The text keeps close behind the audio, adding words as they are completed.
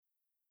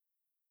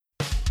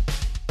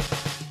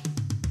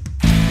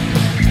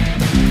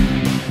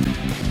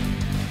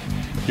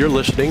You're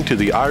listening to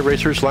the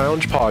iRacers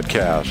Lounge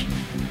podcast,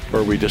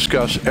 where we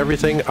discuss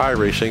everything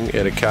iRacing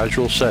in a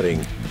casual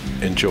setting.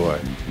 Enjoy.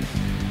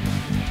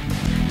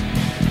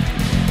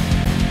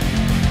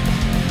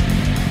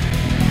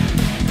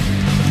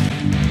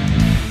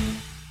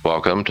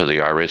 Welcome to the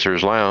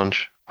iRacers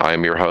Lounge. I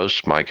am your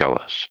host, Mike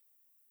Ellis.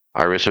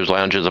 iRacers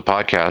Lounge is a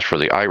podcast for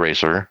the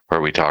iRacer, where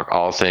we talk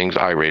all things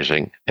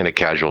iRacing in a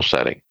casual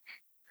setting.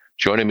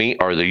 Joining me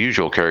are the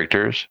usual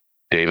characters,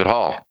 David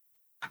Hall.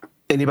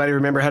 Anybody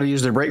remember how to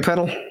use their brake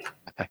pedal?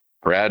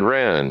 Brad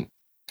Wren.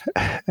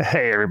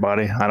 Hey,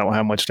 everybody. I don't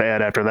have much to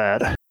add after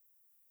that.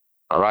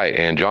 All right,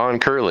 and John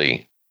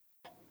Curley.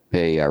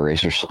 Hey,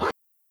 iRacers.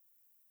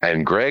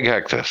 And Greg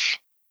Hectus.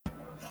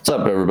 What's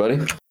up, everybody?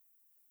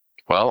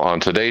 Well,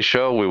 on today's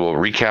show, we will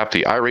recap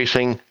the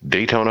iRacing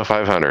Daytona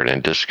 500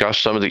 and discuss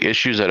some of the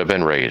issues that have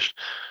been raised.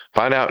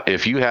 Find out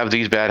if you have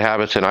these bad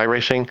habits in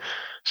iRacing,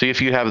 see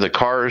if you have the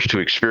cars to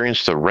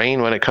experience the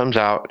rain when it comes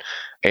out,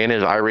 and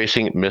is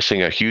iRacing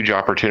missing a huge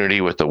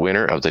opportunity with the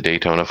winner of the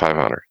Daytona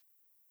 500?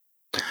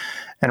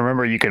 And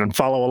remember, you can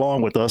follow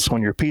along with us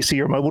on your PC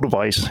or mobile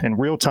device in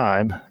real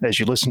time as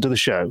you listen to the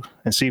show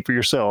and see for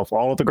yourself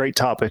all of the great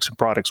topics and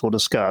products we'll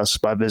discuss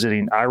by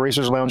visiting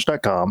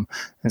iRacersLounge.com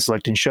and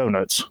selecting show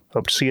notes.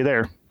 Hope to see you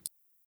there.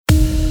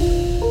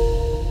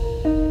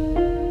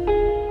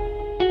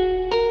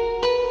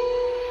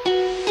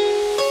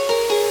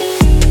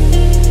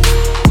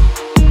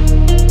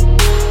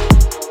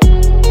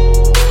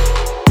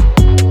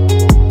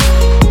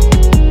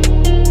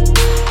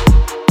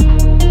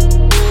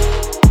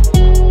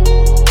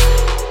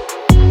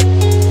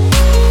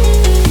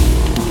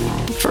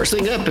 First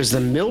thing up is the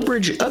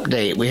Millbridge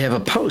update. We have a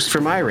post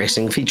from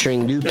iRacing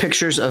featuring new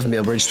pictures of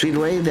Millbridge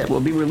Speedway that will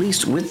be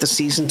released with the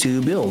Season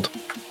 2 build.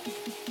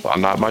 Well,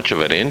 not much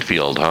of an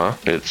infield, huh?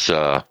 It's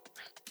a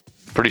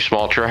pretty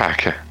small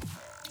track.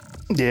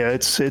 Yeah,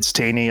 it's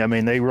teeny. I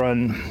mean, they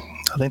run,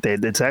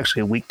 it's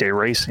actually weekday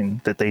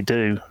racing that they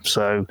do.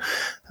 So,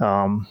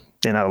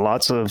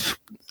 lots of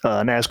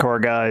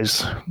NASCAR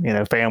guys,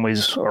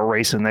 families are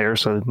racing there.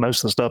 So most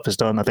of the stuff is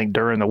done, I think,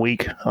 during the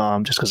week,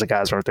 just because the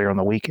guys aren't there on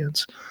the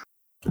weekends.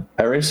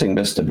 iRacing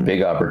missed a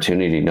big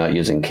opportunity not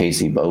using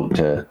Casey Boat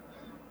to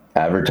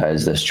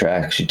advertise this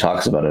track. She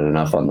talks about it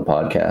enough on the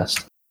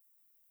podcast.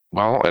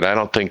 Well, and I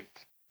don't think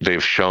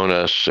they've shown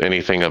us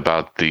anything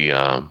about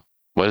the,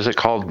 what is it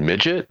called?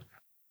 Midget?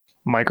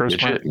 Micro Midget,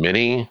 sprint.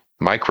 mini,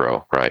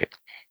 micro, right.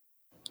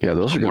 Yeah,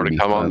 those are More going to to be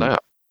come fun. on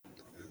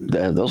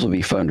that. Those will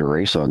be fun to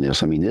race on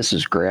this. I mean, this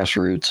is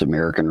grassroots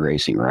American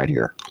racing right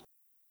here.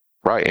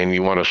 Right, and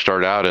you want to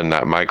start out in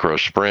that micro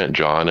sprint,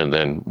 John, and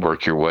then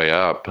work your way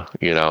up,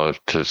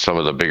 to some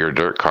of the bigger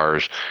dirt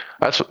cars.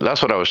 That's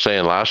what I was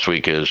saying last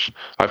week is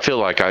I feel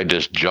like I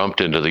just jumped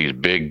into these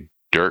big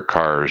dirt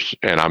cars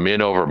and I'm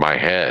in over my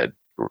head,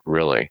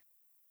 really.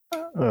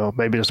 Well,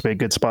 maybe this would be a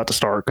good spot to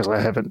start because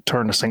I haven't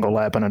turned a single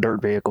lap in a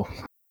dirt vehicle.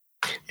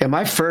 Yeah,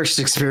 my first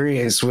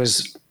experience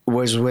was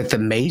with the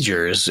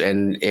majors,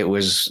 and it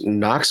was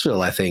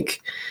Knoxville, I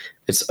think.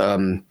 It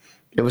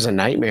was a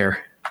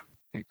nightmare.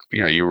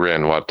 Yeah, you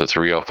ran the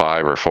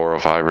 305 or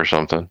 405 or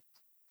something?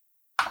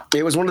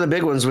 It was one of the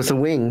big ones with a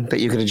wing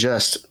that you could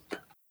adjust.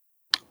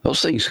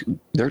 Those things,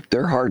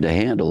 they're hard to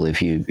handle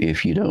if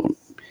you don't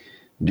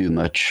do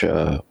much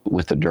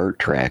with the dirt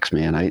tracks,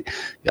 man.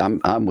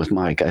 I'm with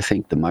Mike. I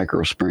think the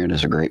micro sprint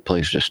is a great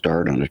place to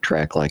start on a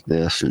track like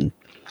this and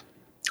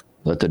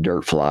let the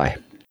dirt fly.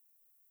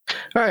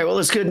 All right, well,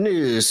 it's good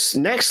news.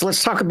 Next,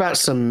 let's talk about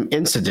some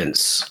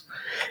incidents.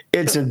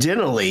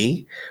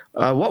 Incidentally,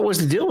 what was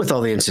the deal with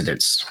all the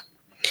incidents?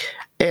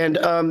 And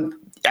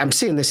I'm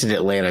seeing this in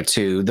Atlanta,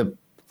 too.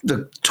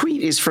 The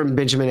tweet is from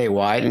Benjamin A.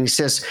 White, and he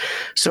says,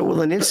 so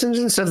will an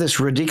instance of this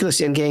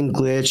ridiculous in-game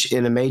glitch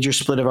in a major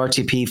split of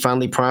RTP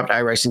finally prompt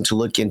iRacing to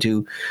look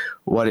into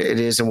what it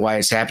is and why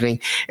it's happening?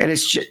 And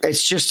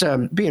it's just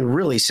being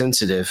really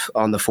sensitive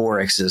on the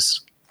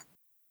 4Xs.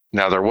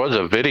 Now, there was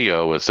a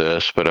video with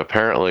this, but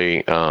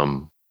apparently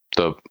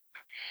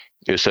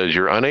it says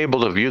you're unable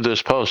to view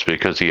this post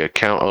because the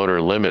account owner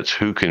limits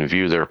who can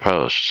view their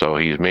posts. So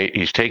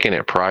he's taking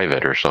it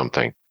private or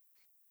something.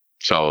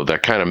 So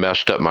that kind of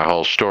messed up my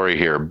whole story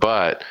here.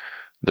 But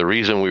the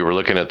reason we were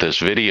looking at this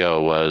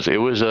video was it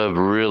was a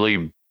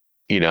really,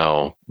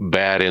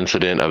 bad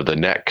incident of the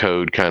net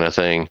code kind of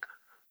thing.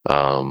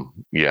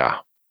 Yeah.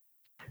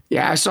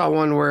 Yeah, I saw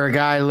one where a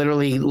guy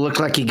literally looked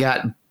like he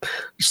got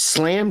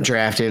slam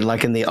drafted,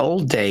 like in the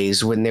old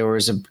days when there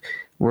was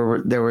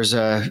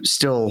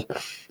still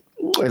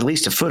at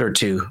least a foot or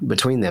two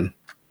between them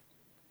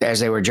as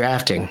they were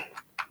drafting.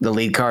 The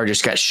lead car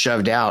just got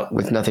shoved out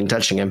with nothing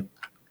touching him.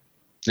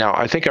 Now,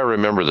 I think I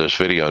remember this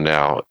video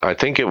now. I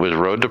think it was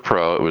Road to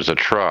Pro. It was the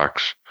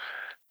trucks.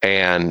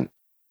 And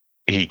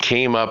he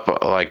came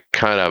up like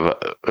kind of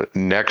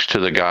next to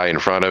the guy in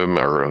front of him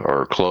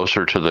or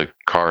closer to the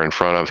car in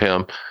front of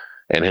him.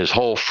 And his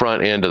whole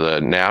front end of the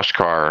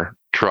NASCAR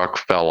truck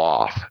fell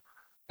off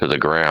to the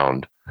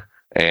ground.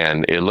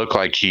 And it looked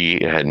like he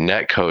had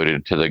net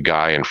coded to the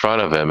guy in front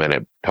of him, and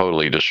it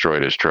totally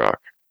destroyed his truck.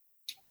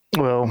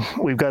 Well,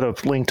 we've got a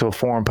link to a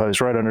forum post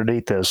right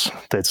underneath this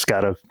that's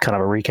got a kind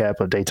of a recap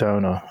of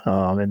Daytona.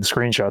 And the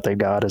screenshot they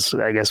got is,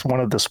 I guess, one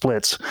of the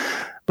splits,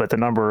 but the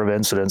number of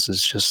incidents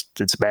is just,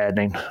 it's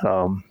maddening.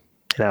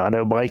 I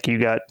know, Mike, you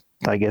got,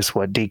 I guess,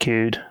 what,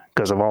 DQ'd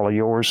because of all of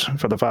yours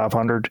for the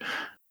 500?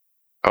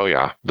 Oh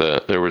yeah,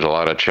 there was a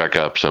lot of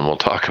checkups, and we'll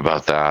talk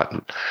about that.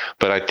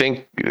 But I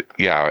think,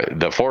 yeah,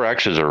 the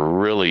 4Xs are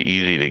really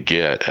easy to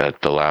get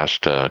at the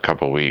last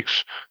couple of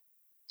weeks.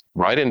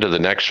 Right into the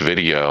next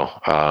video,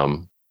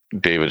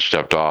 David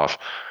stepped off.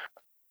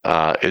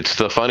 It's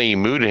the funny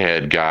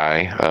Moonhead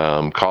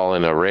guy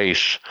calling a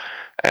race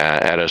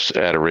at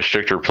a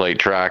restrictor plate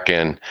track,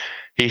 and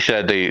he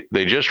said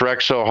they just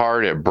wrecked so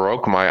hard it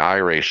broke my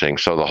iRacing.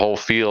 So the whole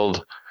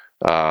field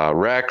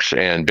wrecks,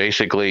 and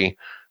basically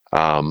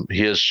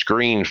his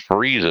screen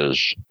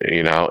freezes,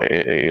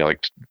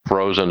 like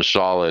frozen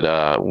solid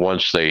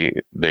once they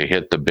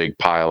hit the big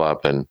pile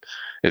up, and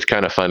it's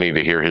kind of funny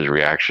to hear his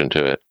reaction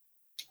to it.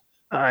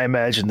 I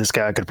imagine this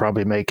guy could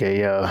probably make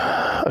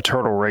a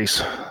turtle race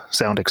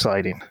sound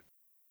exciting.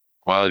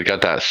 Well, he's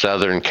got that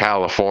Southern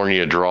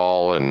California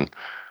drawl and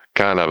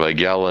kind of a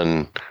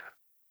yelling,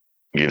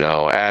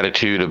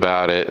 attitude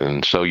about it,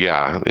 and so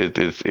yeah,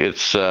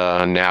 it's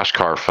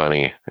NASCAR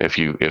funny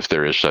if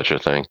there is such a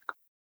thing.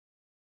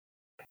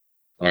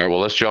 All right,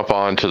 well, let's jump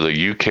on to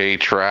the UK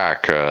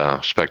track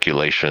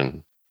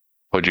speculation.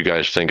 What'd you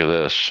guys think of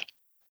this?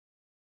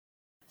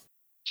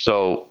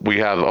 So we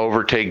have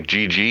Overtake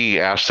GG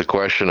asked the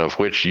question of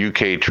which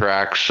UK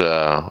tracks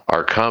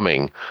are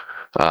coming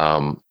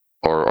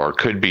or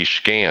could be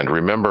scanned.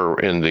 Remember,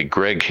 in the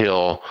Greg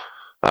Hill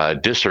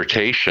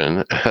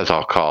dissertation, as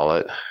I'll call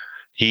it,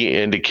 he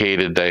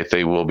indicated that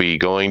they will be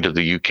going to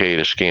the UK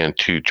to scan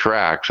 2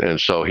 tracks. And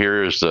so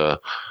here's the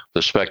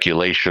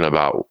speculation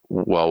about,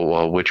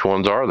 well, which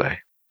ones are they?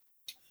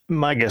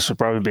 My guess would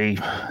probably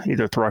be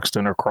either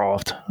Thruxton or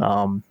Croft.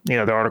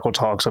 The article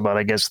talks about,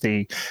 I guess,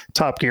 the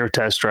Top Gear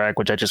test track,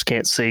 which I just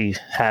can't see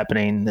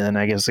happening, and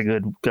I guess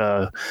a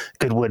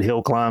Goodwood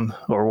hill climb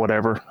or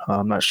whatever.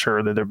 I'm not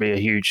sure that there'd be a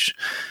huge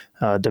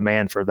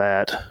demand for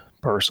that,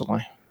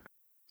 personally.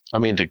 I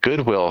mean, the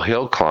Goodwill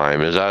hill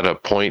climb, is that a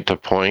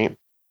point-to-point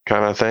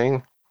kind of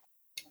thing?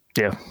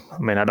 Yeah. I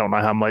mean, I don't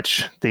know how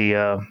much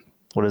the,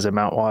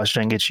 Mount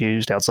Washington gets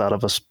used outside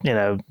of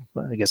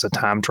I guess a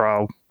time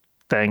trial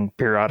thing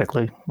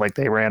periodically, like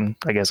they ran,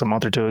 I guess, a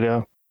month or 2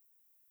 ago.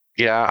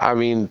 Yeah, I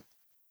mean,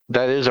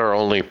 that is our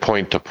only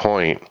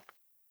point-to-point.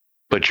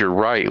 But you're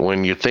right.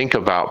 When you think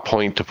about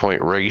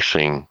point-to-point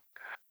racing,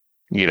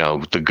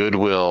 the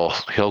Goodwill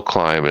hill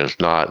climb is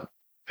not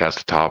at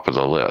the top of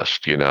the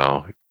list.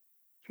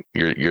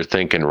 You're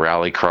thinking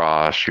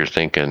Rallycross, you're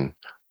thinking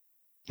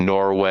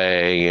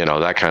Norway,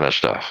 that kind of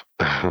stuff.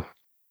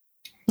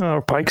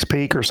 Or Pikes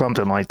Peak or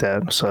something like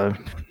that. So,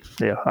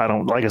 yeah,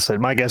 like I said,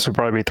 my guess would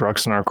probably be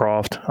Thruxton or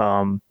Croft.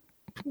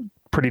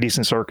 Pretty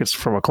decent circuits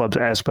from a club's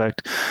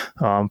aspect.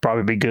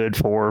 Probably be good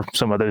for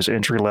some of those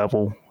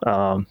entry-level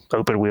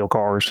open wheel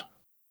cars.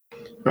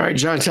 All right,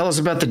 John, tell us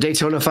about the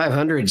Daytona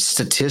 500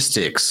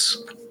 statistics.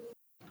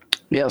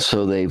 Yeah,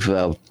 so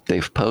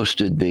they've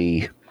posted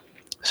the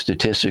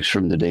statistics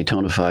from the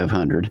Daytona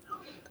 500.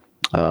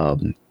 How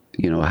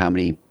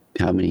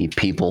many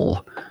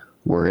people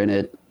were in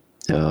it,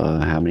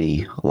 how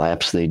many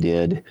laps they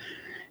did,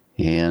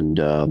 and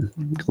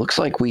looks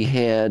like we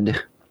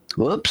had.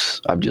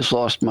 Whoops! I've just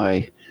lost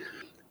my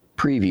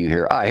preview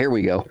here. Here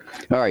we go.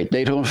 All right,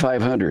 Daytona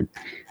 500.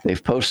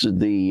 They've posted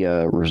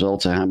the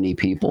results of how many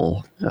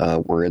people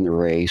were in the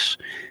race,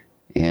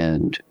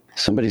 and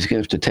somebody's going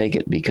to have to take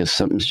it because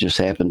something's just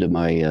happened to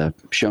my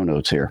show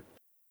notes here.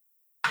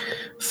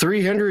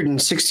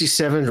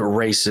 367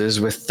 races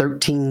with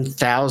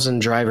 13,000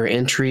 driver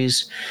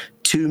entries,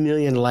 2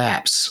 million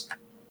laps.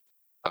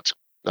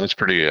 That's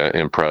pretty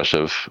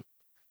impressive.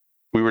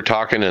 We were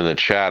talking in the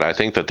chat. I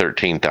think the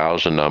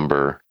 13,000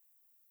 number,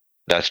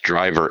 that's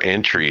driver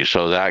entry.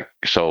 So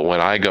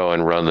when I go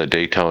and run the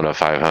Daytona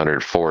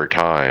 500 4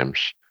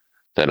 times,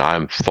 then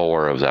I'm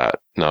 4 of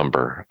that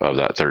number, of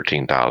that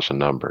 13,000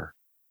 number.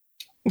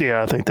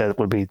 Yeah, I think that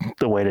would be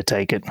the way to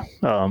take it.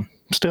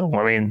 Still,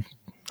 I mean,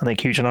 I think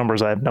huge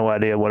numbers. I have no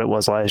idea what it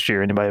was last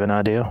year. Anybody have an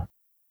idea?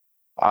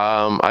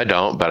 I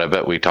don't, but I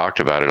bet we talked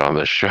about it on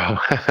this show.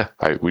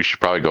 We should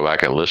probably go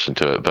back and listen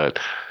to it. But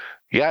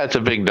yeah, it's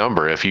a big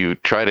number. If you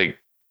try to,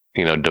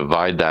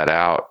 divide that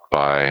out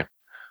by,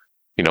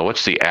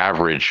 what's the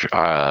average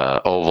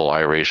oval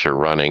iRacer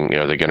running?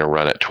 They're going to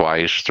run it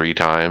twice, 3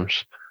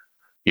 times.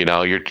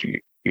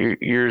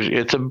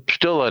 It's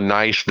still a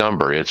nice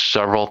number. It's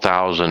several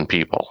thousand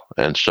people,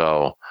 and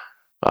so.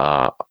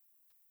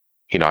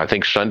 I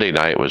think Sunday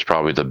night was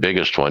probably the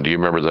biggest one. Do you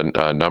remember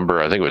the number?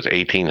 I think it was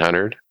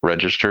 1,800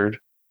 registered.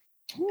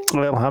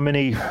 Well, how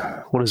many?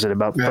 What is it?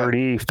 About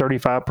 30,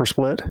 35 per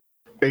split?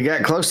 It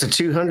got close to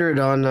 200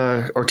 on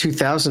or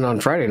 2,000 on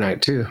Friday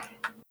night too.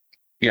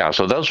 Yeah,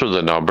 so those were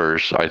the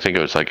numbers. I think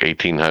it was like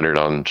 1,800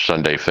 on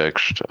Sunday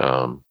fixed,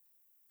 and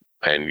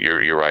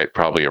you're right,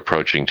 probably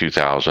approaching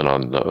 2,000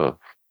 on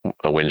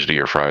a Wednesday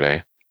or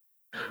Friday.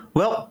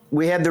 Well,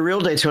 we had the real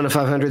Daytona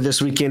 500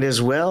 this weekend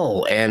as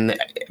well, and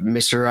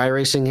Mr.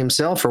 iRacing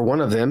himself, or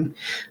one of them,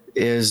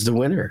 is the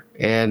winner.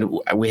 And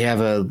we have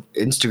a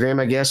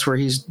Instagram, I guess, where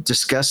he's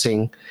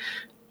discussing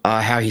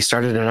how he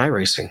started in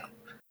iRacing.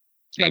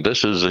 Yeah,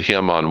 this is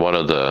him on one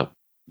of the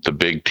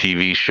big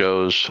TV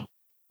shows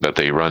that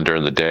they run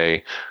during the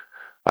day.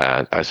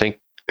 I think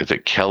is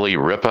it Kelly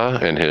Ripa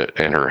and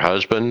her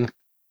husband,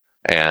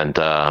 and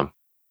on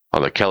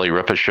the Kelly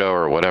Ripa show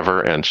or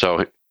whatever. And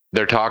so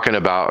they're talking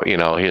about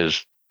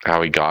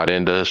how he got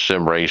into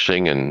sim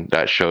racing, and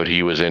that showed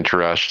he was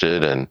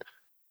interested, and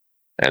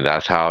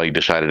that's how he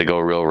decided to go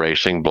real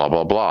racing. Blah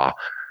blah blah.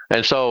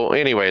 And so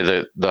anyway,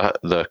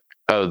 the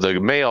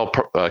male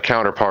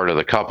counterpart of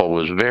the couple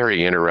was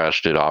very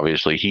interested.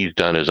 Obviously, he's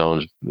done his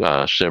own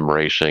sim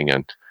racing,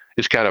 and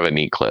it's kind of a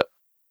neat clip.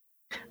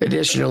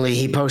 Additionally,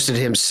 he posted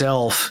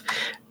himself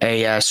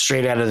a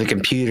straight out of the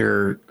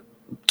computer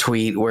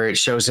tweet where it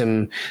shows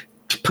him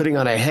putting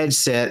on a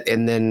headset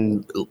and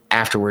then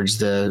afterwards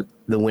the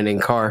winning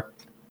car.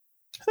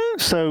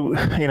 So,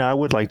 I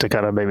would like to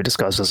kind of maybe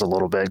discuss this a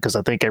little bit, because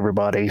I think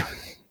everybody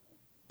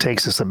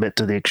takes this a bit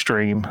to the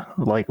extreme.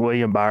 Like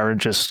William Byron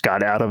just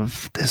got out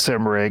of his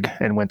sim rig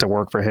and went to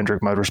work for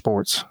Hendrick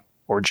Motorsports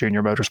or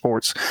Junior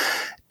Motorsports.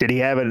 Did he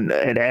have an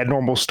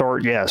abnormal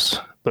start? Yes,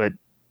 but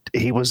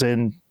he was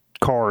in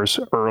cars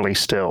early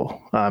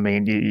still. I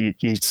mean,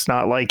 it's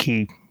not like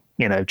he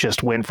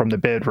just went from the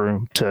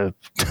bedroom to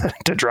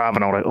to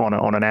driving on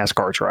a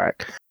NASCAR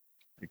track.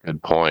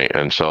 Good point.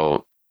 And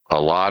so a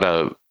lot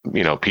of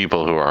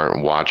people who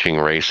aren't watching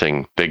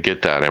racing, they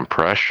get that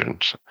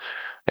impressions.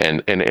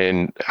 And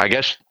I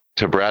guess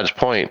to Brad's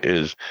point,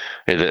 is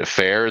it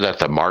fair that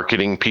the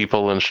marketing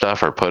people and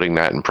stuff are putting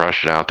that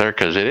impression out there?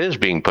 Because it is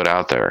being put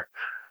out there,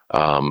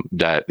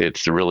 that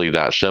it's really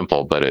that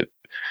simple, but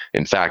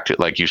in fact,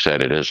 like you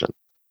said, it isn't.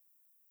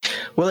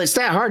 Well, it's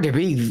that hard to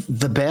be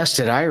the best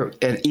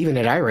even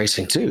at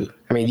iRacing too.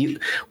 I mean,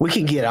 we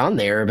can get on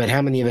there, but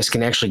how many of us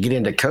can actually get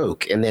into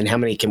Coke, and then how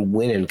many can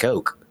win in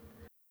Coke?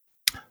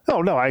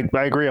 Oh no, I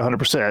agree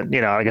 100%.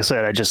 Like I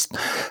said,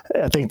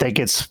 I think that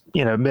gets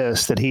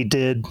missed that he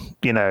did.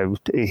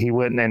 He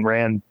went and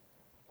ran.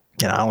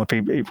 I don't know if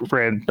he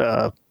ran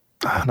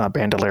not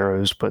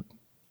Bandoleros, but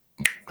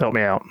help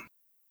me out.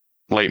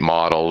 Late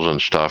models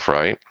and stuff,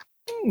 right?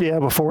 Yeah,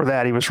 before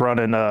that he was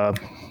running.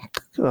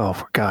 Oh,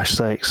 for gosh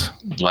sakes.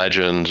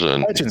 Legends,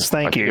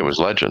 thank you. It was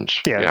Legends.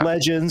 Yeah,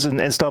 Legends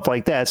and stuff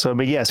like that. So, I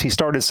mean, yes, he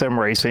started sim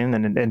racing,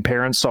 and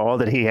parents saw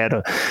that he had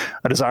a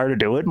desire to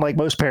do it. And like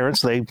most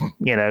parents, they,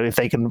 if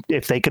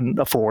they can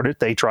afford it,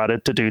 they try to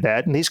do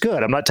that. And he's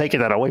good. I'm not taking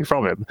that away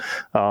from him.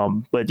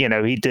 But,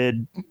 he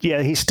did,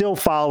 he still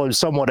followed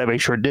somewhat of a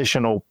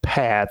traditional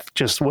path,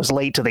 just was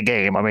late to the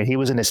game. I mean, he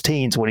was in his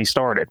teens when he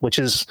started,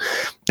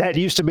 that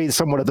used to be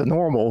somewhat of the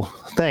normal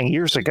thing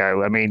years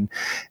ago. I mean,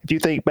 if you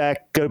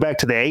go back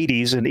to the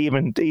 80s and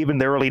even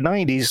the early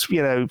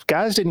 90s,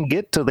 guys didn't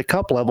get to the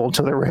cup level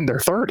until they were in their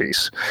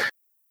 30s.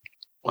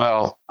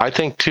 Well, I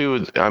think too,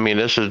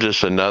 this is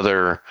just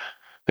another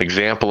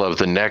example of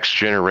the next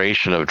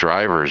generation of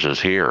drivers is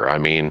here. I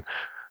mean,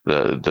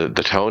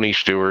 the Tony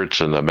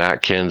Stewarts and the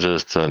Matt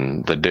Kenseths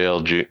and the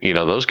Dale,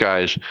 those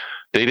guys,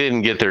 they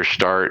didn't get their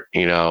start,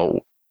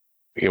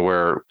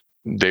 where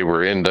they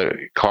were in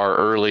the car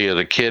early as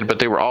a kid, but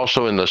they were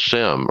also in the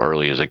sim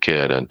early as a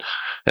kid and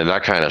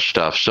that kind of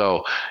stuff.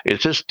 So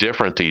it's just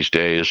different these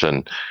days.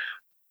 And,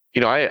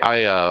 I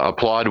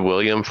applaud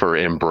William for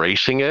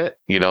embracing it,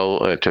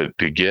 to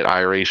get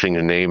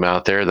iRacing's name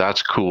out there.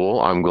 That's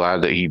cool. I'm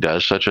glad that he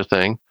does such a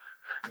thing.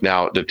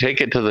 Now, to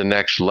take it to the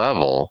next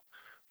level,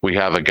 we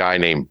have a guy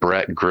named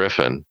Brett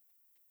Griffin.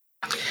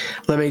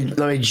 Let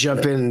me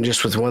jump in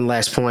just with one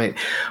last point.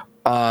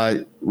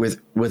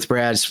 With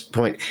Brad's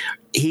point,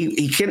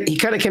 he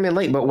kind of came in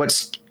late, but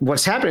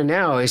what's happening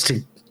now is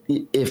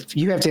if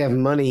you have to have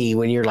money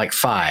when you're like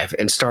 5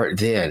 and start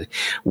then,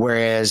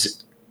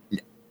 whereas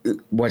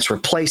what's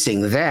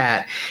replacing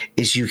that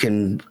is you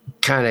can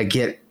kind of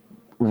get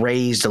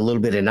raised a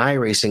little bit in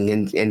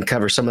iRacing and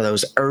cover some of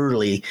those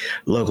early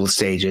local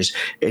stages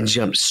and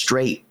jump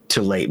straight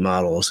to late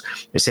models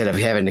instead of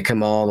having to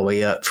come all the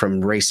way up from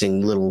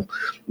racing little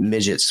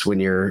midgets when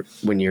you're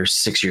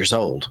 6 years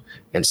old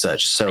and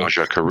such. So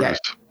Raja Caruth.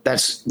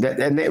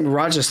 And then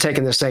Raja's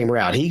taking the same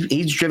route.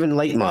 He's driven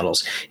late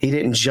models. He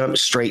didn't jump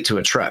straight to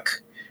a truck,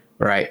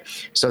 right?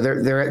 So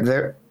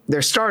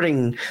they're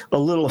starting a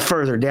little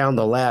further down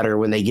the ladder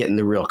when they get in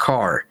the real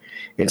car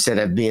instead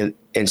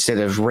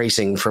of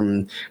racing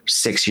from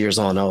 6 years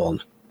on.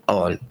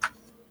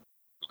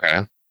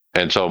 Okay.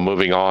 And so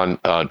moving on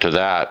to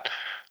that,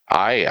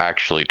 I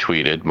actually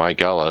tweeted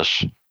Mike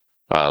Ellis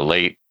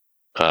late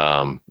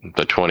the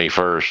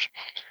 21st.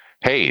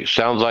 Hey,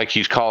 sounds like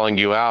he's calling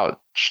you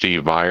out,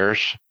 Steve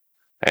Myers.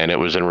 And it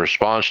was in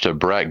response to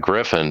Brett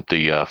Griffin,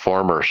 the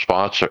former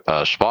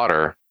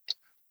spotter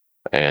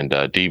and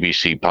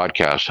DBC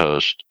podcast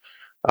host.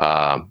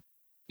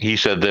 he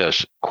said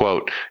this,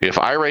 quote, "If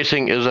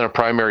iRacing isn't a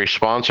primary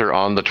sponsor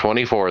on the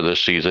 24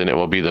 this season, it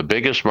will be the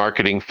biggest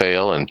marketing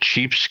fail and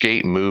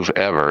cheapskate move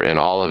ever in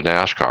all of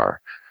NASCAR.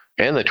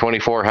 And the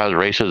 24 has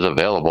races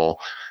available,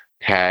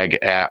 tag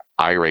at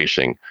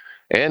iRacing.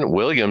 And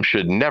Williams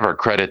should never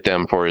credit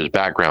them for his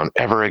background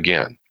ever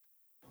again."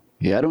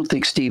 Yeah, I don't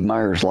think Steve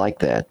Myers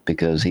liked that,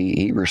 because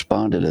he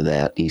responded to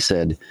that. He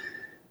said,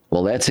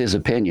 well, that's his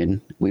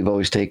opinion. We've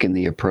always taken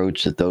the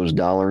approach that those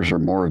dollars are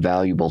more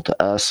valuable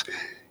to us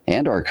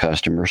and our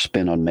customers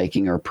spent on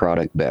making our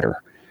product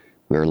better.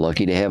 We're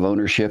lucky to have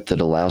ownership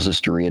that allows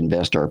us to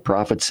reinvest our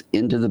profits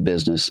into the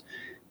business,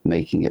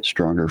 making it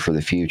stronger for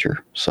the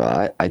future.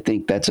 So I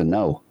think that's a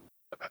no.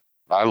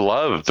 I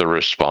love the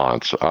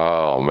response.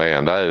 Oh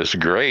man, that is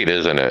great,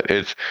 isn't it?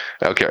 It's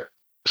okay.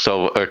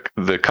 So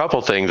the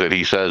couple things that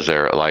he says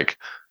there, like,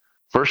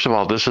 first of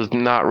all, this is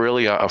not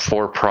really a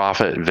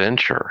for-profit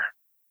venture.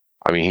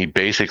 I mean, he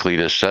basically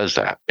just says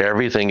that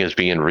everything is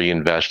being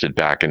reinvested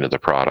back into the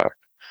product.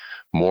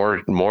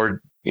 More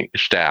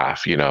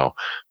staff,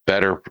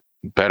 better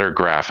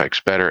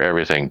graphics, better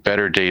everything,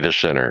 better data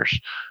centers,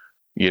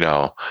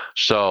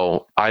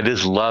 So I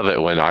just love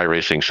it when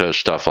iRacing says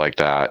stuff like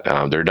that.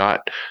 They're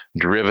not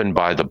driven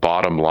by the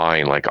bottom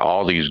line, like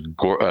all these,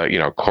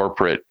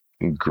 corporate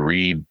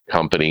greed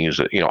companies.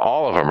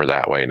 All of them are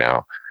that way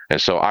now.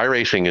 And so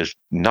iRacing is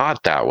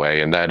not that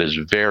way, and that is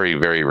very,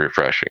 very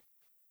refreshing.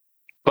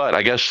 But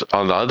I guess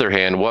on the other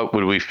hand, what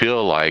would we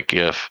feel like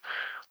if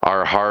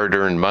our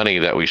hard-earned money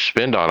that we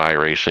spend on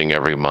iRacing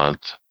every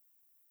month,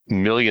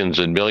 millions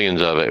and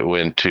millions of it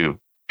went to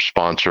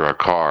sponsor a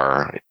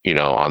car,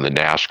 on the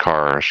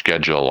NASCAR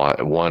schedule,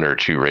 1 or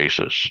 2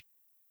 races?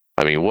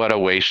 I mean, what a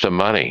waste of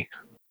money.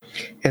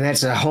 And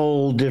that's a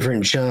whole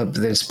different jump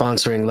than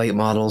sponsoring late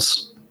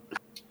models.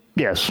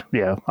 Yes.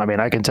 Yeah. I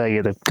mean, I can tell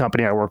you the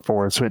company I work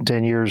for spent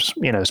 10 years,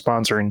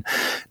 sponsoring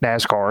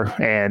NASCAR.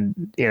 And,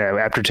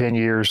 after 10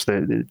 years,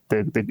 it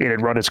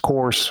had run its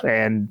course.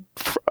 And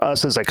for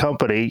us as a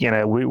company,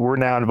 we're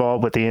now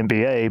involved with the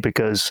NBA,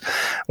 because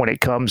when it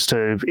comes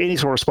to any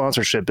sort of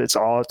sponsorship, it's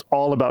all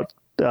about,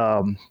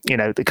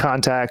 the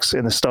contacts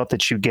and the stuff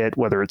that you get,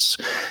 whether it's,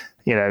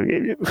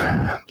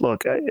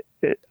 look,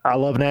 I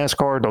love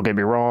NASCAR, don't get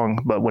me wrong,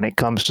 but when it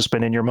comes to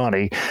spending your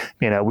money,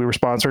 we were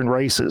sponsoring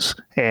races,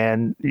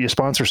 and you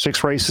sponsor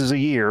 6 races a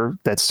year.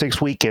 That's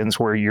 6 weekends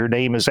where your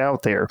name is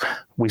out there.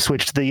 We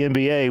switched to the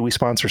NBA, we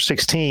sponsor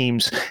 6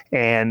 teams,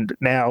 and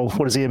now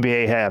what does the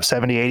NBA have?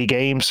 70, 80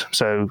 games.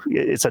 So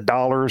it's a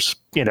dollars,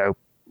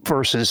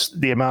 versus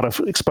the amount of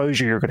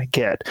exposure you're going to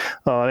get.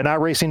 And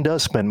iRacing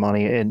does spend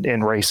money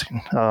in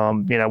racing.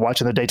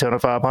 Watching the Daytona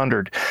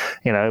 500,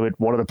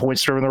 one of the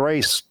points during the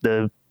race,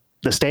 the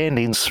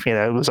standings,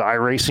 was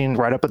iRacing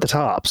right up at the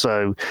top.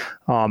 So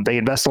they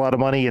invest a lot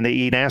of money in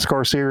the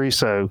eNASCAR series.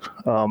 So,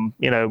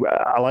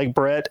 I like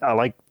Brett. I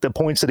like the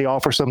points that he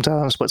offers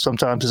sometimes, but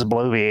sometimes his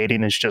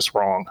bloviating is just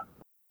wrong.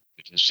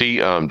 See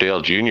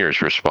Dale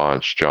Jr.'s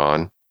response,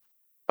 John,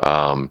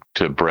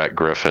 to Brett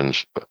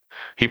Griffin's.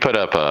 He put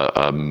up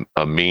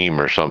a meme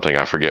or something.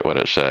 I forget what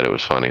it said. It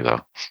was funny,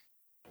 though.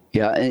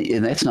 Yeah,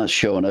 and that's not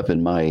showing up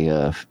in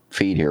my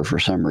feed here for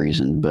some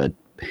reason. But,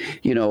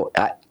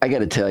 I got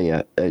to tell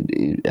you,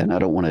 and I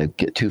don't want to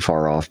get too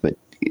far off, but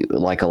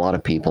like a lot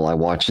of people, I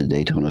watched the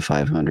Daytona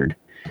 500.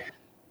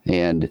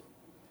 And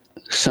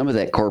some of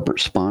that corporate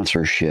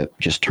sponsorship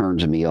just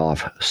turns me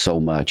off so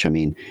much. I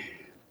mean,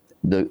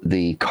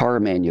 the car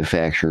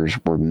manufacturers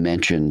were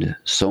mentioned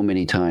so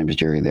many times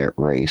during that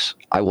race.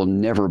 I will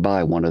never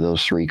buy one of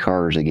those 3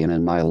 cars again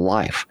in my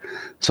life.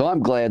 So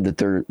I'm glad that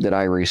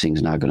iRacing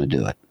is not going to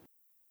do it.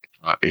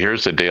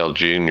 Here's the Dale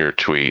Jr.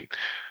 tweet.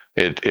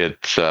 It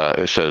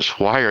says,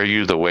 "Why are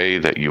you the way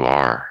that you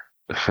are?"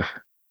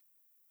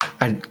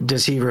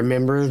 Does he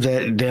remember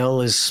that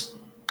Dale is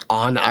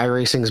on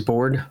iRacing's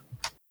board?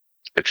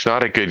 It's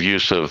not a good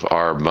use of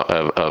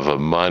of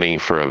money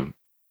for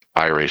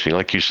iRacing.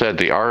 Like you said,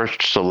 they are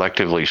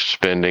selectively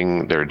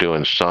spending. They're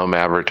doing some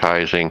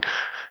advertising.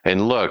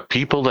 And look,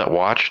 people that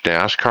watch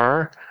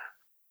NASCAR,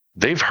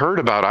 they've heard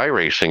about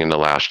iRacing in the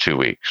last 2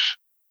 weeks.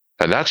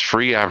 And that's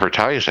free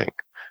advertising.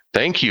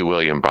 Thank you,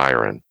 William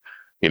Byron.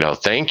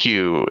 Thank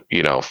you,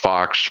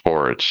 Fox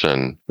Sports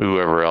and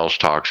whoever else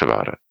talks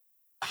about it.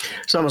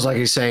 It's almost like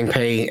he's saying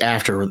pay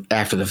after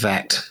the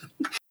fact.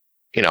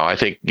 I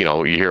think,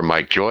 you hear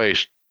Mike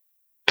Joyce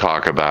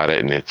talk about it,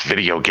 and it's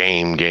video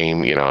game,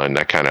 and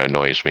that kind of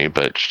annoys me,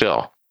 but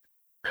still.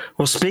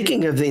 Well,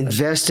 speaking of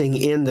investing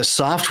in the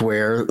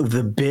software,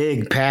 the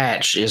big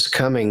patch is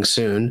coming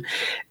soon,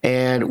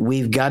 and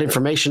we've got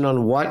information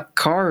on what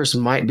cars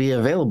might be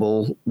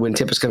available when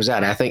Tempest comes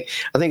out. I think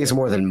it's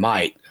more than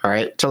might. All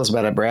right, tell us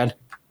about it, Brad.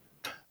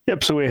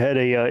 Yep. So we had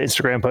a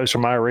Instagram post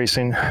from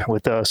iRacing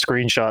with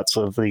screenshots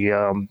of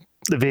the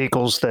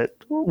vehicles that,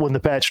 when the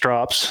patch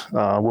drops,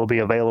 will be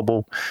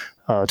available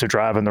to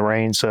drive in the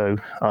rain. So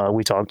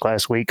we talked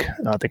last week.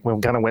 I think we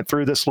kind of went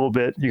through this a little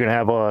bit. You're going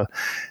to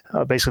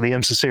have basically the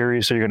IMSA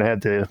series. So you're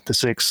going to have the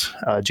 6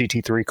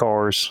 GT3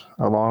 cars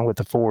along with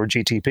the 4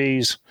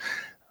 GTPs.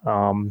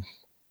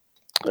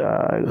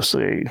 Let's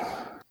see.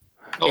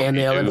 And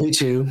the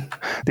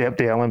LMP2. The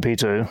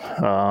LMP2.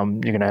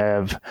 You're going to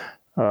have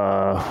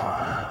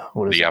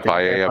what is The it?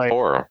 FIA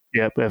F4.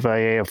 Yep,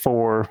 FIA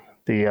F4.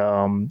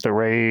 The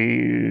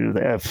Ray,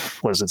 the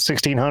F, was it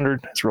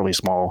 1600? It's really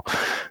small.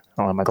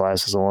 I don't have my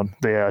glasses on.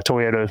 The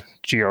Toyota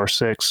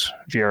GR6,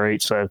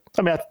 GR8. So,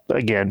 I mean,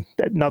 again,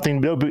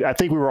 nothing. I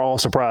think we were all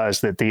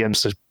surprised that the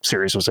IMSA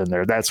series was in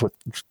there. That's what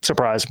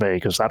surprised me,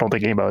 because I don't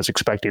think anybody was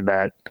expecting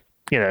that,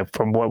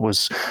 from what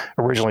was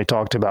originally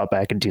talked about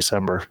back in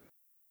December.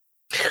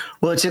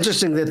 Well, it's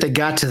interesting that they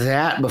got to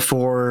that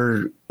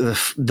before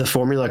the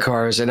Formula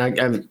cars, and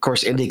of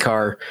course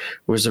IndyCar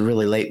was a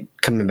really late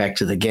coming back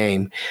to the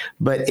game.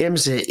 But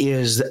IMSA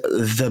is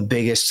the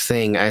biggest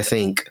thing, I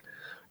think.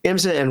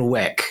 IMSA and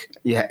WEC,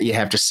 you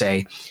have to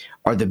say,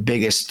 are the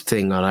biggest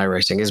thing on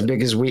iRacing. As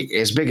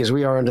big as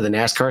we are under the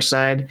NASCAR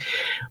side.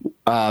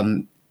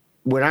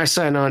 When I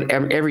sign on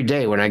every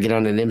day, when I get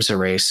on an IMSA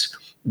race,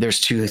 there's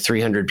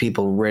 200-300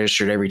 people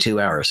registered every 2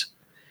 hours,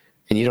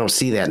 and you don't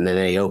see that in an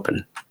A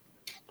Open.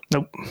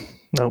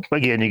 Nope.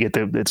 Again, you get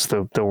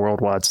the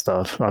worldwide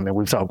stuff. I mean,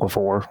 we've talked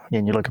before,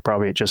 and you look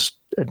at just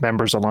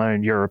members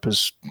alone. Europe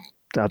is,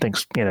 I think,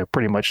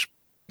 pretty much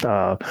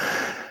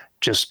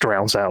just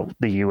drowns out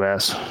the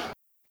U.S.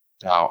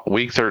 Now,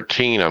 week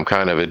 13, I'm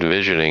kind of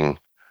envisioning,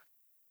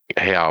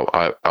 hey,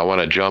 I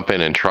want to jump in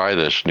and try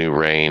this new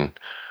rain.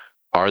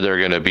 Are there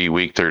going to be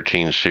week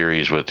 13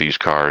 series with these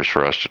cars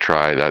for us to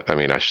try? That, I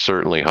mean, I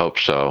certainly hope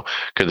so.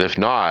 Because if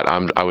not,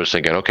 I was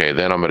thinking, okay,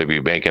 then I'm going to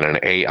be making an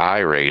AI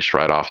race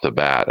right off the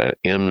bat, an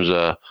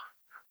IMSA,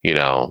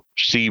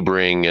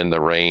 Sebring in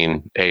the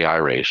rain AI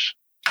race.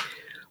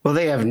 Well,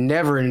 they have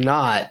never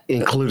not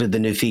included the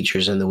new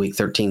features in the week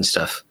 13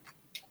 stuff.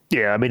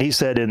 Yeah, I mean, he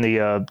said in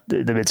the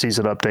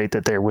mid-season update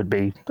that there would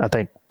be, I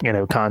think,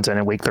 content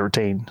in week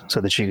 13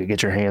 so that you could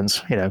get your hands,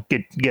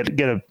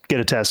 get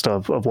a test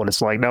of what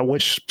it's like. Now,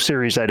 which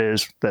series that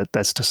is,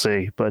 that's to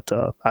see. But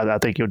I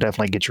think you'll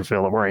definitely get your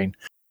fill of rain.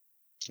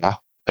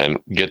 And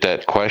get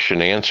that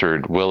question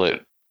answered. Will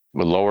it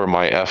lower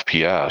my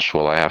FPS?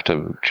 Will I have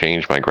to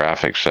change my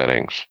graphics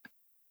settings?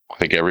 I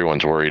think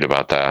everyone's worried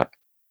about that.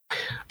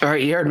 All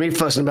right, you heard me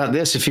fussing about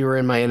this if you were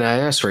in my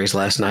NIS race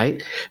last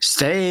night.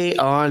 Stay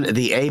on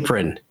the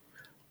apron.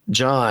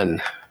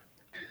 John.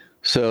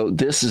 So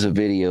this is a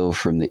video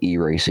from the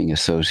E-Racing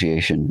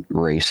Association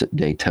race at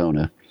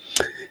Daytona.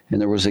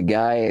 And there was a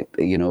guy,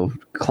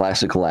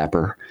 classic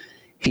lapper.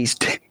 He's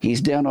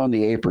down on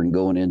the apron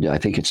going into, I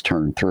think it's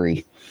turn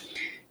 3.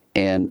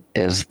 And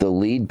as the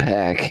lead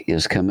pack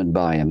is coming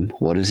by him,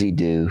 what does he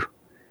do?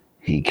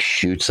 He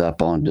shoots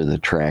up onto the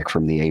track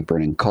from the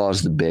apron and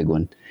caused the big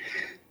one.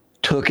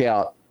 Took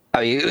out,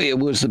 it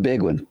was the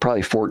big one,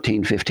 probably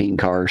 14, 15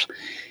 cars.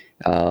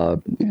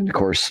 And of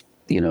course,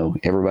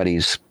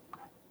 everybody's,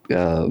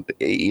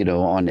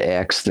 on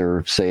X,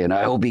 they're saying,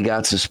 I hope he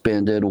got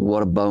suspended.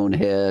 What a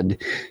bonehead,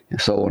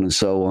 and so on and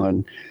so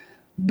on.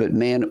 But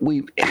man,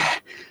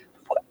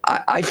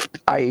 I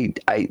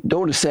don't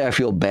want to say I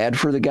feel bad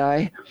for the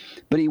guy,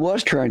 but he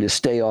was trying to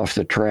stay off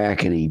the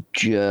track and he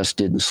just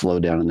didn't slow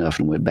down enough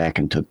and went back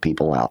and took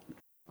people out.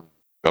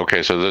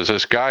 Okay, so there's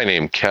this guy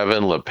named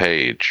Kevin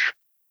LePage.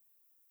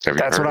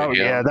 That's what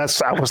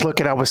I was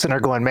looking. I was sitting there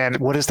going, man,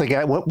 what is the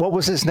guy? What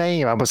was his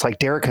name? I was like,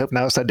 Derek Hope.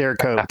 No, it's not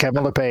Derek Hope.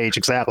 Kevin LePage,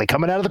 exactly.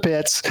 Coming out of the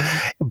pits,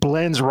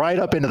 blends right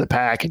up into the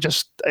pack.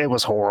 It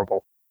was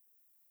horrible.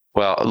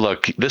 Well,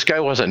 look, this guy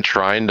wasn't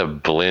trying to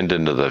blend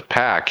into the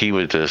pack. He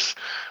was just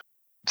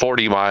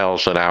 40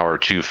 miles an hour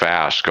too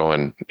fast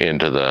going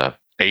into the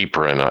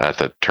apron at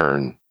the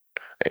turn.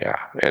 Yeah.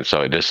 And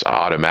so it just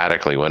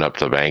automatically went up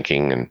the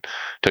banking and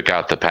took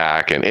out the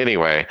pack. And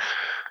anyway,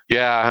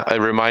 yeah,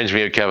 it reminds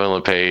me of Kevin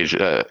LePage.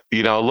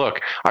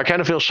 Look, I kind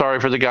of feel sorry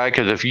for the guy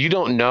because if you've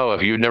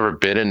never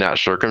been in that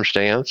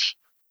circumstance,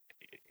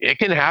 it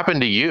can happen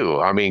to you.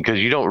 I mean, because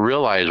you don't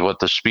realize what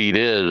the speed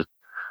is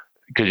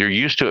because you're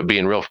used to it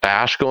being real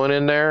fast going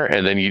in there.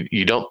 And then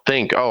you don't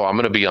think, oh, I'm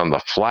going to be on the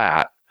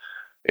flat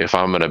if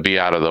I'm going to be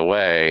out of the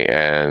way.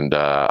 And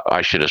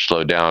I should have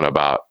slowed down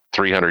about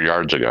 300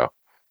 yards ago.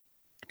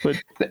 But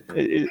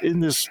in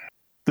this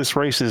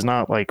race is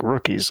not like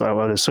rookies. I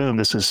would assume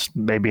this is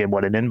maybe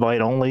an invite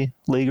only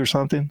league or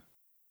something.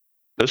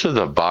 This is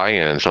a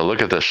buy-in. So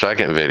look at the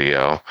second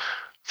video.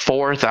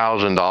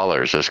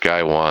 $4,000 this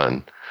guy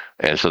won.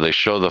 And so they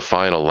show the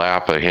final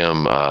lap of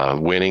him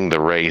winning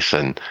the race,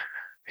 and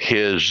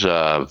his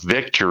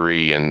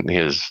victory and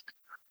his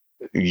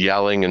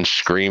yelling and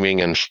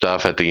screaming and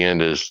stuff at the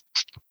end is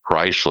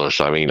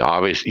priceless. I mean,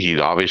 he's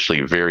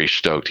obviously very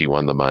stoked he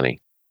won the money.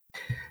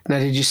 Now,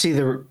 did you see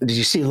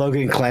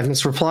Logan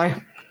Clavnit's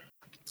reply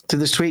to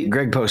this tweet?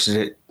 Greg posted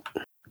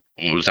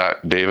it. Was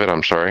that David?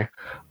 I'm sorry.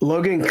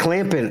 Logan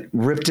Clampett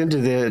ripped into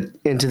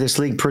this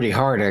league pretty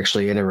hard,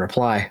 actually, in a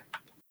reply.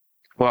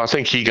 Well, I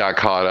think he got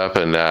caught up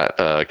in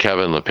that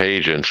Kevin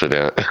LePage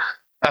incident.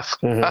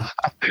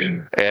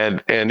 Mm-hmm.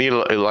 and he,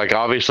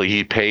 obviously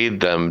he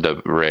paid them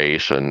the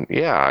race, and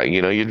yeah,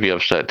 you'd be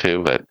upset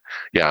too. But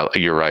yeah,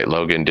 you're right.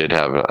 Logan did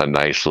have a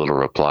nice little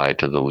reply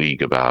to the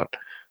league about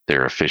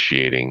their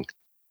officiating.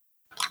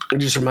 It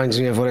just reminds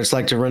me of what it's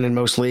like to run in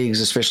most leagues,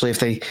 especially if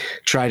they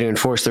try to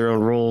enforce their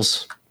own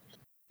rules.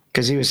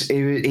 Because he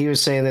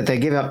was saying that they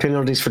give out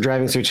penalties for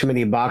driving through too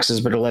many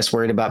boxes, but are less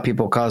worried about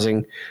people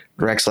causing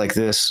wrecks like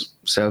this.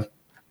 So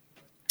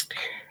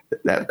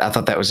I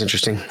thought that was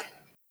interesting.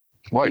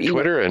 Well,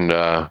 Twitter and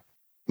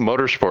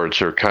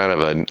motorsports are kind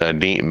of a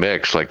neat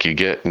mix. Like you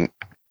get,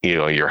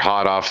 you're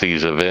hot off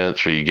these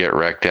events, or you get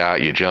wrecked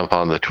out. You jump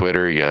on the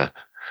Twitter,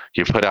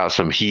 you put out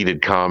some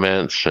heated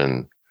comments,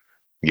 and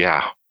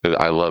yeah,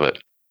 I love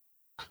it.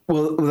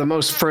 Well, the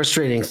most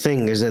frustrating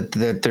thing is that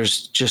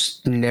there's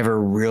just never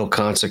real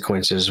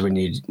consequences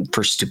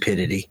for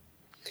stupidity,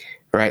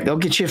 right? They'll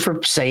get you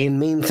for saying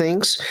mean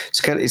things.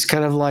 It's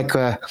kind of like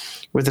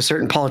with a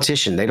certain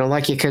politician. They don't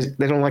like you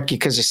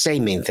because you say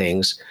mean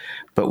things,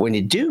 but when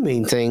you do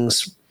mean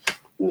things,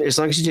 as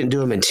long as you didn't do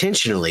them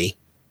intentionally,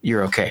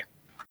 you're okay.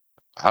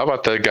 How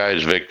about that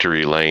guy's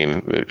victory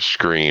lane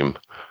scream?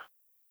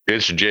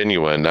 It's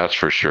genuine, that's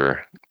for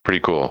sure. Pretty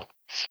cool.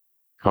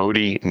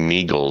 Cody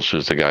Niegels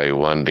is the guy who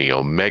won the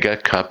Omega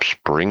Cup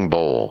Spring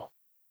Bowl.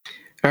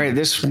 All right,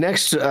 this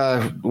next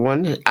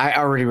one I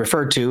already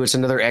referred to. It's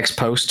another X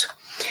post,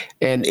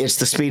 and it's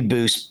the speed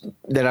boost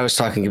that I was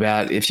talking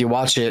about. If you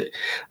watch it,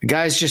 the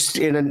guy's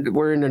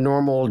we're in a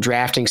normal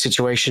drafting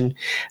situation.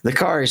 The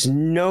car is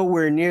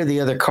nowhere near the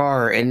other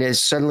car, and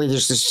suddenly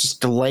there's this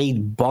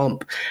delayed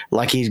bump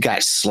like he's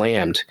got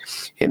slammed.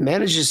 It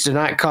manages to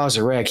not cause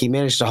a wreck. He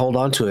managed to hold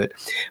on to it,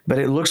 but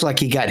it looks like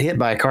he got hit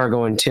by a car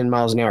going 10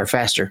 miles an hour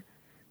faster,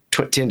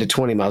 10 to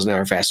 20 miles an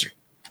hour faster.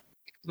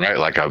 Right,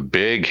 like a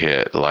big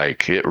hit.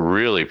 Like it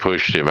really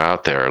pushed him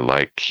out there.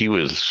 Like he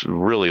was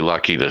really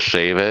lucky to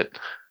save it.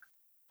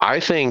 I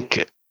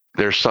think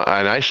there's some,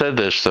 and I said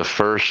this the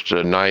first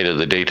night of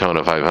the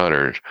Daytona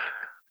 500.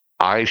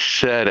 I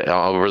said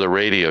over the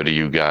radio to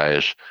you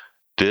guys,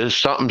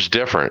 something's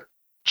different.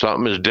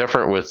 Something is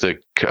different with the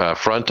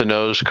front to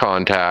nose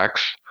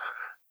contacts,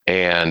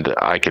 and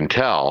I can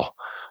tell.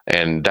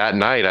 And that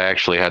night, I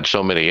actually had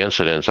so many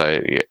incidents.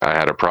 I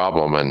had a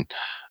problem,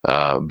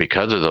 and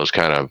because of those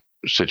kind of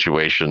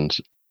situations,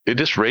 it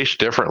just raced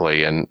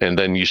differently. And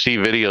then you see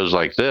videos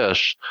like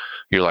this,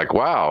 you're like,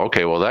 wow,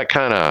 okay, well that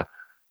kind of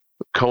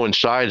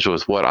coincides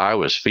with what I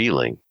was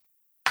feeling.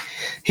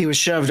 He was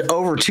shoved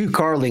over 2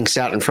 car links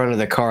out in front of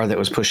the car that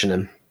was pushing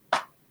him,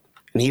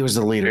 and he was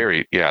the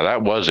leader.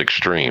 That was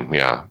extreme.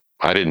 Yeah,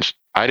 I didn't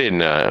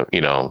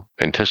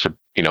anticipate,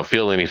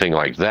 feel anything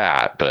like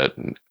that, but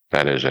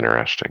that is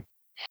interesting.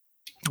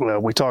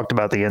 Well, we talked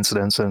about the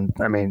incidents, and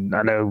I mean,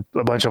 I know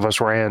a bunch of us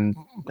ran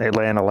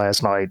Atlanta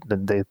last night,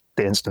 and the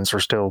incidents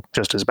are still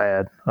just as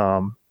bad.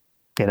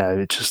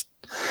 It's just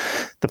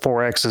the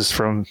 4Xs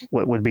from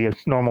what would be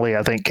normally,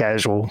 I think,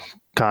 casual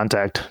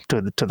contact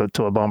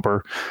to a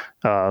bumper.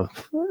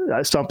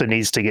 Something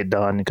needs to get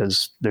done,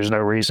 because there's no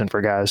reason for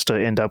guys to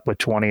end up with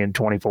 20 and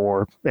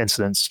 24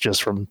 incidents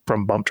just from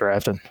bump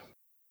drafting.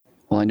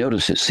 Well, I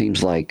notice it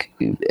seems like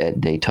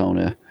at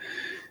Daytona,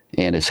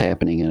 and it's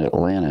happening in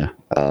Atlanta,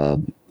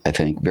 I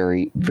think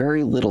very,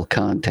 very little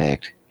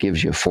contact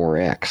gives you a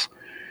 4X.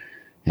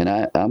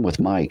 And I'm with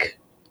Mike.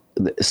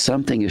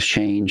 Something has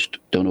changed.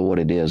 Don't know what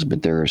it is,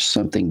 but there is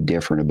something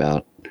different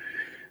about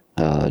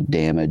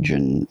damage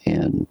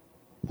and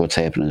what's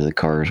happening to the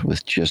cars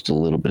with just a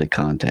little bit of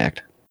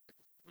contact.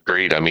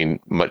 Agreed. I mean,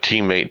 my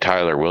teammate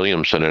Tyler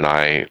Williamson and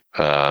I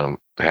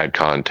had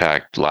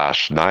contact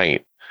last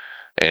night,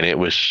 and it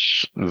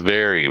was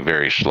very,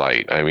 very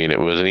slight. I mean, it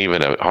wasn't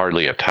even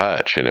hardly a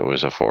touch, and it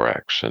was a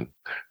 4X. And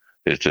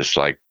it's just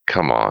like,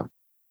 come on.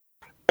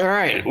 All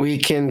right, we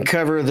can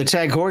cover the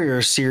Tag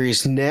Heuer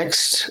series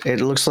next. It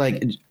looks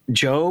like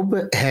Job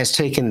has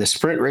taken the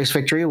sprint race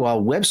victory,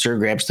 while Webster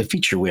grabs the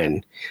feature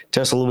win.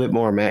 Tell us a little bit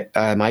more,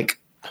 Mike.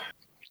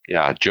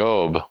 Yeah,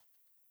 Job,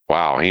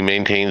 wow, he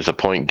maintains the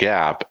point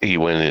gap. He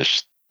won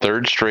his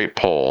 3rd straight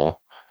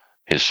pole,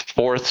 his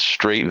 4th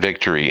straight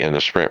victory in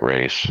the sprint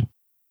race.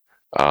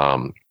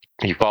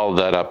 He followed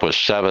that up with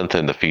 7th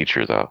in the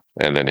feature, though,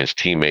 and then his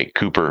teammate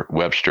Cooper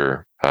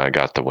Webster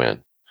got the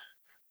win.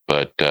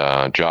 But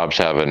Job's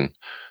having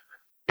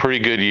pretty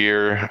good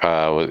year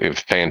with a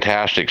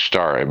fantastic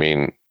start. I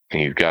mean,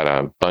 he's got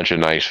a bunch of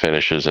nice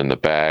finishes in the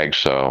bag,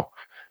 so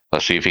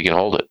let's see if he can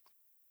hold it.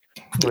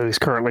 Well, he's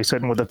currently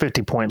sitting with a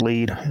 50-point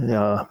lead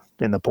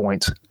in the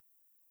points.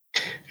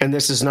 And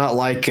this is not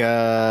like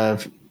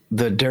the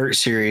Dirt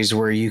Series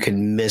where you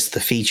can miss the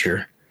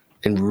feature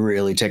and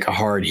really take a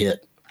hard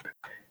hit.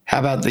 How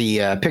about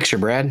the picture,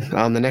 Brad,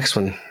 on the next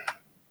one?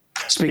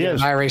 Speaking of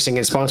iRacing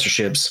and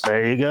sponsorships.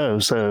 There you go.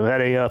 So had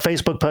a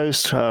Facebook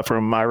post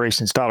from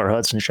iRacing's Tyler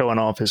Hudson showing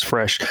off his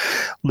fresh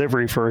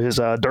livery for his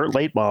Dirt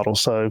Late model.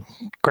 So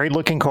great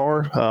looking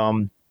car.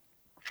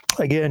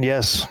 Again,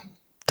 yes,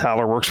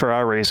 Tyler works for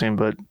iRacing,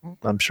 but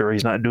I'm sure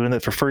he's not doing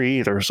it for free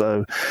either.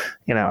 So,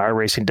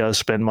 iRacing does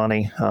spend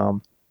money.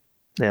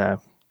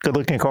 Good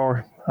looking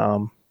car.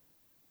 I'm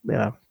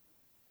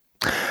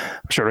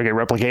sure it'll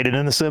get replicated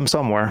in the sim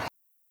somewhere.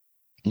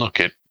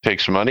 Look, it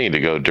takes money to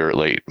go Dirt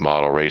Late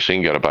model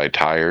racing. You got to buy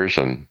tires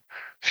and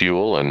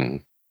fuel,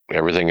 and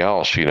everything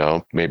else,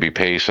 maybe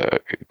pay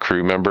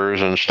crew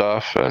members and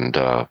stuff. And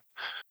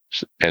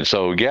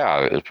so,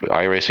 yeah,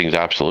 iRacing is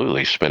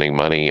absolutely spending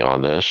money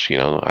on this.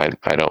 I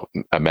don't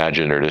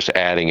imagine they're just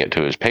adding it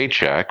to his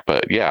paycheck,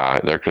 but yeah,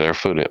 they're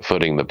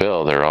footing the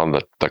bill. They're on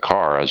the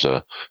car as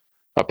a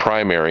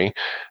primary.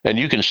 And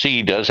you can see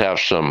he does have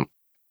some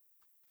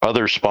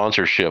other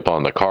sponsorship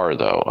on the car,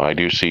 though. I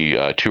do see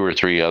 2 or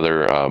 3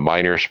 other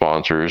minor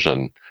sponsors,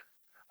 and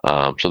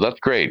so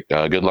that's great.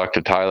 Good luck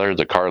to Tyler.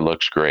 The car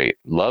looks great.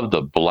 Love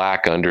the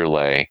black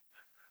underlay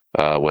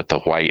with the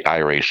white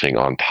iRacing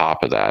on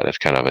top of that. It's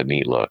kind of a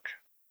neat look.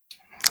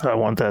 I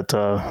want that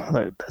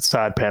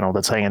side panel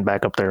that's hanging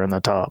back up there in the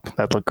top.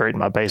 That looked great in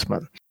my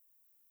basement.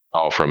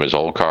 Oh, from his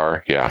old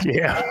car? Yeah.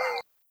 Yeah.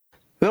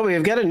 Well,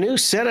 we've got a new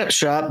setup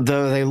shop,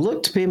 though they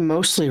look to be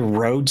mostly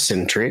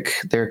road-centric.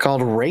 They're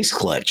called Race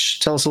Clutch.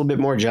 Tell us a little bit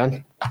more,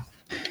 John.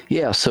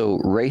 Yeah, so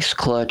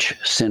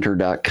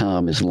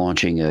raceclutchcenter.com is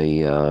launching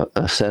a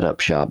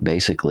setup shop,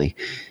 basically.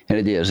 And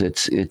it is.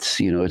 It's it's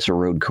a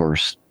road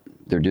course.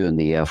 They're doing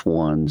the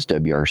F1s,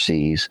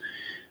 WRCs,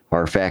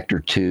 R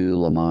Factor 2,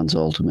 Le Mans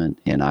Ultimate,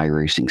 and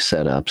iRacing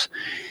setups.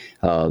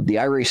 The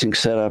iRacing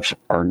setups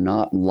are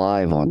not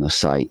live on the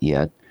site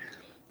yet.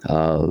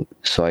 So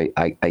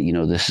I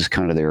this is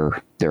kind of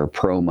their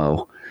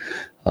promo.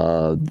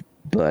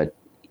 But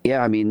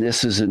yeah, I mean,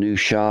 this is a new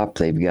shop.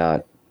 They've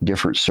got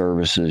different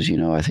services.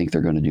 I think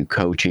they're going to do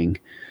coaching.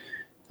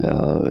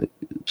 So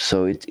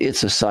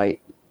it's a site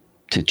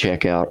to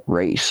check out.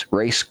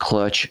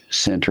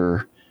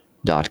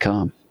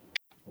 Raceclutchcenter.com.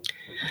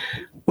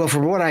 Well,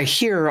 from what I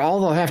hear, all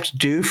they'll have to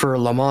do for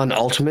Le Mans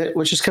Ultimate,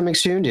 which is coming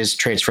soon, is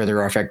transfer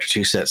their R Factor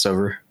 2 sets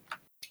over.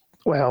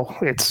 Well,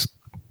 it's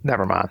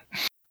never mind.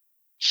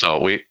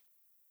 So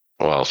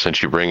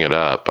since you bring it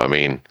up, I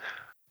mean,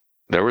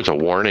 there was a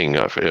warning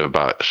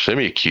about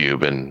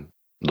SemiCube in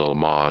the Le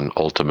Mans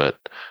Ultimate.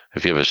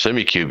 If you have a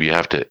SemiCube, you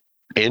have to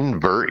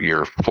invert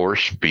your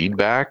force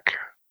feedback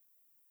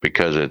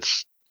because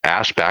it's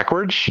ass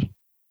backwards.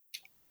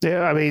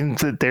 Yeah, I mean,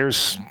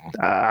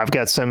 I've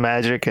got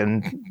SimMagic,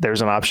 and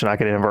there's an option I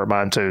can invert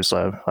mine too.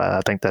 So I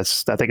think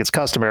it's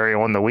customary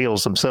on the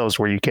wheels themselves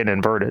where you can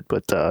invert it.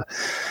 But that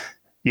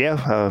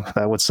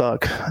would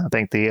suck. I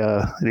think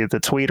the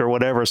tweet or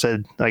whatever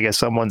said, I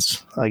guess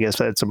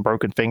had some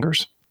broken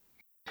fingers.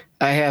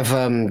 I have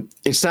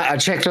it's not. I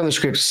checked on the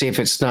script to see if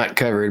it's not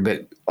covered,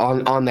 but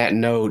on that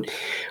note,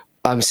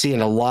 I'm seeing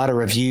a lot of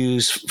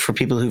reviews for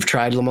people who've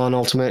tried Le Mans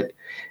Ultimate,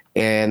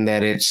 and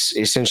that it's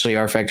essentially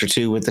R Factor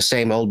 2 with the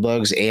same old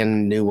bugs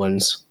and new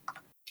ones.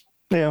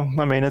 Yeah,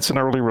 I mean, it's an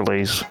early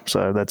release,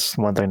 so that's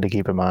one thing to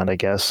keep in mind, I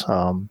guess.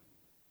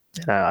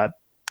 I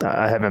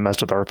haven't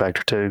messed with R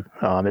Factor 2.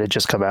 It had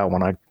just come out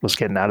when I was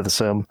getting out of the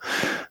sim.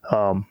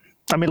 I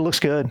mean, it looks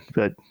good,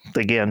 but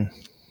again,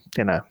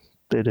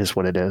 it is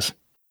what it is.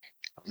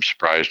 I'm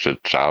surprised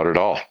it's out at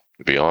all,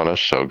 to be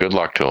honest. So good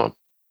luck to him.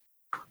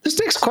 This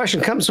next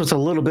question comes with a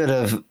little bit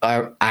of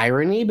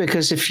irony,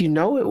 because if you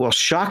know it will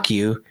shock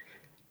you,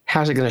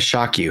 how's it going to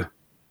shock you?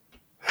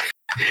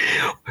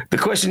 The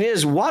question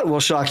is, what will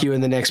shock you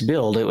in the next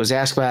build? It was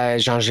asked by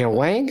Jean-Jean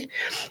Wang,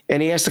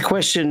 and he asked the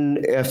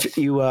question, if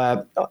you,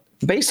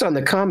 based on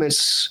the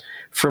comments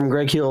from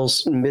Greg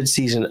Hill's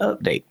mid-season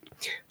update.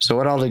 So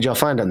what all did y'all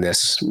find on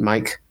this,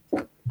 Mike?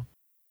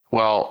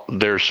 Well,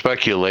 there's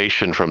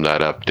speculation from that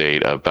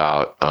update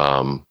about,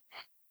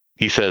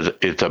 he says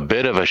it's a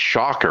bit of a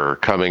shocker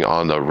coming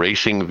on the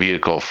racing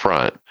vehicle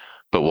front,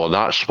 but will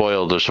not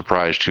spoil the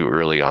surprise too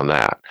early on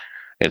that.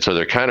 And so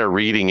they're kind of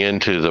reading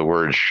into the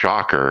word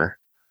shocker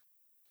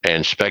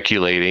and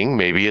speculating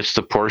maybe it's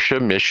the Porsche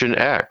Mission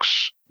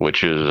X,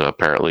 which is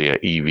apparently an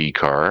EV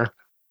car,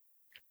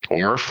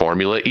 or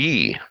Formula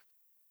E.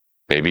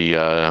 Maybe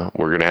we're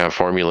going to have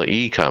Formula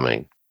E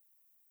coming.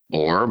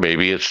 Or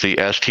maybe it's the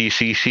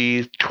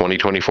STCC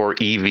 2024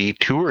 EV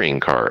touring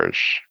cars.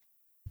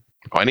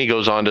 And he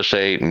goes on to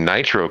say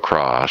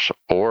Nitrocross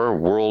or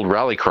World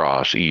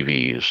Rallycross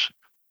EVs.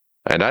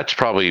 And that's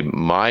probably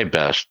my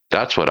best.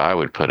 That's what I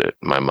would put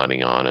my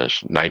money on, is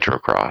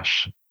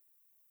Nitrocross.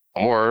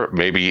 Or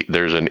maybe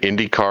there's an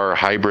IndyCar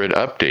hybrid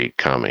update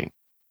coming.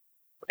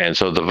 And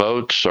so the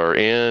votes are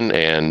in,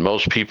 and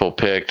most people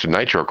picked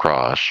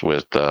Nitrocross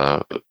with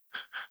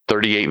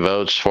 38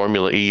 votes,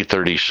 Formula E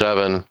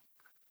 37.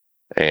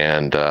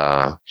 And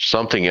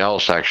something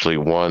else actually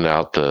won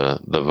out the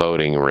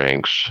voting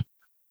ranks.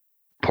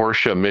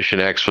 Porsche Mission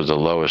X was the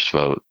lowest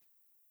vote.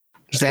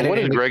 What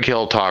is Greg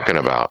Hill talking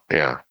about?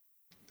 Yeah.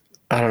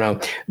 I don't know.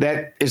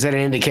 Is that an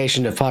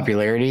indication of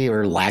popularity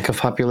or lack of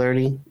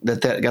popularity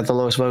that got the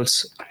lowest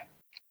votes?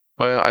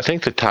 Well, I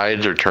think the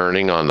tides are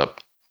turning on the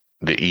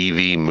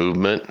EV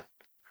movement,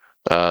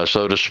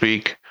 so to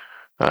speak.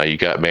 You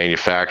got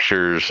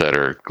manufacturers that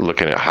are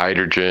looking at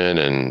hydrogen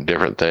and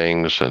different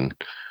things, and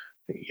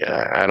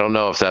I don't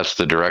know if that's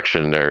the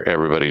direction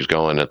everybody's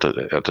going at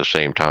the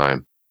same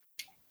time.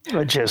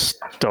 I just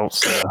don't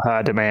see a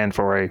high demand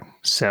for a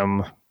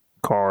sim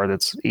car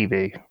that's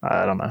EV.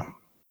 I don't know.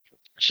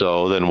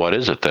 So then what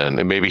is it then?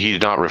 And maybe he's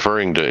not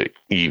referring to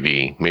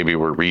EV. Maybe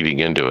we're reading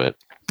into it.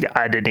 Yeah,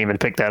 I didn't even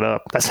pick that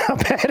up. That's how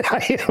bad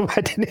I am.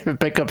 I didn't even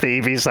pick up the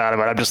EV side of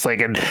it. I'm just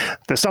thinking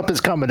there's something's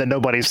coming that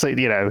nobody's,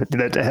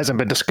 that hasn't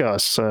been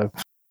discussed. So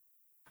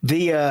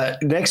the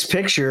next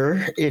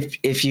picture,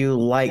 if you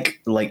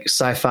like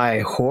sci-fi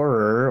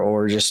horror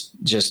or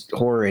just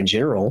horror in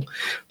general,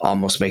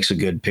 almost makes a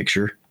good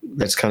picture.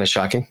 That's kind of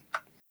shocking.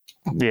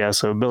 yeah,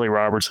 so Billy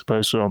Roberts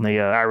posted on the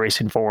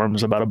iRacing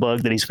forums about a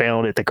bug that he's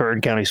found at the Kern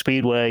County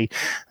Speedway.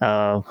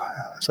 So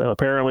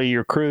apparently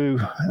your crew,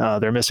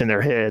 they're missing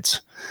their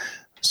heads.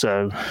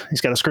 So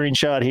he's got a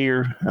screenshot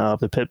here of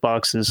the pit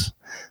boxes.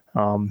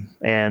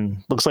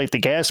 And looks like the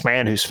gas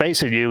man who's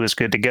facing you is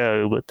good to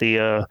go. But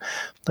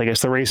I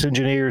guess the race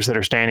engineers that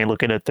are standing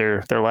looking at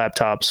their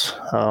laptops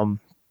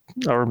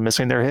are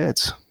missing their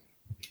heads.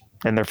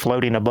 And they're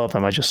floating above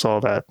them. I just saw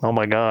that. Oh,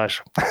 my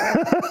gosh.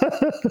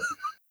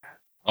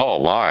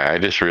 Oh my, I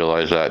just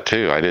realized that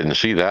too. I didn't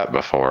see that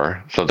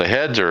before. So the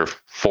heads are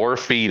 4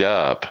 feet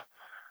up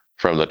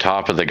from the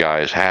top of the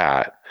guy's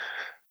hat,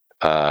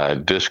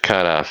 just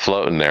kind of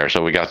floating there.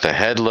 So we got the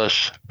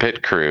headless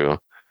pit crew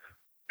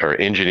or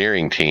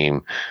engineering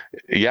team.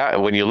 Yeah,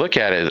 when you look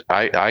at it,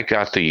 I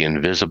got the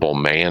Invisible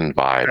Man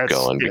vibe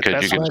going,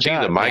 because you can see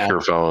the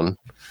microphone.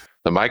 Yeah.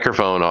 The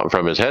microphone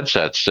from his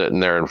headset sitting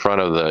there in front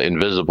of the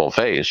invisible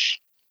face.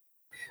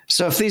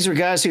 So if these are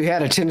guys who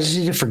had a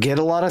tendency to forget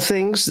a lot of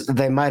things,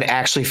 they might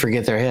actually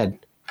forget their head.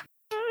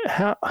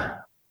 How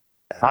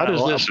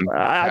does this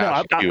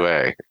pass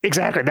QA?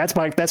 Exactly. That's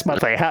my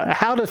thing.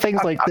 How do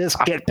things like this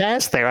get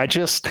past there? I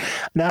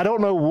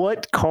don't know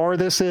what car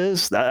this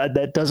is.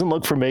 That doesn't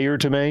look familiar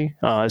to me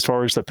as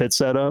far as the pit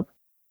setup.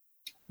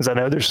 Because I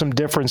know there's some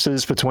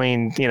differences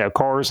between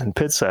cars and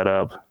pit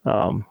setup.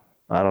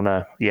 I don't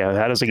know. Yeah,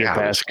 how does it get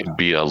past? It could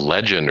be a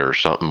legend or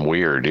something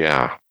weird.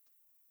 Yeah.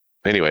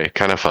 Anyway,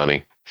 kind of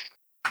funny.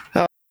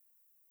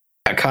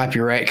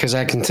 Copyright, because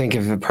I can think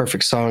of a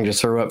perfect song to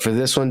throw up for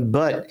this one.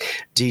 But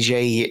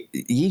DJ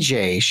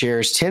EJ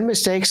shares 10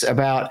 mistakes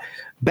about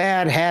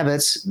bad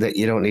habits that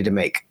you don't need to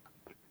make.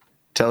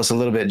 Tell us a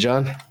little bit,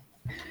 John.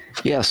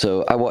 Yeah,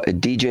 so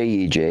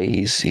DJ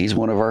EJ, he's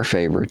one of our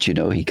favorites.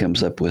 He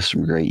comes up with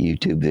some great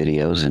YouTube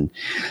videos, and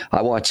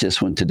I watched this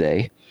one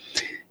today.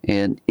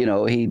 And,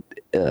 he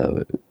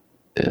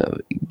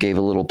gave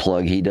a little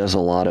plug. He does a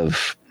lot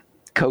of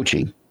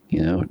coaching,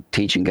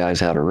 teaching guys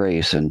how to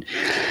race. And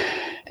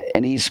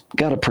he's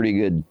got a pretty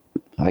good,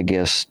 I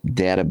guess,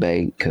 data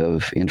bank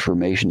of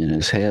information in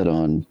his head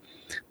on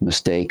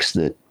mistakes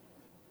that,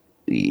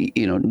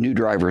 new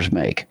drivers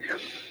make.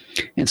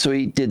 And so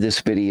he did this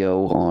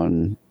video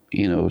on,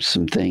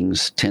 some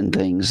things, 10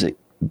 things that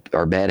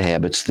are bad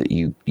habits that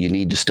you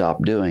need to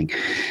stop doing.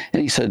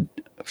 And he said,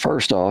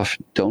 first off,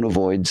 don't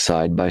avoid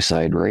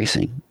side-by-side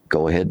racing.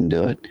 Go ahead and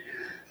do it.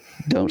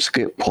 Don't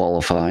skip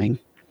qualifying.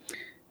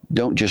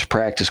 Don't just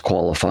practice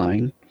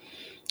qualifying.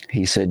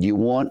 He said, you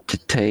want to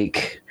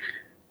take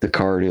the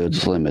car to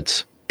its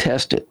limits.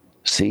 Test it.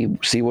 See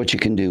what you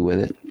can do with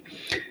it.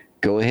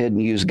 Go ahead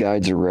and use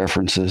guides or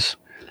references.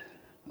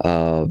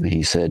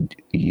 He said,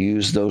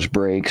 use those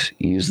brakes,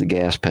 use the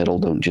gas pedal.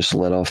 Don't just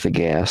let off the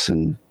gas.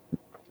 And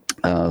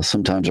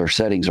sometimes our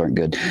settings aren't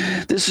good.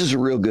 This is a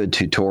real good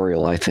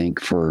tutorial, I think,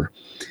 for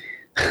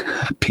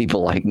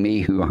people like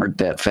me who aren't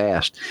that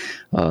fast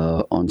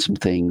on some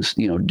things,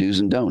 do's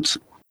and don'ts.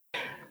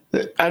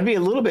 I'd be a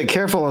little bit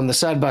careful on the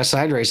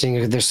side-by-side racing.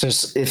 If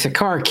the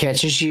car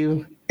catches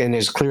you and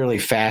is clearly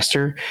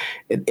faster,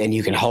 and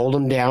you can hold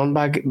them down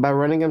by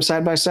running them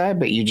side-by-side,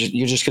 but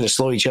you're just going to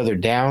slow each other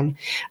down,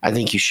 I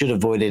think you should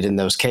avoid it in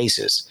those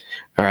cases.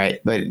 All right,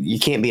 but you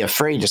can't be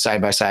afraid to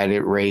side-by-side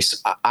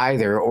race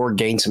either, or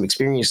gain some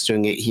experience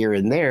doing it here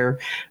and there,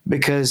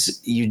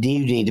 because you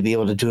need to be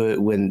able to do it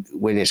when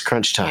it's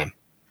crunch time.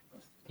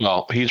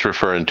 Well, he's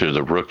referring to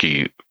the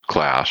rookie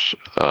class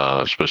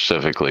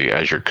specifically.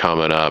 As you're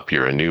coming up,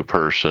 you're a new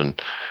person.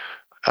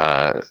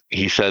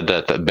 He said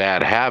that the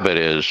bad habit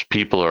is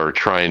people are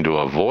trying to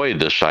avoid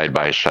the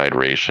side-by-side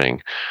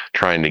racing,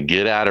 trying to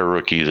get out of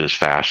rookies as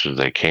fast as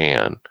they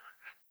can.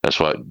 That's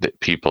what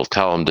people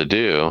tell them to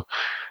do.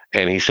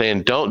 And he's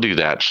saying, don't do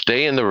that.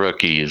 Stay in the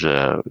rookies.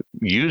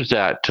 Use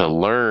that to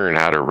learn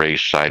how to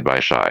race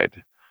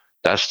side-by-side.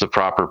 That's the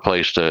proper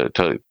place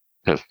to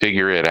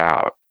figure it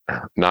out,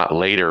 not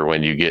later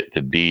when you get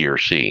to D or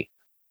C.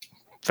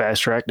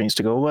 Fast track needs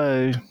to go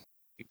away.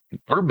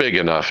 We're big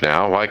enough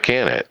now. Why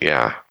can't it?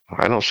 Yeah.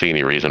 I don't see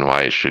any reason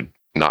why it should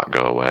not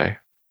go away.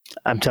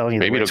 I'm telling you,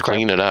 maybe to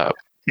clean it up.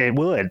 It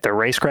would. The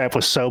racecraft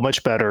was so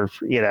much better,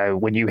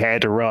 when you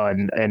had to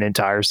run an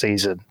entire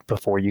season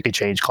before you could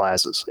change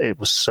classes. It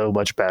was so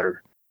much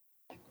better.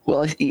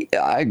 Well,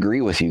 I agree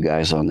with you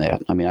guys on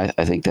that. I mean,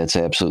 I think that's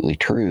absolutely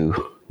true.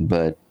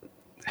 But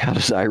how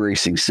does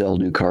iRacing sell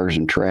new cars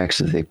and tracks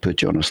if they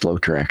put you on a slow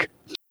track?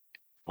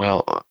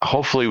 Well,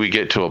 hopefully we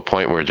get to a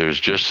point where there's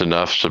just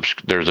enough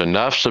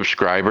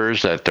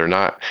subscribers that they're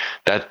not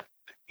that,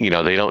 they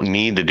don't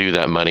need to do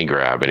that money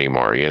grab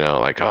anymore.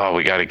 Like, oh,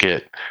 we got to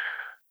get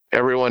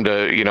everyone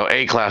to,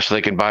 A class so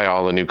they can buy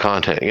all the new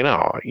content.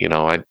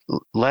 I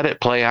let it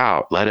play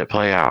out.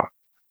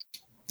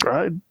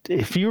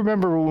 If you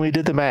remember when we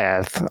did the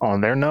math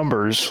on their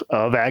numbers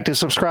of active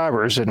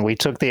subscribers and we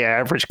took the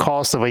average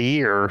cost of a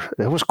year,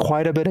 there was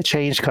quite a bit of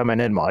change coming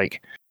in,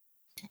 Mike.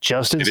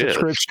 Just in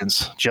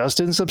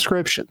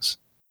subscriptions.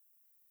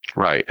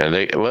 Right, and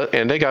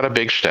they got a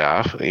big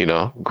staff.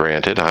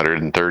 Granted,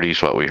 130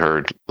 is what we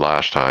heard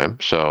last time.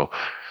 So,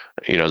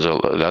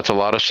 that's a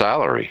lot of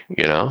salary.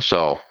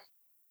 So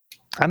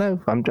I know.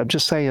 I'm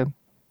just saying.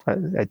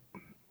 I'm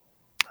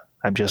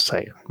just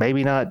saying.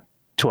 Maybe not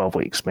 12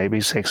 weeks. Maybe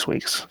 6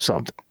 weeks.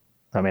 Something.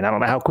 I mean, I don't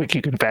know how quick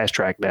you can fast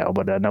track now,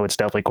 but I know it's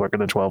definitely quicker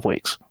than 12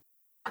 weeks.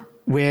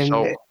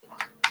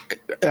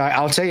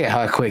 I'll tell you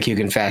how quick you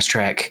can fast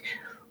track.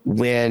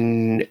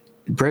 When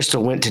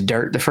Bristol went to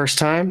dirt the first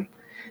time,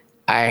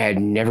 I had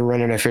never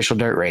run an official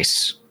dirt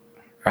race,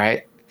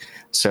 right?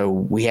 So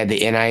we had the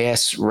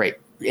NIS rate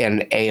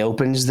and A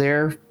opens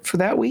there for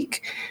that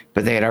week,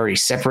 but they had already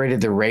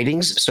separated the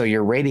ratings. So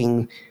your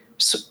rating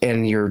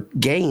and your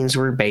gains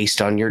were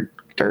based on your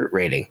dirt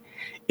rating.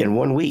 In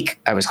 1 week,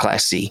 I was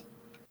Class C.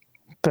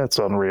 That's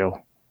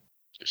unreal.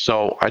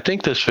 So I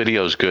think this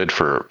video is good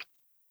for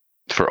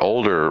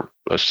older,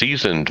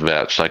 seasoned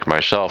vets like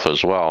myself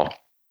as well,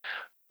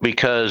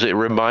 because it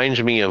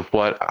reminds me of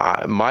what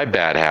my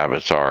bad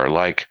habits are.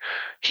 Like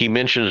he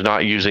mentions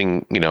not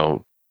using,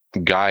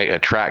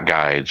 track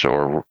guides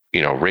or,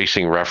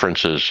 racing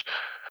references.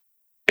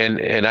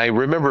 And I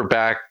remember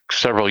back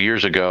several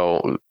years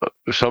ago,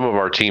 some of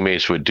our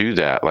teammates would do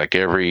that. Like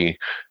every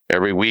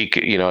week,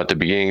 at the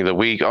beginning of the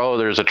week, oh,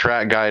 there's a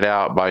track guide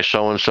out by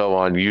so-and-so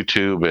on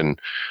YouTube,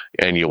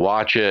 and you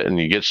watch it and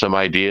you get some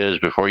ideas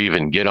before you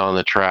even get on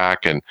the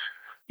track. And,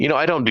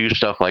 I don't do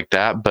stuff like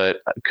that, but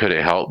could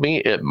it help me?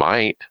 It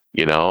might,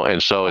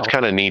 and so it's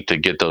kind of neat to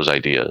get those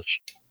ideas.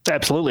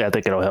 Absolutely. I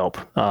think it'll help.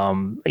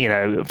 From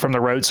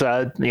the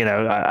roadside,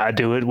 I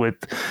do it with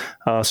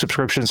a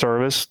subscription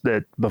service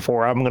that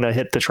before I'm going to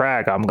hit the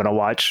track, I'm going to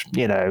watch,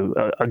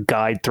 a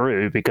guide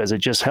through, because it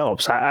just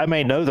helps. I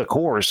may know the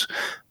course,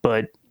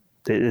 but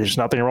there's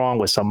nothing wrong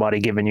with somebody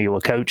giving you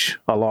a coach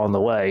along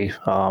the way.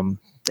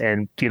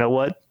 And you know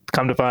what?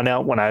 Come to find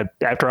out,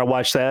 after I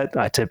watch that,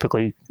 I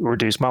typically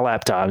reduce my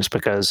lap times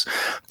because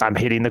I'm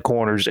hitting the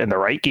corners in the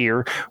right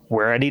gear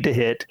where I need to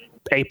hit,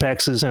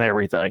 apexes and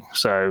everything.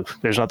 So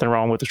there's nothing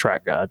wrong with the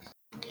track guide.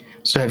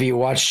 So have you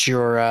watched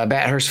your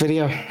Bathurst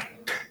video?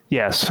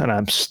 Yes, and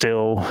I'm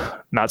still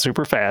not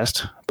super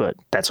fast, but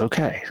that's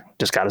okay.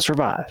 Just got to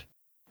survive.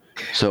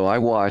 So I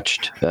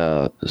watched,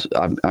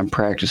 I'm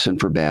practicing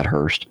for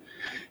Bathurst,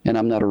 and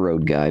I'm not a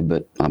road guy,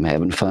 but I'm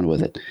having fun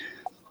with it.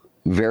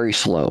 Very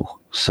slow.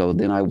 So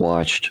then I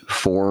watched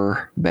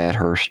 4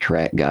 Bathurst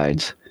track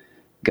guides,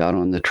 got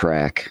on the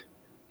track,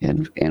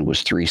 and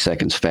was 3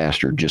 seconds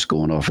faster just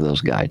going off of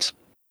those guides.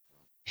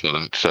 So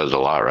that says a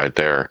lot right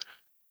there.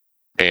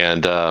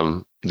 And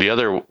the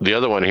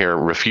other one here,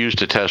 refused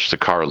to test the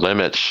car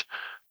limits,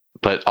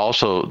 but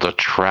also the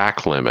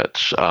track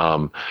limits.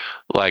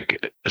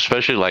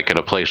 Especially like at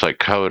a place like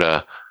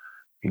COTA,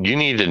 you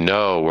need to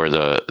know where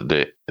the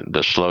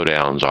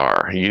slowdowns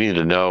are. You need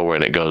to know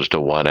when it goes to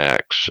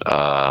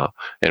 1X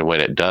and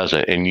when it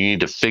doesn't. And you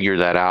need to figure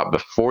that out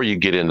before you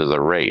get into the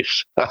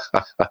race,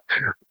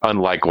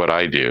 unlike what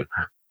I do.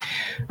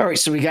 All right,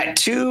 so we got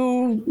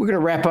 2. We're going to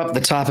wrap up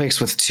the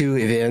topics with 2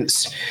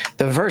 events.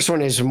 The first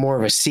one is more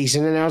of a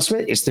season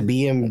announcement. It's the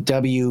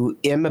BMW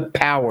M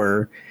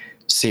Power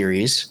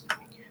Series,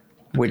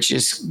 which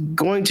is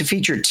going to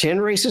feature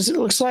 10 races, it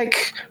looks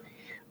like,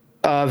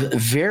 of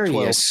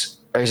various... 12.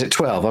 Or is it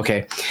 12?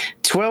 Okay.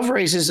 12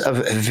 races of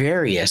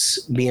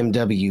various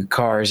BMW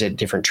cars at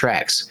different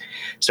tracks.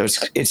 So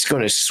it's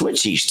going to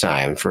switch each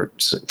time. For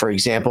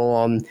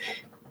example,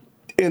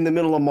 in the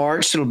middle of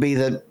March, it'll be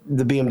the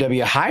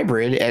BMW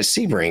Hybrid at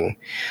Sebring.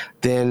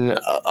 Then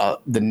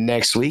the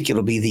next week,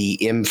 it'll be the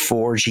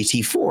M4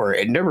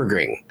 GT4 at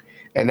Nürburgring.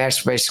 And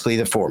that's basically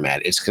the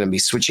format. It's going to be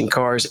switching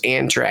cars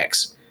and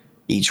tracks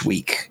each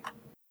week.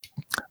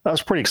 I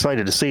was pretty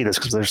excited to see this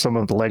because there's some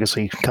of the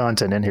legacy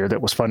content in here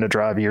that was fun to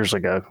drive years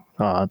ago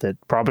that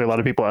probably a lot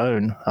of people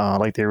own,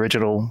 like the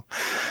original,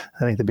 I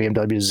think the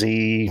BMW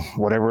Z,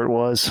 whatever it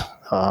was.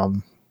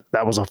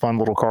 That was a fun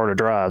little car to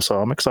drive,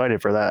 so I'm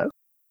excited for that.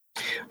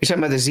 You're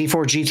talking about the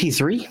Z4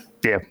 GT3?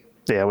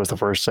 Yeah, it was the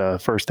first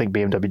thing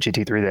BMW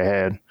GT3 they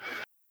had.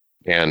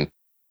 And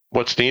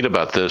what's neat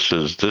about this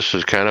is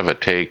kind of a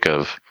take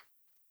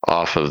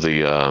off of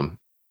the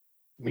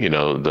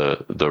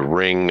the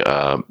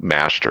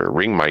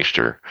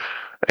Ringmeister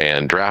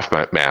and Draft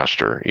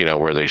Master,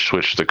 where they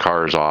switched the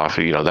cars off.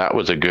 That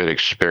was a good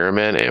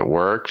experiment. It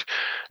worked.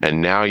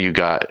 And now you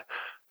got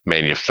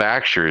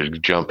manufacturers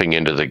jumping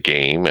into the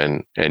game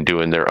and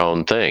doing their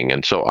own thing.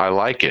 And so I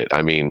like it.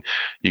 I mean,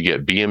 you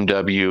get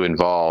BMW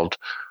involved.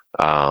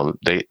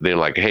 They're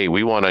like, hey,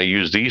 we want to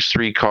use these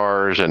 3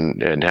 cars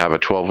and have a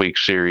 12-week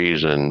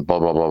series and blah,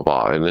 blah, blah,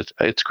 blah. And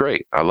it's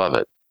great. I love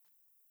it.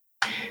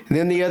 And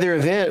then the other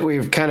event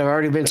we've kind of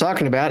already been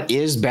talking about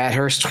is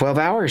Bathurst 12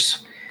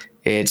 Hours.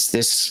 It's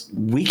this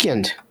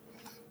weekend.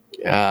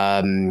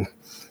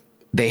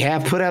 They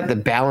have put out the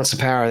balance of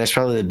power. That's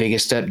probably the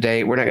biggest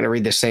update. We're not going to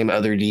read the same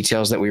other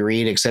details that we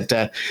read, except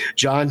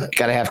John,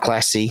 got to have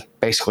Class C,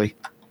 basically.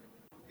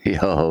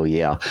 Oh,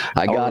 yeah.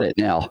 I got it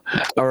now.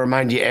 I'll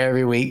remind you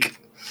every week.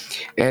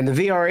 And the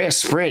VRS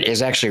Sprint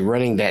is actually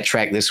running that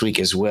track this week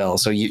as well.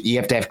 So you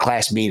have to have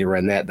Class B to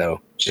run that,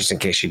 though, just in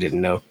case you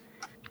didn't know.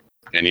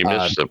 And you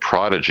missed the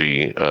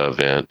Prodigy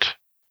event.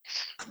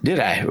 Did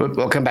I?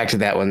 We'll come back to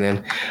that one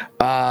then.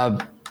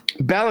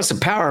 Balance of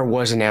power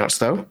was announced,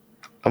 though.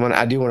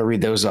 I do want to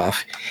read those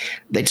off.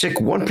 They took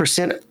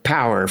 1%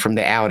 power from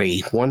the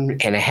Audi,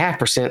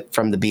 1.5%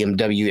 from the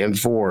BMW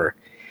M4,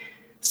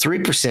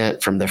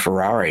 3% from the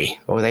Ferrari.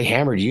 Oh, they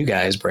hammered you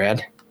guys,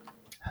 Brad.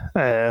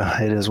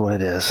 It is what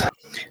it is.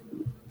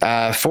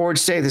 Ford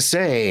stayed the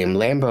same.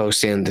 Lambo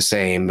stayed the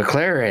same.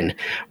 McLaren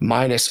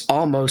minus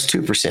almost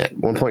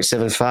 2%,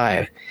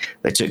 1.75.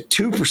 They took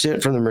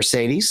 2% from the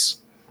Mercedes,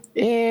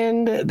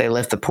 and they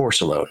left the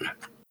Porsche alone.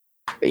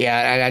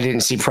 Yeah, I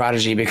didn't see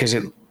Prodigy because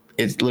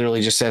it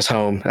literally just says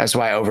home. That's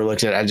why I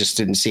overlooked it. I just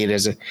didn't see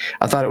it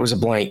I thought it was a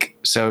blank.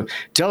 So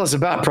tell us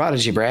about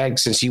Prodigy, Brad,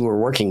 since you were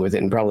working with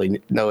it and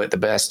probably know it the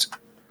best.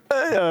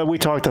 We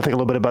talked, I think, a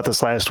little bit about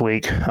this last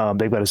week.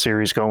 They've got a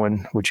series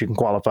going, which you can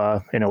qualify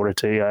in order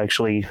to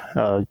actually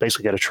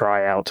basically get a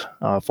tryout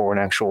for an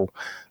actual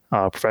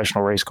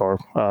professional race car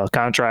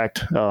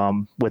contract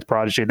with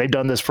Prodigy. They've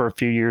done this for a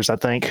few years, I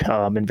think,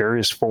 in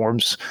various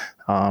forms,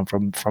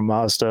 from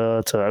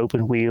Mazda to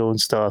open wheel and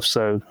stuff.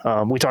 So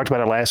we talked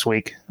about it last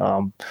week.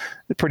 A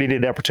pretty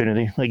neat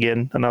opportunity.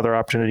 Again, another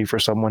opportunity for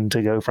someone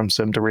to go from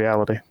sim to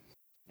reality.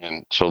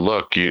 And so,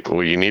 look,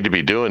 what you need to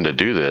be doing to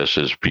do this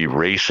is be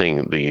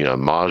racing the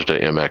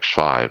Mazda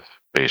MX-5,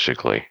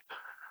 basically.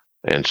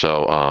 And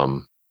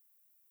so,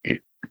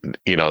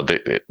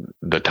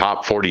 the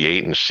top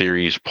 48 in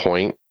series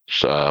points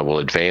will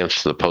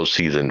advance the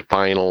postseason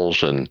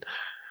finals and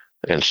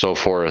so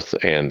forth.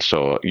 And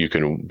so you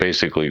can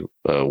basically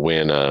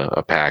win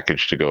a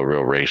package to go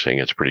real racing.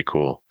 It's pretty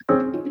cool.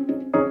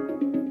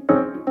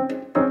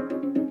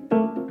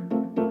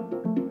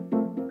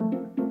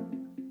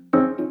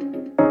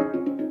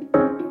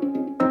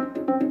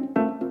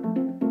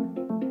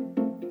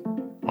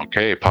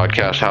 Okay,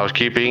 podcast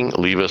housekeeping.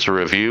 Leave us a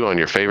review on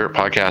your favorite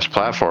podcast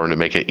platform to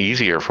make it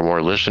easier for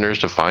more listeners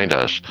to find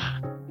us.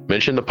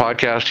 Mention the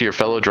podcast to your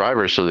fellow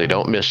drivers so they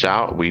don't miss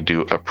out. We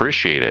do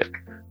appreciate it.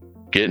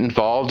 Get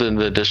involved in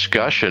the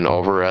discussion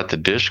over at the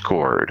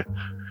Discord.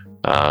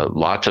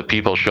 Lots of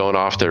people showing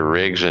off their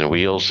rigs and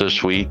wheels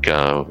this week.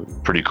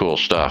 Pretty cool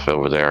stuff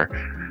over there.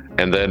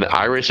 And then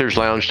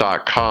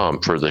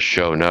iRacersLounge.com for the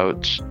show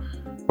notes,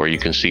 where you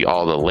can see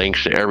all the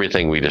links to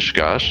everything we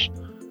discuss.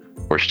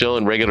 We're still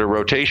in regular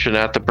rotation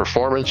at the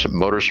Performance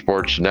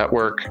Motorsports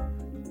Network,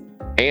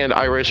 and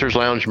iRacers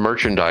Lounge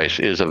merchandise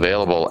is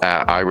available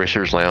at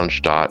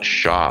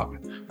iRacersLounge.shop.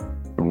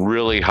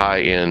 Really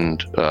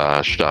high-end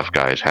stuff,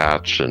 guys,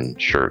 hats and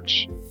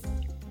shirts.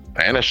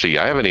 Fantasy,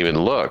 I haven't even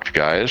looked,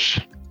 guys.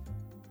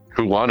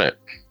 Who won it?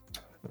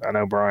 I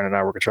know Brian and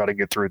I were going to try to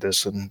get through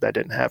this, and that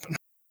didn't happen.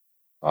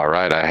 All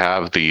right, I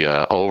have the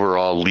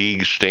overall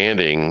league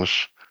standings.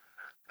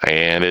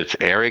 And it's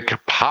Eric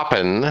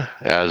Poppin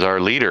as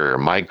our leader,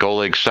 Mike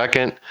Golig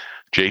second,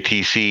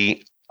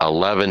 JTC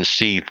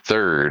 11C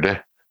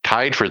third,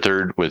 tied for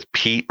third with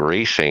Pete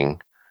Racing,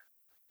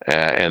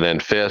 and then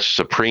fifth,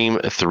 Supreme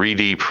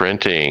 3D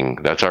Printing.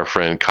 That's our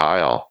friend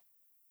Kyle.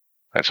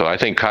 And so I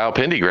think Kyle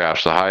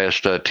Pendergraft's the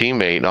highest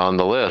teammate on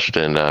the list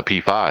in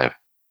P5.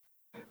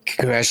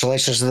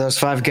 Congratulations to those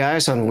 5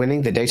 guys on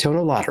winning the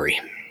Daytona Lottery.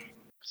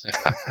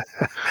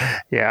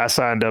 Yeah, I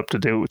signed up to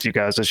do it with you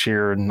guys this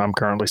year, and I'm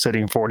currently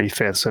sitting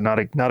 45th, so not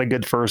a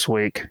good first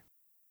week.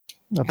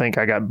 I think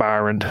I got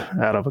Byron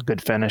out of a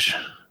good finish.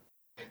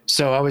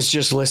 So I was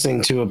just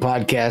listening to a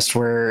podcast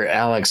where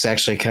Alex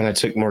actually kind of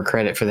took more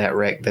credit for that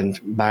wreck than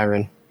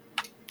Byron.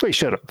 We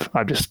should have.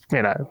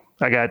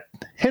 I got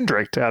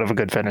Hendrick out of a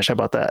good finish. How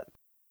about that?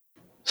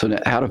 So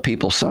now, how do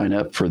people sign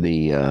up for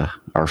the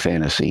our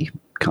fantasy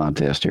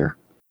contest here?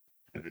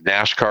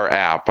 NASCAR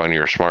app on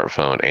your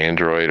smartphone,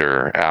 Android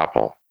or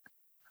Apple.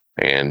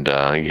 And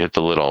you hit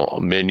the little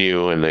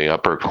menu in the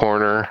upper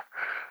corner,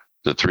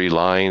 the 3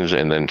 lines,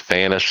 and then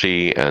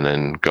fantasy, and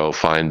then go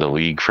find the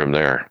league from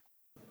there.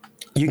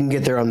 You can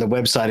get there on the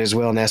website as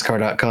well,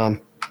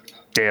 NASCAR.com.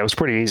 Yeah, it was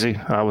pretty easy.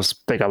 I was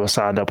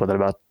signed up within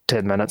about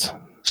 10 minutes,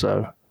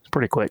 so it's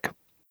pretty quick.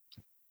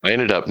 I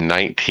ended up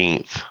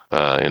 19th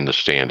in the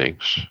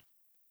standings.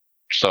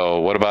 So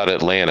what about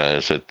Atlanta?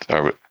 Is it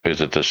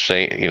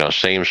the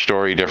same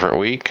story, different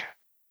week?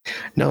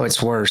 No,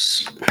 it's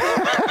worse.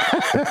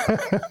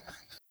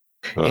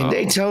 In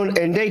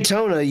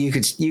Daytona, you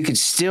could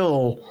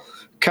still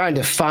kind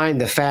of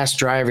find the fast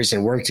drivers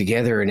and work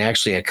together and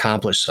actually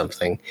accomplish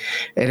something.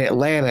 In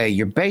Atlanta,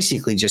 you're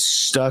basically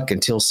just stuck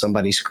until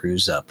somebody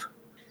screws up.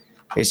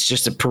 It's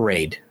just a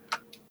parade.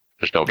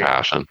 There's no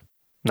passing.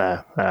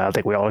 No, I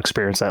think we all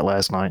experienced that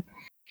last night.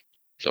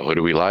 So who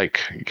do we like?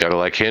 You got to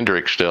like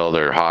Hendrick still.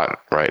 They're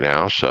hot right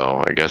now.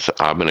 So I guess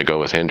I'm going to go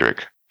with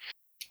Hendrick.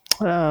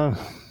 I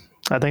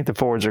I think the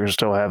Fords are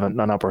still having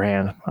an upper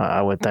hand.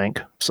 I would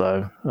think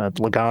so.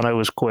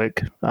 Logano is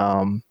quick.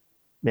 I'm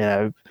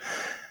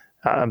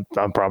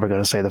probably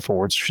going to say the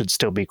Fords should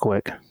still be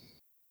quick.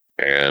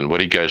 And what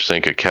do you guys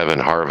think of Kevin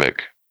Harvick?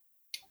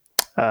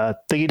 I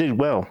think he did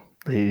well.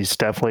 He's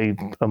definitely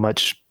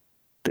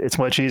it's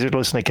much easier to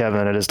listen to Kevin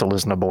than it is to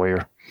listen to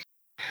Bowyer.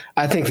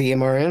 I think the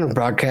MRN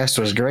broadcast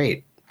was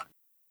great.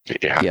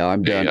 Yeah,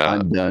 I'm done.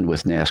 I'm done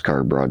with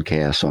NASCAR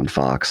broadcasts on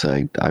Fox.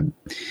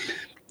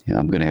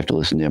 I'm going to have to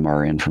listen to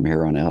MRN from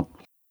here on out.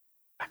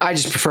 I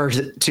just prefer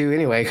to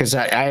anyway, because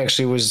I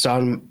actually was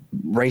on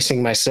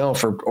racing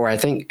myself, or I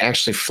think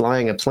actually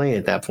flying a plane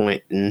at that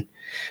point and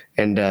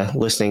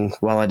listening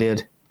while I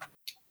did.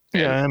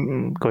 Yeah,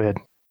 go ahead.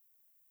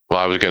 Well,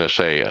 I was going to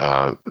say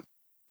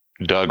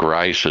Doug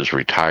Rice is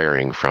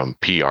retiring from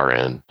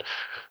PRN,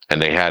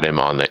 and they had him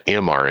on the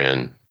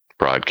MRN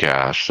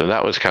broadcast, and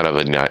that was kind of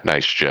a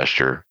nice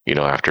gesture,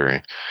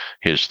 after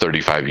his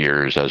 35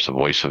 years as the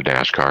voice of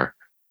NASCAR.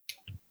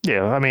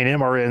 Yeah, I mean,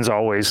 MRN's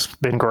always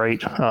been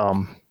great.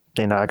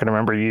 I can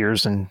remember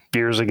years and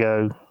years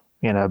ago,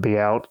 be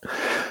out,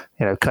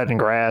 cutting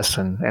grass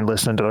and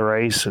listening to the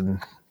race and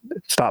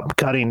stop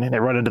cutting and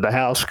run into the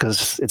house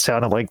because it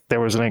sounded like there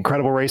was an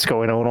incredible race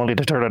going on, only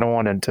to turn it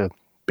on and to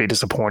be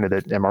disappointed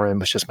that MRN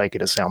was just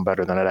making it sound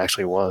better than it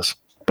actually was.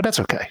 But that's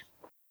okay.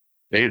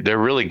 They're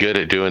really good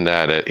at doing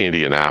that at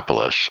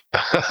Indianapolis.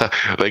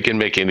 They can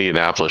make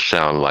Indianapolis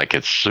sound like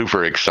it's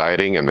super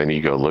exciting, and then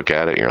you go look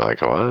at it and you're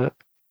like, what?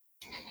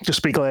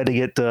 Just be glad to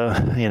get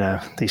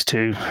these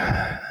two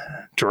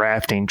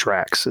drafting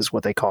tracks is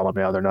what they call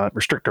them now. They're not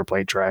restrictor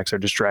plate tracks. They're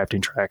just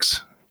drafting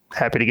tracks.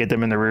 Happy to get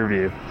them in the rear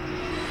view.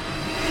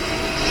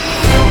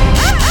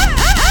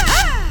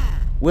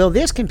 Will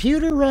this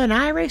computer run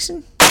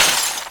iRacing?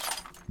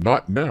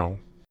 Not now.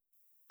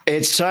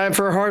 It's time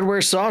for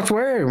hardware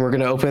software, and we're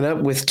going to open up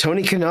with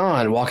Tony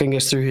Kanaan walking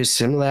us through his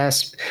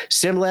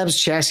SimLabs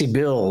chassis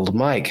build.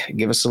 Mike,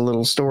 give us a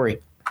little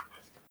story.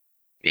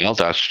 Well,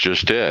 that's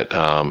just it.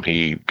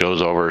 He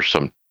goes over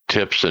some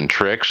tips and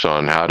tricks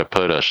on how to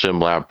put a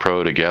SimLab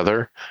Pro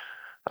together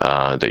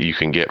that you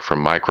can get from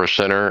Micro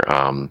Center.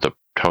 The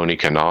Tony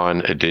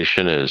Kanaan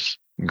edition is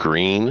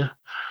green.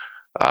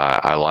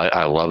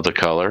 I love the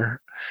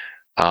color.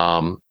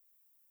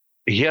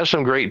 He has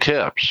some great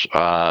tips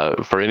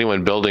for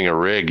anyone building a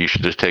rig. You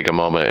should just take a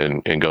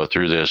moment and go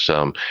through this.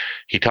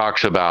 He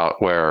talks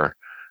about where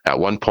at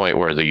one point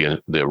where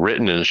the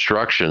written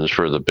instructions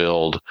for the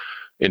build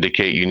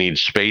indicate you need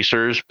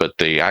spacers, but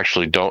they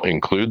actually don't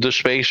include the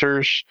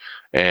spacers.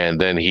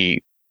 And then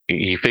he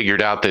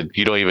figured out that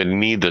you don't even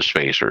need the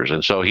spacers.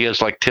 And so he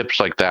has like tips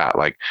like that.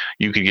 Like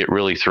you could get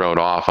really thrown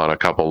off on a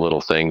couple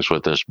little things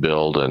with this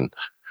build. And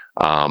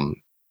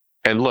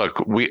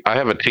look, I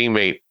have a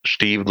teammate,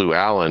 Steve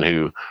Llewellyn,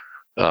 who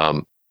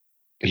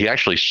he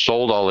actually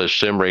sold all his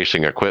sim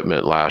racing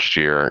equipment last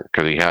year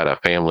because he had a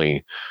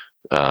family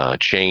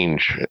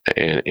change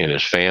in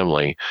his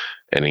family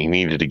and he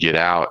needed to get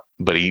out.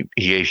 But he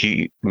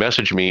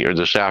messaged me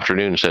this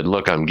afternoon and said,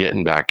 look, I'm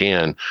getting back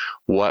in.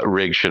 What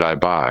rig should I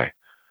buy?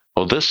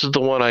 Well, this is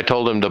the one I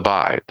told him to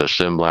buy, the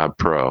SimLab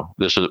Pro.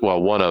 This is,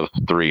 one of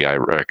three I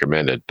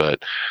recommended,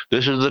 but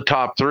this is the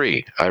top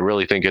three. I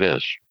really think it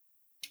is.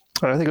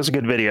 I think it was a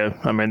good video.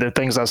 I mean, there are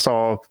things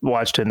I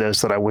watched in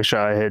this that I wish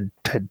I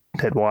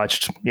had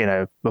watched,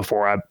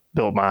 before I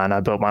built mine.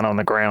 I built mine on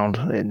the ground.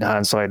 In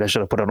hindsight, I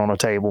should have put it on a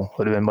table. It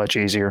would have been much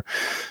easier.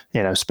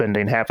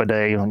 Spending half a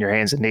day on your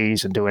hands and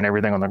knees and doing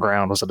everything on the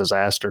ground was a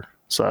disaster.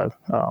 So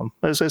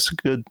it's a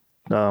good,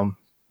 it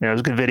was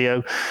a good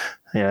video.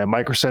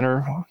 Micro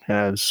Center,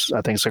 I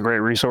think it's a great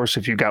resource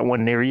if you've got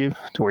one near you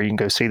to where you can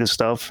go see the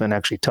stuff and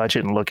actually touch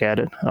it and look at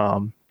it.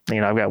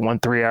 I've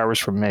got 3 hours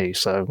from me.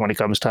 So when it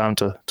comes time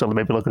to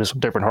maybe look at some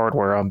different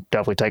hardware, I'm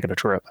definitely taking a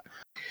trip.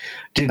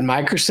 Did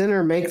Micro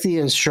Center make the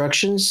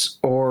instructions,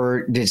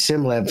 or did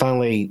SimLab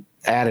finally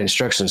add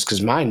instructions?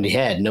 Because mine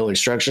had no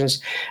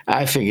instructions.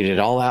 I figured it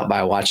all out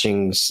by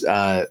watching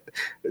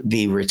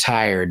the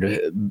retired,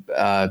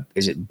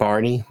 is it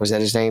Barney? Was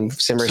that his name?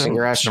 Sim Racing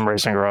Garage? Sim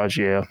Racing Garage,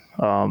 yeah.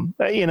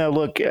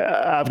 Look,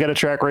 I've got a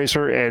track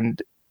racer,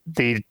 and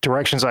the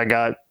directions I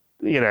got,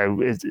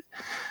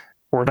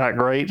 were not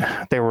great.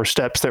 There were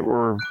steps that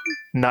were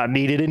not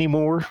needed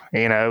anymore,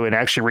 and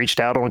actually reached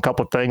out on a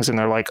couple of things, and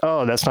they're like,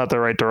 "Oh, that's not the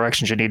right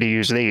directions. You need to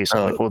use these."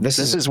 I'm like, well, this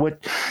is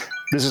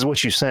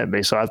what you sent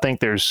me. So I think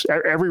there's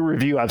every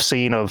review I've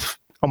seen of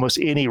almost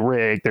any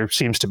rig, there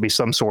seems to be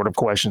some sort of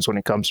questions when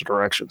it comes to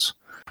directions.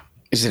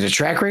 Is it a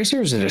track racer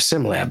or is it a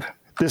SimLab?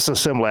 This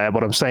is a SimLab.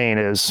 What I'm saying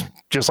is,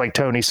 just like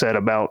Tony said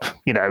about,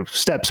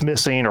 steps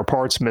missing or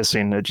parts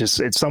missing,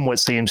 it somewhat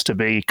seems to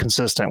be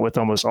consistent with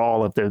almost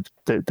all of the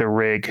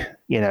rig,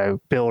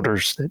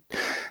 builders.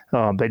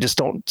 That they just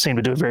don't seem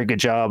to do a very good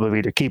job of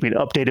either keeping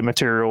updated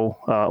material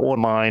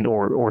online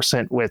or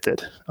sent with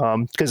it.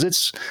 Because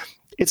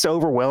it's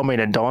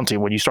overwhelming and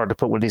daunting when you start to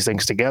put one of these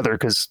things together,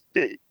 because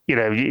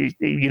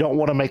you don't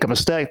want to make a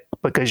mistake,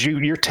 because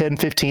you're 10,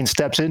 15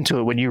 steps into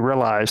it when you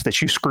realize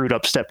that you screwed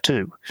up step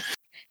 2.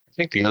 I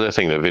think the other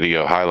thing the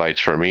video highlights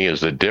for me is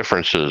the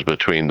differences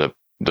between the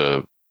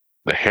the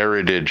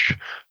Heritage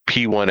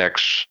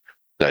P1X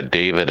that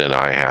David and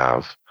I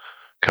have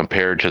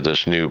compared to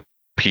this new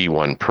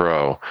P1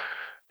 Pro.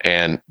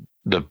 And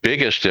the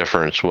biggest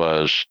difference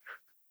was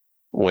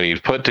when you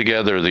put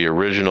together the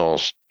original,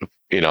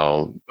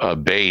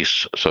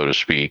 base, so to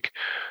speak,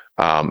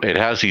 it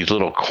has these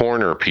little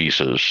corner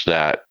pieces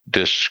that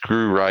just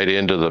screw right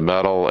into the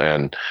metal,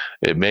 and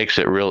it makes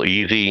it real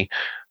easy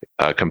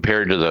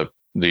compared to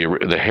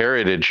the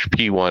Heritage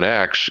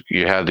P1X.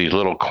 You had these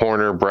little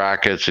corner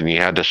brackets, and you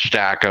had to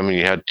stack them, and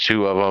you had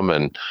 2 of them,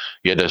 and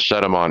you had to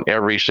set them on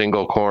every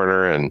single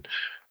corner and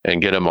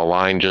get them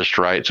aligned just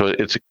right. So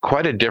it's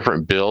quite a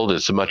different build.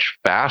 It's much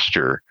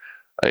faster,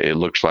 it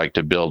looks like,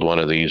 to build one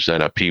of these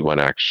than a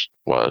P1X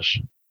was.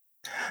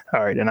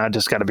 All right, and I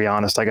just got to be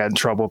honest, I got in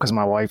trouble because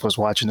my wife was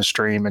watching the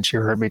stream and she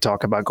heard me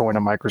talk about going to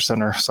Micro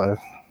Center. So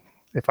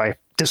if I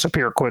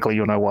disappear quickly,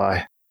 you'll know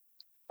why.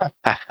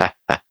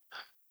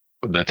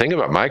 The thing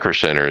about Micro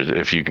Center is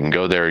if you can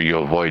go there, you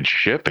avoid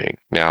shipping.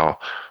 Now,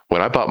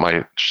 when I bought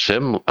my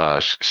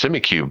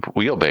SemiCube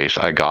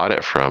wheelbase, I got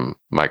it from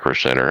Micro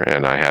Center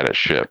and I had it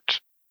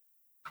shipped.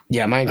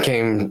 Yeah, mine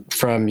came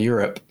from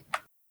Europe.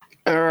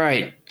 All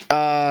right.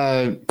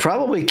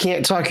 Probably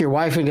can't talk your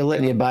wife into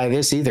letting you buy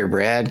this either,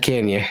 Brad,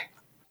 can you?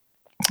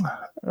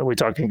 Are we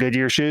talking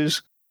Goodyear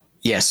shoes?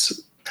 Yes.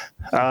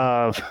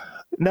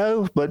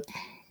 No, but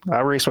I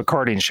race with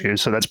karting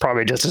shoes, so that's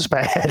probably just as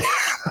bad.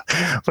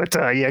 But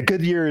yeah,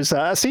 Goodyear's.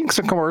 I've seen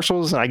some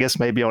commercials, and I guess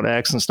maybe on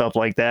X and stuff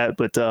like that.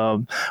 But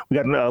we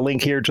got a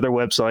link here to their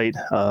website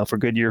for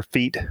Goodyear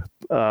feet,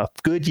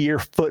 Goodyear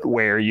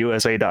Footwear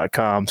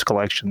USA.com's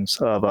collections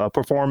of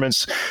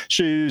performance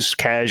shoes,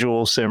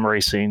 casual, sim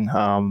racing.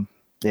 I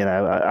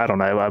don't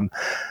know.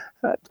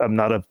 I'm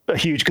not a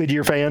huge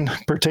Goodyear fan,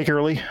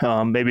 particularly.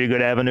 Maybe a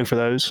good avenue for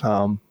those.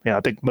 I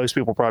think most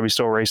people probably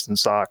still race in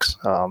socks.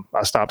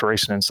 I stopped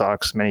racing in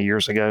socks many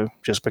years ago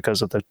just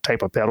because of the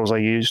type of pedals I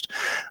used.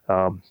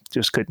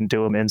 Just couldn't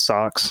do them in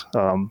socks.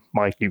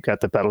 Mike, you've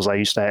got the pedals I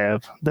used to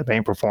have, the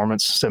main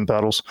performance sim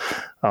pedals.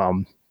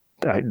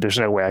 There's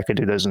no way I could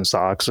do those in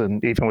socks.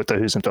 And even with the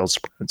Husenfeld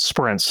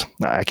Sprints,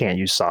 I can't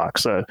use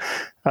socks. So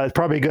it's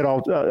probably a good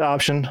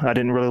option. I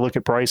didn't really look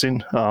at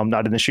pricing.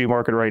 Not in the shoe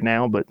market right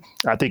now, but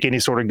I think any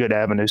sort of good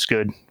avenue is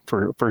good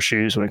for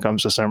shoes when it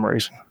comes to sim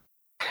racing.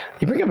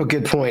 You bring up a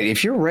good point.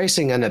 If you're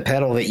racing on a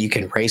pedal that you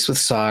can race with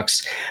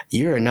socks,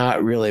 you're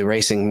not really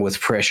racing with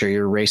pressure.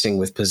 You're racing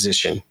with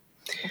position.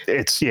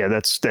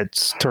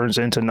 That turns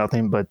into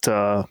nothing but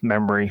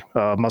memory,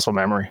 muscle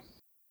memory.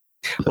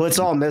 Well, it's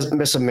all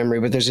muscle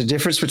memory, but there's a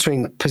difference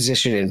between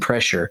position and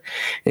pressure.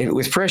 And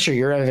with pressure,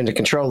 you're having to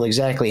control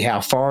exactly how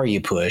far you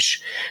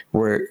push.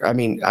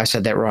 I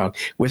said that wrong.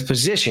 With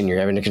position, you're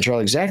having to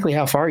control exactly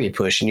how far you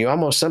push, and you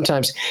almost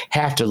sometimes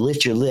have to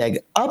lift your leg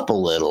up a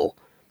little,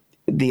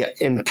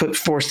 and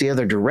force the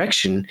other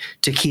direction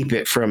to keep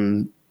it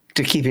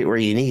where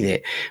you need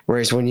it.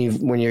 Whereas when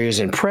you're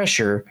using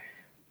pressure,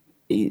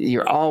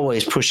 you're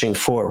always pushing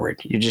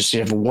forward. You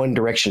have one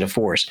direction to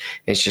force.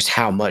 It's just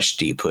how much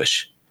do you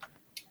push?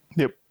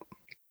 Yep.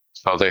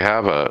 So they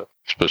have a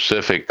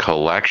specific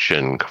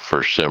collection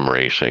for sim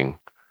racing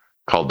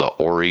called the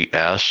Ori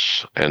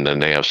S, and then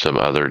they have some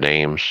other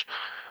names.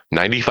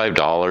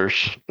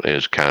 $95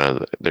 is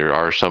there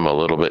are some a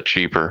little bit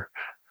cheaper,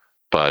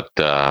 but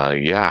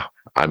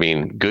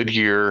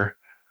Goodyear.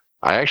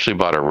 I actually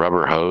bought a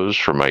rubber hose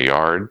for my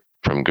yard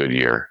from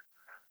Goodyear,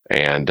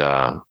 and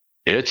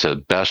it's the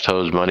best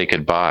hose money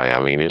could buy.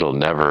 I mean, it'll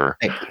never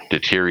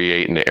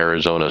deteriorate in the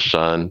Arizona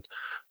sun.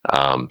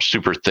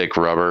 Super thick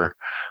rubber.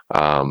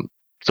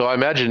 So I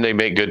imagine they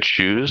make good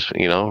shoes.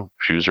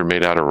 Shoes are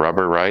made out of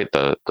rubber, right?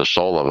 The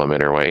sole of them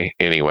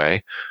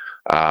anyway.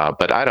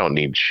 But I don't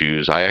need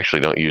shoes. I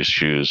actually don't use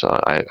shoes.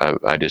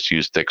 I just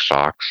use thick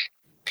socks.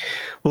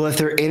 Well, if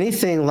they're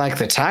anything like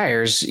the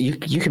tires, you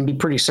can be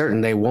pretty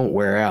certain they won't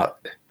wear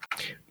out.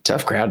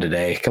 Tough crowd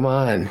today. Come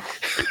on.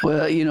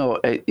 Well,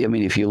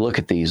 if you look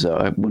at these,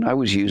 when I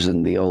was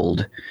using the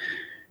old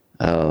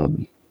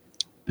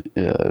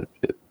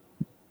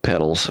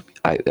pedals,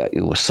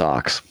 it was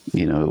socks.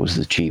 It was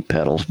the cheap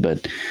pedals.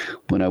 But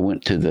when I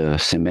went to the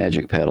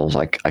SimMagic pedals,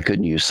 I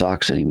couldn't use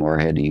socks anymore.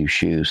 I had to use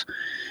shoes.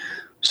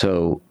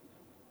 So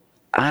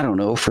I don't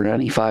know, for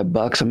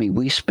 $95,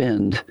 we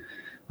spend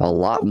a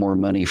lot more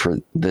money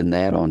than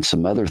that on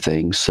some other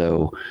things.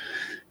 So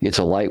it's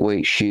a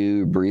lightweight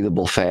shoe,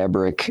 breathable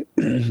fabric,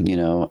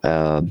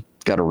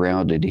 got a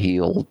rounded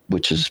heel,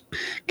 which is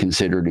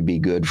considered to be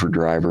good for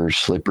drivers,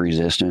 slip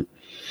resistant.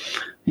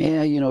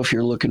 Yeah, if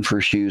you're looking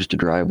for shoes to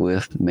drive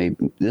with,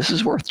 maybe this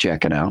is worth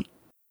checking out.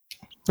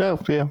 Oh,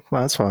 yeah,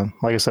 well, that's fine.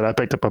 Like I said, I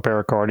picked up a pair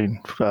of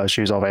karting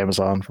shoes off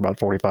Amazon for about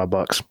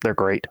 $45. They're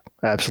great.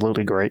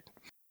 Absolutely great.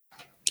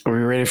 Are we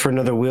ready for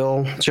another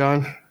wheel,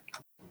 John?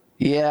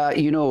 Yeah,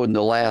 in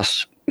the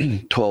last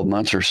 12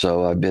 months or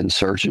so, I've been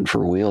searching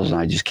for wheels, and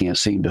I just can't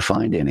seem to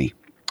find any.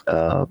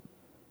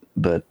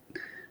 But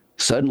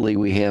suddenly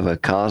we have a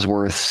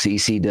Cosworth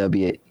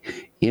CCW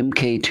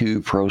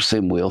MK2 Pro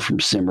Sim wheel from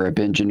SimRep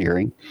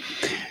Engineering.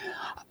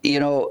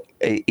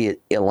 It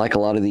like a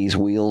lot of these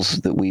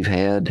wheels that we've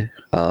had,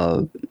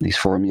 these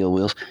Formula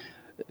wheels,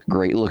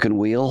 great looking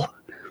wheel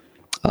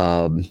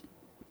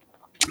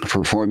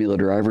for Formula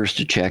drivers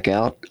to check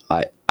out.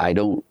 I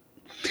don't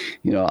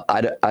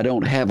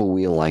have a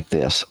wheel like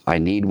this. I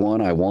need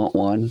one. I want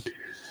one.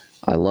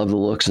 I love the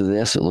looks of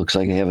this. It looks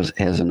like it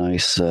has a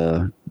nice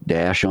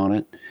dash on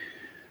it.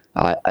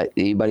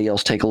 Anybody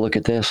else take a look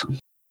at this?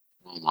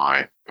 Oh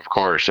my, of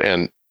course.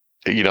 And,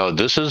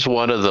 this is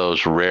one of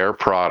those rare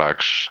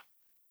products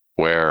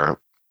where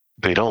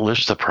they don't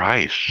list the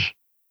price.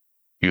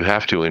 You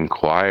have to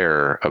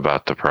inquire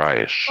about the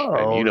price.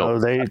 Oh, no,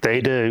 they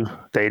do.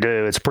 They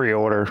do. It's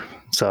pre-order.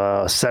 It's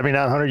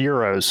 7,900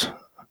 euros.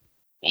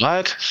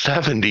 What?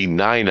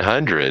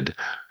 7,900?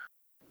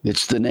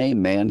 It's the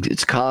name, man.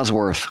 It's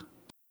Cosworth.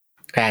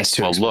 That's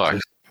too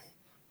expensive.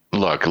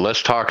 Look,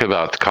 let's talk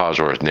about the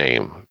Cosworth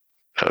name.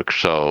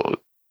 So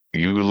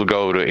you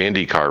go to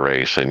IndyCar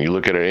race and you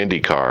look at an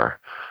IndyCar,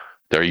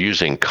 they're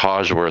using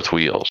Cosworth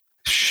wheels.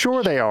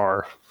 Sure they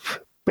are.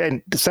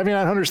 And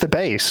 7,900 is the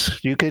base.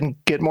 You can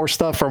get more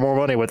stuff for more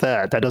money with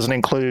that. That doesn't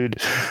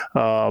include,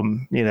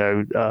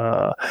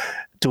 dual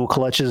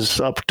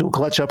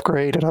clutch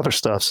upgrade and other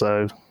stuff.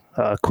 So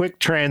quick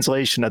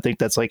translation, I think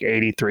that's like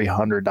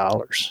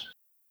 $8,300.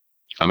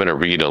 I'm going to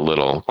read a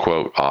little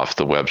quote off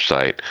the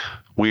website.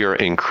 We are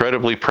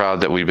incredibly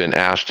proud that we've been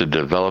asked to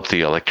develop the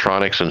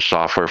electronics and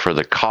software for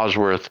the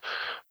Cosworth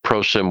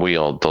ProSim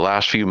wheel. The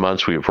last few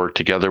months, we have worked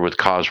together with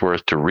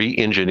Cosworth to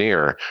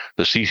re-engineer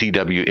the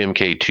CCW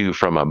MK2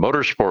 from a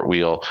motorsport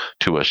wheel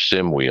to a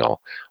sim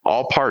wheel.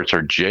 All parts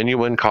are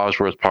genuine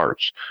Cosworth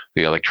parts.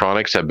 The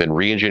electronics have been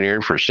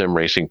re-engineered for sim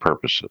racing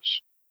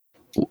purposes.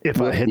 If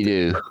I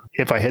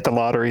hit the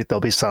lottery, there'll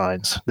be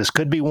signs. This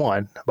could be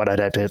one, but I'd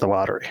have to hit the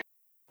lottery.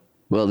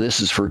 Well, this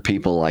is for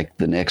people like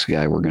the next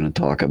guy we're going to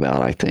talk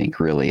about, I think,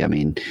 really. I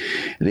mean,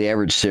 the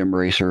average sim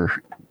racer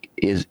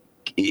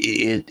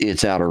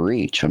it's out of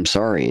reach. I'm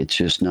sorry. It's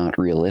just not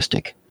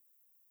realistic.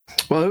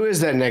 Well, who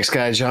is that next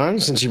guy, John,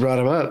 since you brought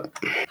him up?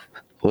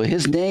 Well,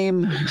 his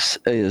name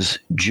is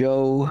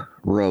Joe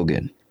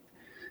Rogan.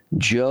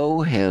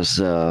 Joe has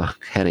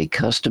had a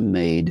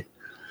custom-made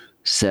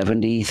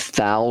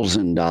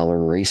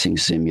 $70,000 racing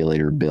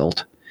simulator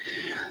built.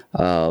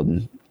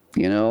 3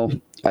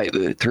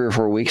 or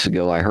 4 weeks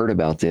ago, I heard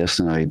about this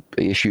and I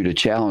issued a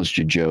challenge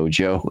to Joe.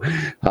 Joe,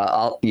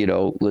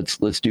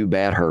 let's do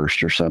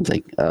Bathurst or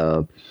something.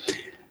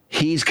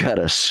 He's got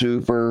a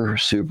super,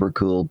 super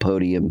cool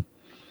podium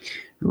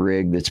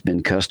rig that's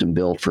been custom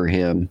built for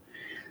him.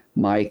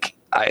 Mike,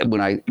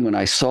 when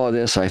I saw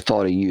this, I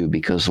thought of you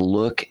because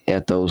look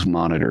at those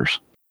monitors.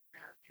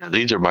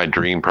 These are my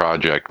dream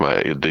project.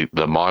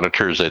 The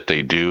monitors that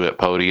they do at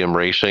Podium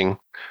Racing.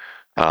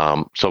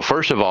 So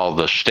first of all,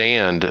 the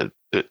stand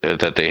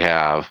that they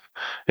have,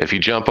 if you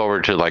jump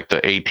over to like the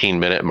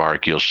 18-minute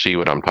mark, you'll see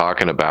what I'm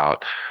talking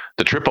about.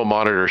 The triple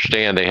monitor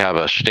stand, they have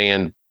a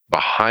stand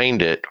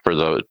behind it for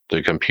the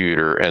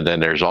computer, and then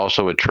there's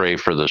also a tray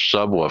for the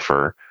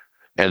subwoofer,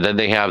 and then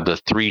they have the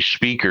 3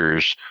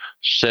 speakers,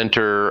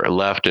 center,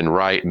 left, and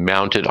right,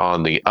 mounted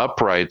on the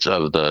uprights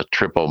of the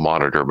triple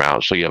monitor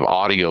mount, so you have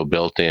audio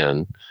built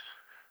in.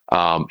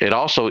 It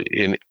also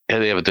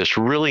they have this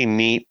really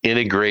neat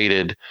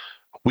integrated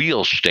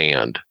wheel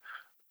stand.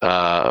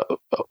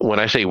 When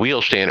I say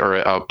wheel stand,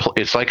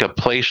 it's like a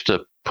place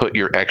to put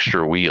your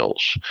extra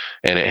wheels,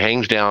 and it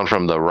hangs down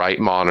from the right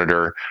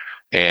monitor,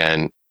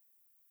 and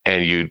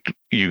you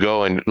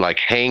go and like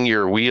hang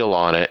your wheel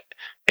on it,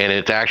 and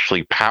it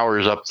actually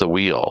powers up the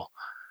wheel.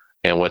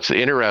 And what's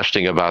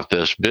interesting about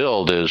this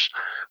build is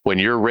when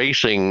you're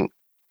racing,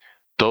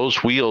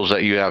 those wheels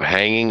that you have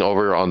hanging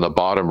over on the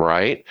bottom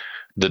right,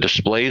 the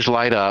displays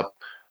light up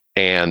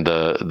and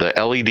the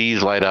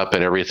LEDs light up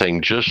and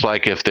everything, just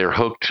like if they're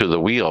hooked to the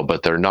wheel,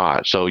 but they're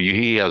not. So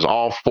he has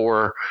all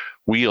 4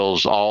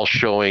 wheels all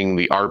showing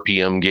the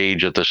RPM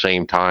gauge at the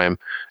same time.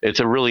 It's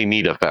a really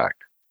neat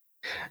effect.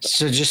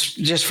 So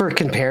just for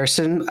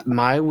comparison,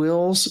 my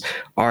wheels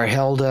are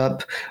held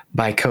up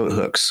by coat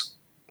hooks.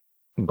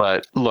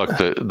 But look,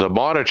 the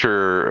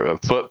monitor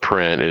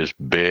footprint is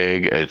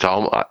big. It's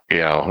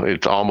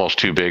almost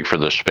too big for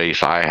the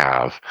space I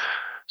have.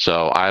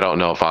 So I don't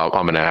know if I'm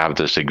going to have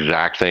this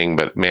exact thing,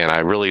 but man, I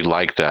really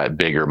like that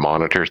bigger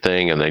monitor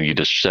thing. And then you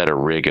just set a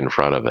rig in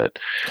front of it.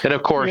 And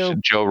of course,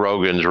 Joe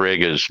Rogan's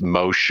rig is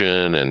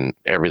motion and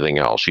everything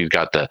else. He's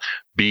got the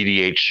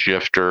BDH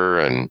shifter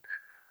and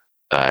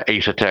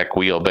Ace-Tech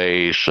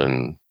wheelbase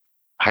and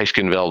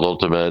Heiskenveld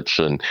Ultimates.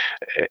 And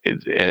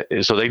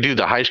so they do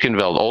the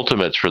Heiskenveld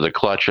Ultimates for the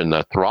clutch and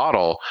the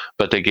throttle,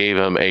 but they gave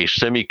him a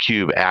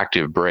semi-cube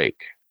active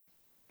brake.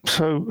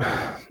 So,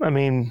 I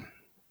mean,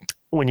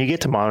 when you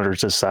get to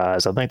monitors this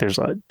size, I think there's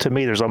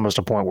almost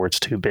a point where it's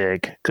too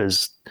big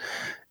because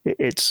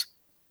that's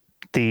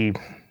the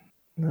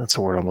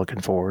word I'm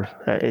looking for.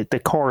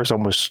 The car is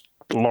almost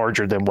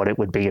larger than what it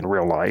would be in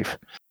real life.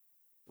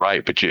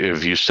 Right, but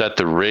if you set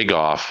the rig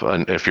off,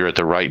 and if you're at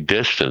the right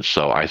distance,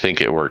 so I think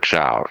it works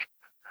out.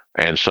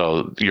 And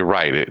so you're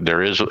right.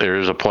 There is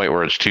a point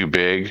where it's too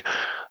big.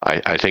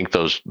 I think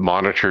those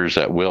monitors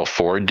that Will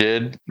Ford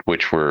did,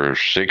 which were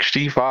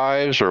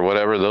 65s or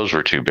whatever, those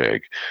were too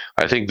big.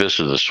 I think this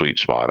is the sweet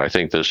spot. I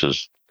think this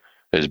is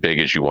as big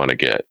as you want to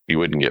get. You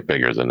wouldn't get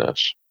bigger than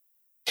this.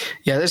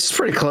 Yeah, this is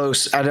pretty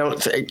close. I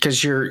don't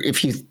because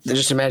if you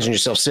just imagine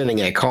yourself sitting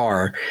in a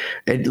car,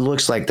 it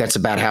looks like that's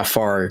about how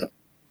far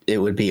it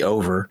would be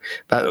over.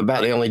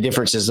 About the only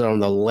difference is on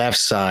the left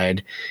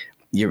side,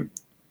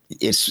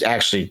 it's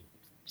actually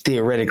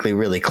theoretically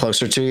really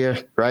closer to you,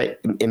 right?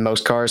 In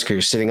most cars, because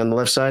you're sitting on the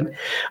left side.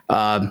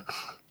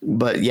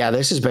 But yeah,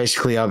 this is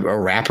basically a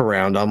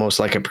wraparound, almost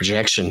like a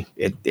projection.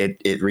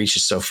 It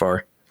reaches so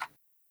far.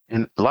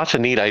 And lots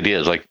of neat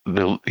ideas. Like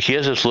he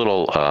has this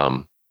little,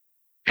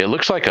 it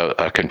looks like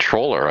a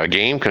controller, a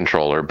game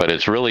controller, but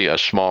it's really a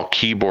small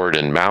keyboard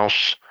and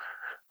mouse.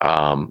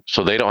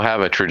 So they don't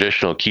have a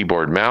traditional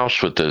keyboard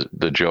mouse with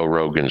the Joe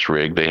Rogan's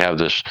rig. They have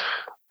this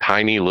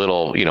tiny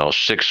little,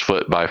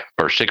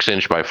 6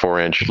 inch by 4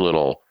 inch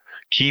little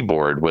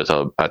keyboard with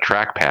a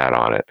trackpad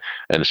on it.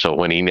 And so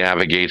when he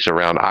navigates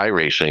around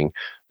iRacing,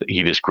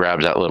 he just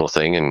grabs that little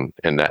thing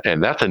and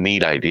that's a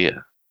neat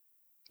idea.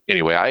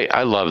 Anyway,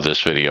 I love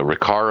this video.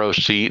 Recaro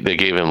seat, they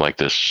gave him like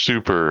this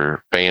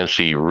super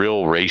fancy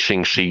real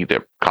racing seat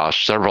that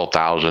cost several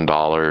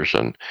 $1,000s.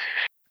 And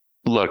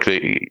look,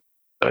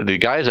 the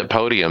guys at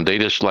Podium, they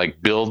just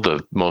like build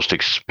the most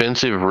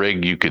expensive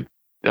rig you could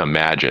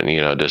imagine,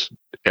 just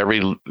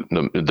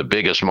the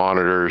biggest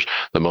monitors,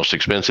 the most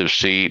expensive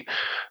seat,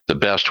 the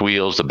best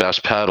wheels, the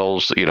best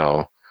pedals,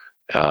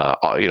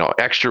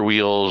 extra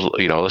wheels,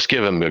 let's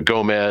give him a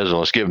Gomez and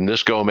let's give him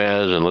this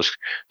Gomez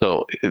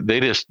so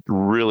they just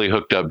really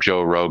hooked up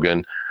Joe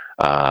Rogan.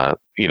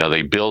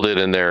 They build it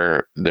in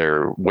their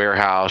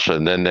warehouse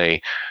and then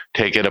they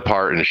take it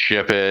apart and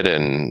ship it.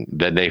 And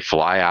then they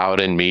fly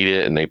out and meet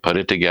it and they put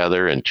it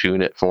together and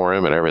tune it for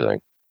him and everything.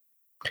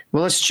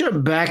 Well, let's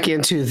jump back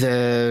into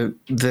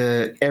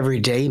the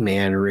everyday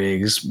man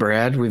rigs,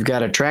 Brad. We've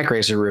got a track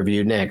racer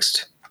review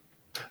next.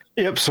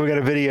 Yep. So we got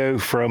a video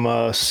from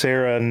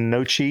Sarah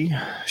Nochi.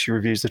 She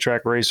reviews the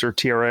Track Racer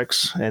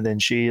TRX, and then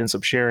she ends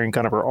up sharing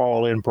kind of her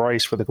all-in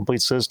price for the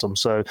complete system.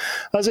 So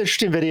that was an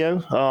interesting video.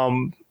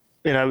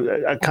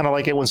 I kind of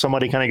like it when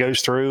somebody kind of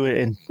goes through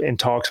and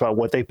talks about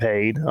what they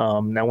paid.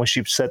 Now, when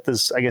she set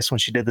this, I guess when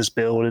she did this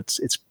build,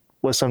 it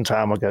was some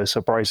time ago,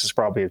 so prices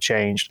probably have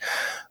changed.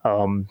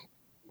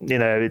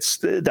 It's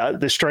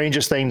the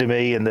strangest thing to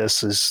me in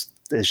this is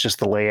just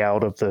the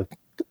layout of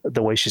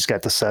the way she's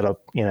got the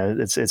setup.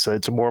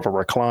 It's more of a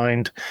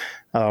reclined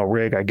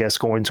rig, I guess,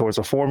 going towards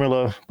a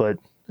Formula, but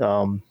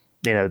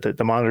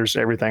the monitors,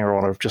 everything are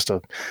on just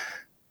a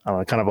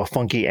kind of a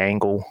funky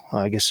angle.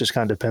 I guess just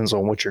kind of depends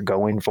on what you're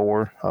going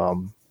for.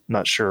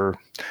 Not sure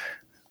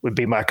would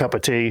be my cup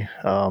of tea.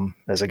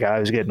 As a guy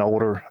who's getting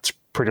older, it's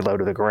pretty low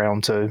to the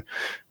ground too,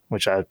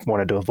 which I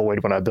wanted to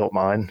avoid when I built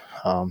mine.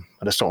 I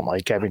just don't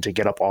like having to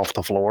get up off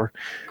the floor.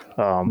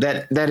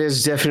 That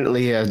is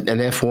definitely an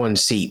F1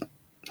 seat.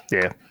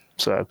 Yeah.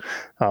 So,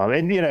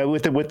 with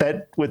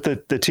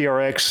the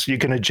TRX, you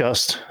can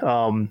adjust,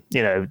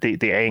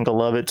 the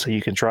angle of it, so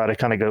you can try to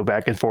kind of go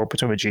back and forth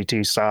between a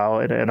GT style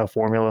and a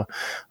Formula.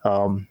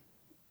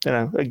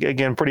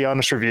 Again, pretty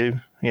honest review.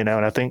 And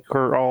I think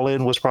her all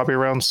in was probably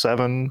around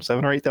 $7,000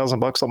 or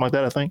 $8,000, something like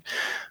that. I think,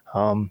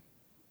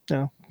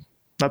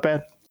 not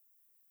bad.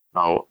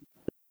 Oh,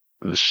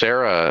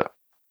 Sarah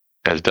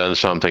has done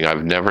something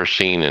I've never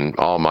seen in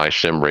all my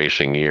sim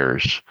racing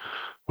years,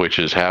 which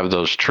is have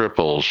those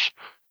triples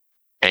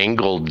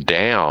angled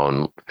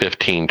down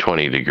 15,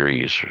 20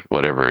 degrees,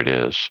 whatever it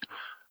is.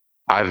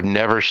 I've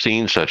never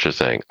seen such a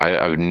thing.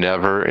 I've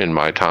never in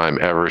my time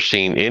ever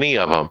seen any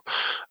of them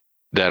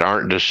that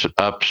aren't just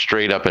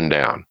straight up and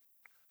down.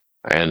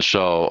 And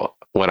so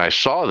when I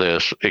saw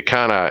this,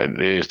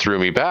 it threw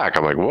me back.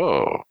 I'm like,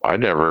 whoa, I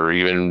never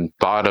even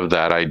thought of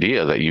that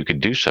idea that you could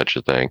do such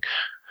a thing.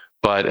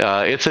 But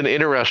it's an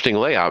interesting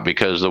layout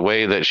because the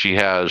way that she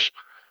has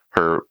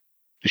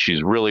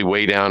she's really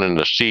way down in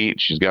the seat.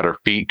 She's got her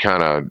feet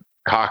kind of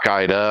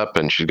cockeyed up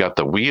and she's got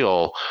the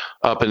wheel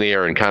up in the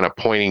air and kind of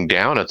pointing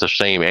down at the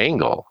same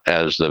angle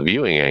as the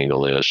viewing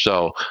angle is.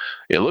 So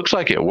it looks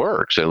like it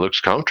works. It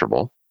looks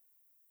comfortable.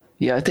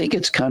 Yeah, I think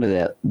it's kind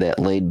of that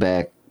laid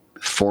back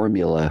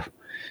Formula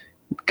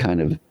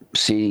kind of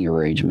seating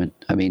arrangement.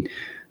 I mean,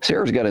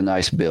 Sarah's got a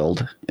nice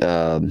build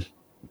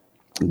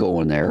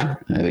going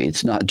there. I mean,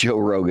 it's not Joe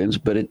Rogan's,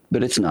 but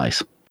it's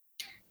nice.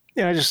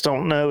 Yeah, I just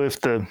don't know if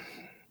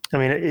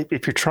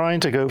if you're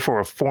trying to go for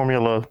a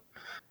Formula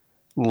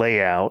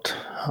layout,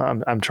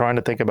 I'm trying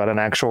to think about an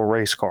actual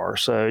race car.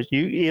 So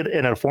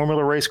in a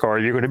Formula race car,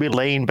 you're going to be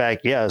laying back,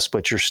 yes,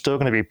 but you're still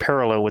going to be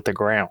parallel with the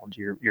ground.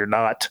 You're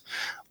not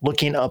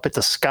looking up at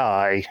the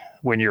sky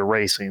when you're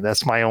racing.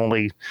 That's my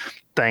only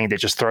thing that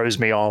just throws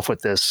me off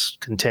with this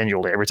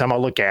continually. Every time I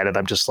look at it,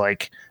 I'm just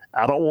like,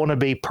 I don't want to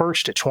be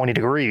perched at 20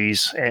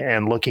 degrees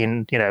and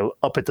looking,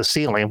 up at the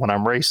ceiling when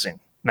I'm racing.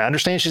 Now, I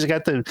understand she's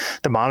got the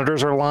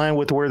monitors are aligned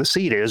with where the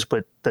seat is,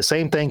 but the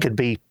same thing could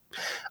be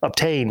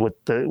obtained with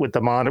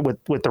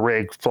the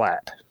rig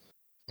flat.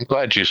 I'm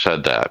glad you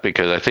said that,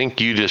 because I think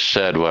you just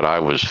said what I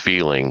was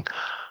feeling,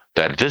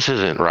 that this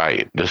isn't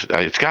right.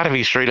 It's got to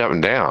be straight up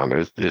and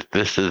down.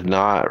 This is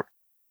not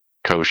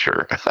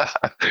kosher.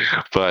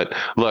 But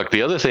look,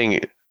 the other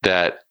thing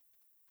that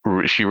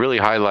she really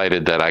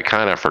highlighted that I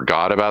kind of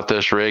forgot about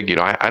this rig,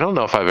 I don't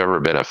know if I've ever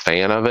been a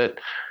fan of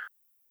it.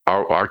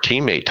 Our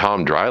teammate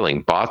Tom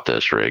Dreiling bought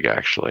this rig,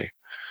 actually.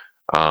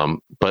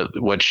 But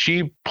what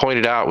she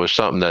pointed out was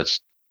something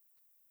that's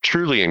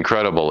truly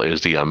incredible,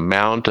 is the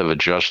amount of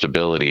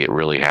adjustability it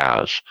really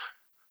has.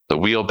 The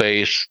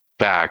wheelbase,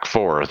 back,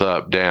 forth,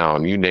 up,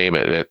 down, you name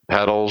it.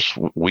 Pedals,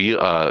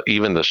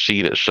 even the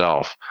seat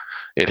itself.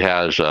 It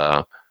has.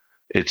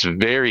 It's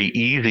very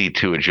easy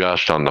to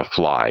adjust on the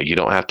fly. You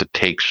don't have to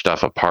take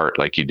stuff apart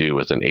like you do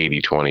with an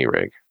 80/20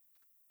 rig.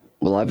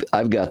 Well,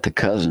 I've got the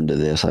cousin to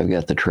this. I've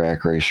got the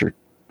Track Racer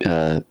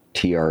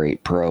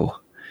TR8 Pro,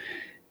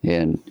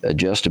 and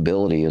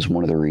adjustability is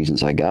one of the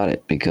reasons I got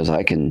it, because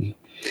I can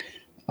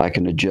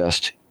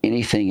adjust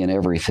anything and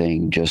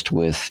everything just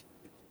with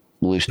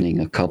loosening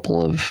a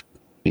couple of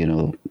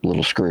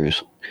little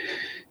screws.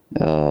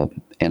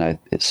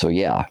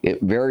 It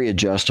very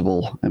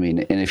adjustable. I mean,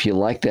 and if you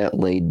like that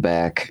laid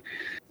back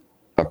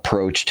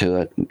approach to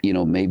it,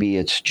 maybe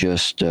it's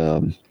just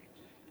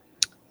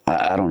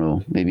I don't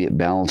know, maybe it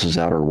balances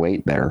out her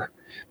weight better.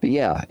 But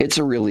yeah, it's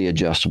a really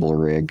adjustable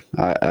rig,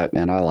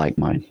 and I like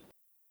mine.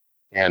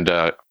 And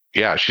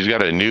she's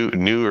got a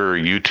newer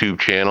YouTube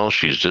channel.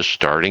 She's just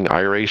starting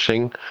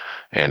iRacing,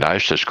 and I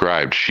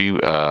subscribed. She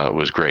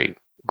was great.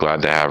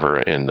 Glad to have her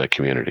in the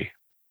community.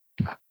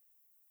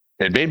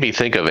 It made me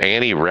think of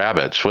Annie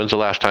Rabbits. When's the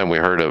last time we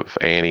heard of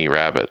Annie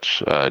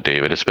Rabbits,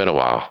 David? It's been a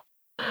while.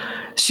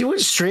 She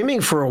was streaming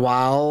for a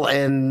while,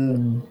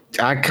 and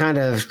I kind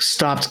of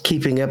stopped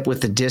keeping up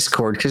with the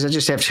Discord because I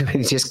just have too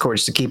many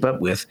Discords to keep up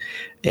with,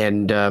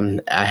 and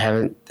I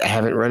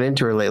haven't run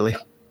into her lately.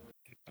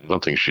 I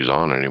don't think she's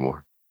on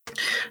anymore.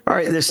 All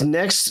right, this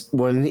next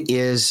one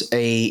is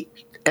a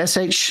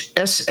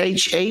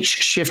SHH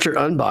shifter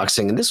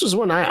unboxing, and this was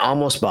one I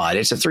almost bought.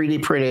 It's a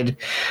 3D printed,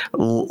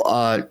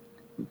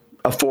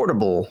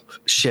 affordable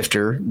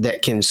shifter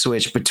that can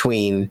switch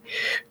between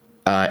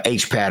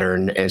H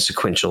pattern and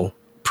sequential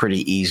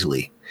pretty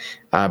easily.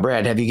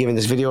 Brad, have you given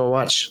this video a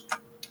watch?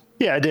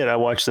 Yeah, I did. I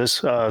watched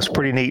this. It's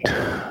pretty neat.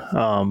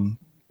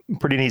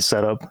 Pretty neat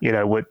setup.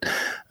 What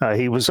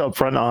he was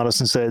upfront and honest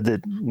and said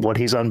that what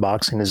he's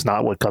unboxing is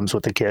not what comes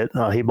with the kit.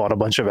 He bought a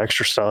bunch of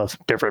extra stuff,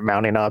 different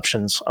mounting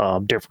options,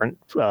 different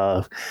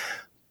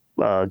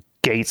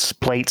gate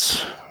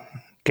plates.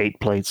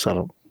 I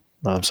don't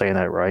know if I'm saying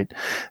that right,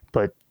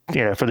 but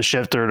for the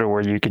shifter to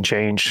where you can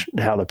change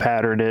how the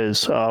pattern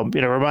is.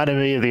 Reminded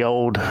me of the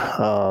old,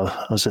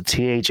 was it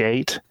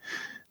TH8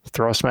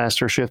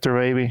 Thrustmaster shifter,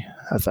 maybe?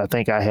 I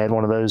think I had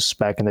one of those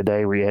back in the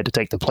day where you had to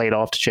take the plate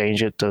off to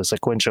change it to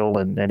sequential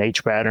and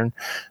H pattern.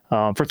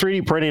 For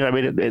 3D printing, I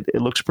mean,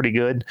 it looks pretty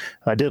good.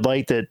 I did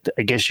like that.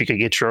 I guess you could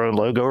get your own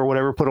logo or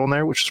whatever put on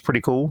there, which is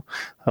pretty cool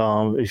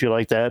if you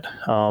like that.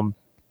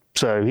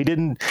 So he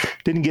didn't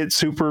get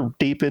super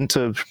deep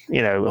into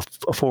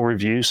a full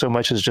review so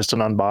much as just an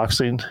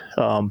unboxing.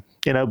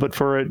 But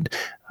for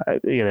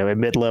a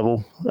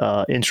mid-level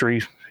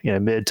entry,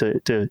 mid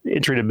to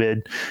entry to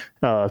mid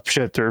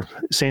shifter,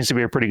 seems to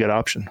be a pretty good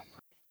option.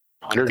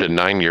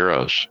 109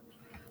 euros.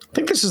 I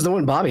think this is the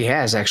one Bobby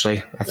has,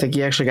 actually. I think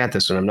he actually got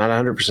this one. I'm not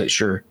 100%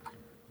 sure.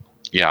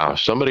 Yeah,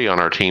 somebody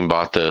on our team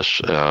bought this.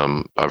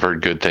 I've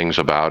heard good things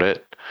about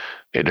it.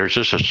 There's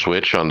just a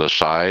switch on the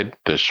side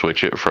to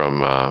switch it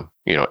from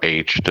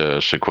H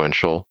to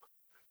sequential.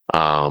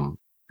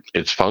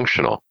 It's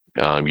functional.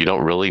 You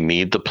don't really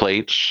need the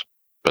plates,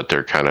 but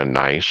they're kind of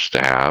nice to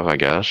have, I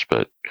guess.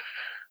 But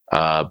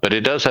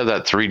it does have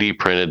that 3D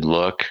printed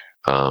look.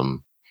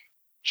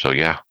 So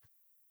yeah.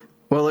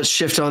 Well, let's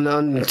shift on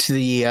to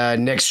the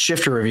next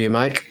shifter review,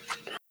 Mike.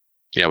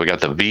 Yeah, we got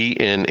the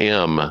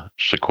VNM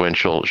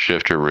sequential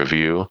shifter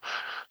review.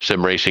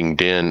 Sim Racing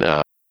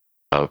Den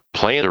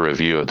planned a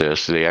review of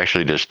this. They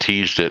actually just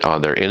teased it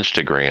on their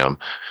Instagram,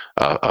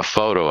 a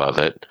photo of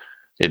it.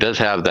 It does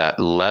have that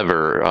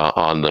lever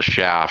on the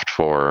shaft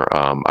for,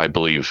 I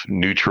believe,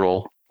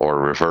 neutral or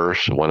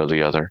reverse, one or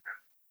the other.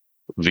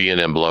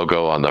 V&M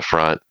logo on the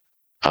front.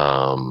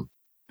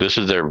 This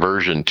is their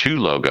version 2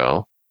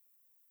 logo.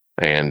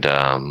 And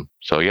there'll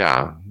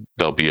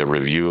be a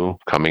review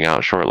coming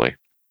out shortly.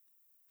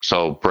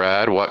 So,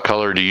 Brad, what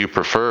color do you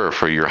prefer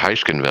for your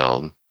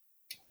Heiskenveld?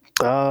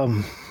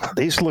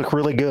 These look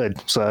really good.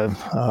 So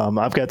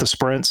I've got the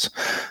Sprints,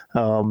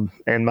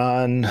 and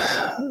mine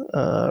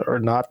are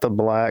not the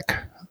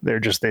black.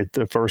 They're just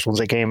the first ones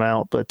that came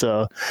out. But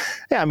look,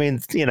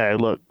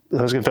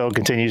 Heiskenveld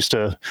continues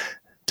to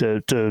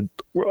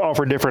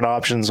offer different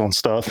options on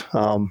stuff.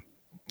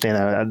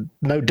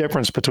 No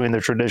difference between the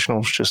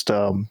traditionals. Just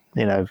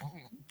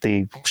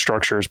the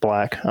structure is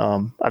black.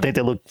 I think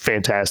they look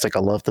fantastic. I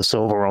love the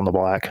silver on the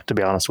black, to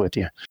be honest with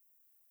you.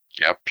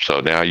 Yep.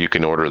 So now you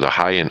can order the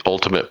high-end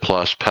Ultimate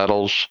Plus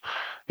pedals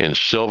in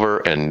silver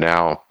and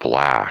now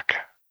black.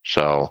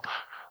 So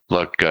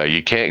look,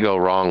 you can't go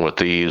wrong with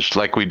these.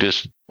 Like we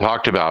just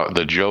talked about,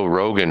 the Joe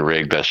Rogan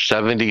rig, the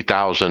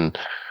 70,000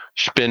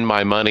 spin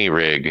my money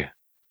rig.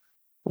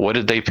 What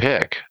did they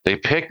pick? They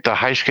picked the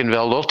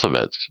Heiskensveld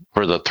Ultimates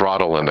for the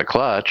throttle and the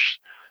clutch.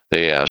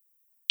 They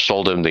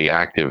sold him the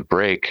active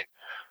brake,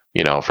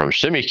 from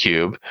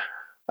SimiCube.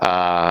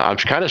 I'm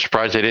kind of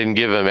surprised they didn't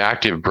give him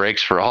active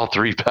brakes for all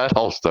 3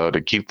 pedals, though,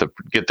 to get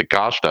the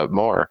cost up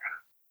more.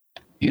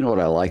 You know what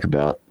I like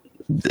about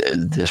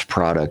this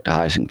product,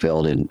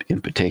 Heisenfeld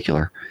in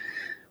particular?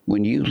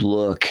 When you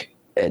look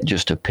at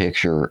just a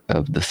picture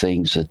of the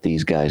things that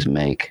these guys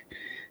make,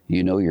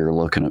 you're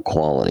looking at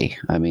quality.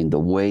 I mean, the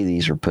way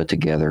these are put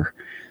together,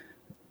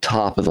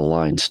 top of the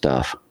line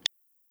stuff.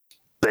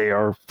 They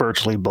are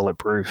virtually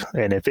bulletproof.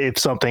 And if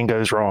something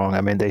goes wrong, I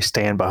mean, they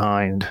stand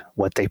behind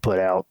what they put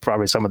out.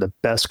 Probably some of the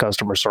best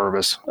customer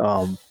service,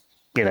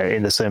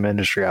 in the sim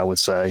industry, I would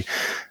say.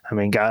 I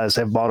mean, guys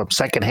have bought them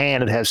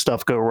secondhand and have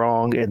stuff go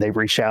wrong, and they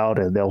reach out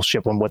and they'll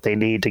ship them what they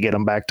need to get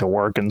them back to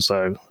work. And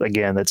so,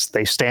 again,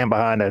 they stand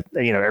behind it,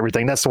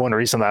 everything. That's the one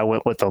reason I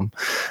went with them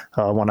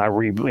when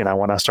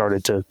I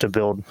started to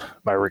build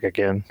my rig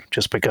again,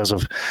 just because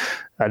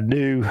I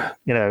knew,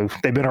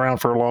 they've been around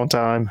for a long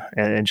time,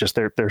 and just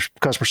their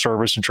customer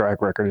service and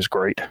track record is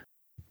great.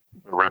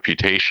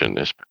 Reputation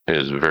is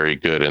very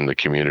good in the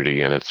community,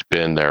 and it's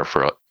been there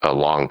for a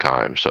long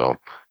time. So,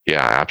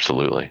 yeah,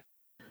 absolutely.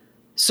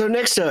 So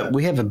next up,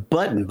 we have a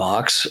button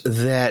box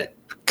that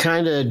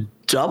kind of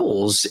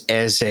doubles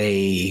as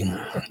a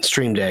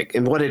Stream Deck.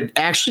 And what it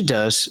actually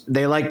does,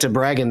 they like to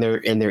brag in their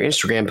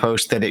Instagram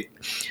post that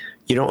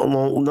you don't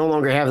no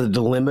longer have the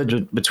dilemma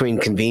between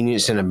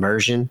convenience and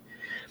immersion.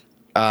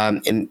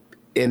 And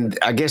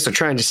I guess they're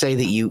trying to say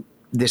that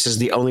this is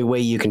the only way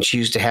you can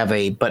choose to have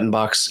a button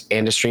box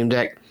and a Stream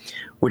Deck,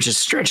 which is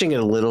stretching it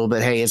a little,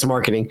 but hey, it's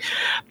marketing.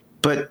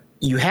 But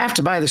you have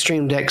to buy the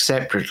Stream Deck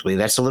separately.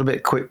 That's a little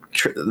bit quick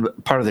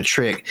part of the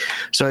trick.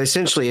 So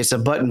essentially, it's a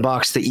button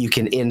box that you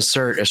can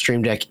insert a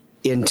Stream Deck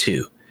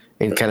into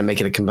and kind of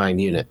make it a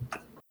combined unit.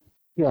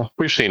 Yeah,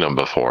 we've seen them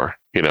before,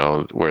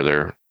 where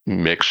they're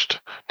mixed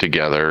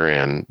together.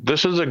 And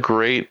this is a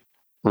great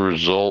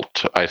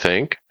result, I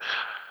think.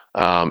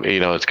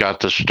 It's got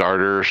the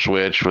starter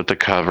switch with the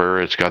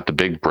cover. It's got the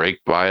big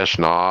brake bias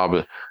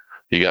knob.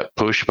 You got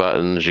push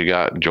buttons. You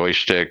got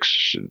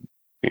joysticks,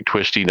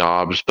 twisty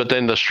knobs, but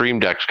then the Stream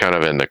Deck's kind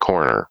of in the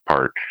corner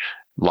part.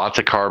 Lots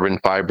of carbon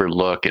fiber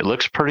look. It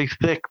looks pretty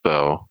thick,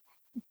 though.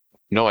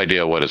 No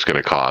idea what it's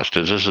going to cost.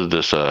 This is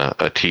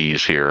a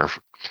tease here.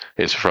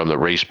 It's from the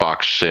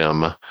Racebox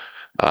Sim,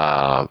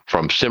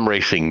 from Sim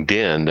Racing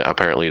Den.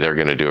 Apparently, they're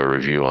going to do a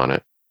review on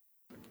it.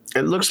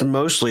 It looks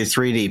mostly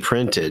 3D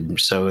printed,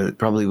 so it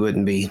probably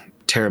wouldn't be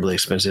terribly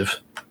expensive.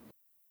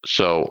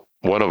 So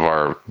one of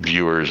our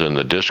viewers in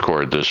the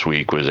Discord this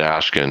week was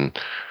asking,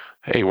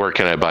 hey, where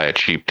can I buy a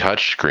cheap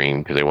touchscreen?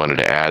 Because they wanted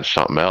to add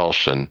something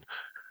else. And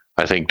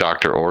I think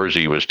Dr.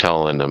 Orzi was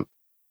telling them,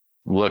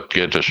 look,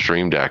 get the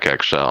Stream Deck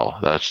XL.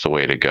 That's the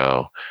way to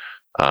go.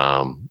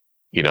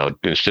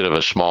 Instead of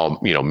a small,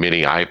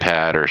 mini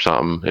iPad or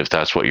something, if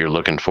that's what you're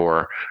looking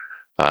for,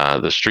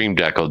 the Stream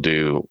Deck will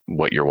do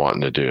what you're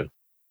wanting to do.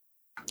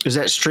 Is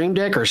that Stream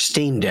Deck or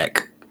Steam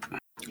Deck?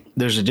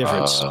 There's a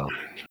difference.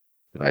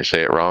 Did I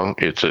say it wrong?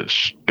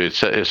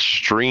 It's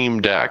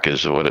Stream Deck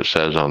is what it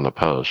says on the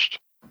post.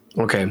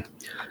 Okay,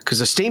 because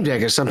the Steam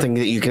Deck is something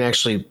that you can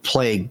actually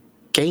play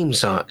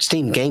games on,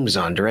 Steam games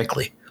on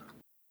directly.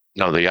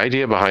 No, the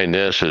idea behind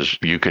this is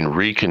you can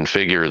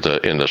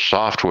reconfigure in the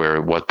software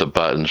what the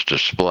buttons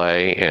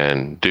display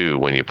and do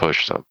when you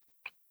push them.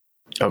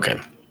 Okay.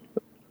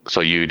 So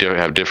you do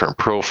have different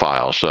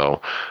profiles.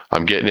 So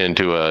I'm getting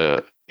into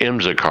a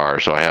IMSA car,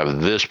 so I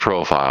have this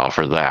profile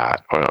for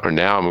that. Or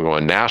now I'm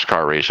going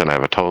NASCAR racing, I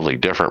have a totally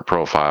different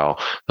profile.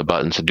 The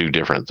buttons do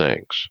different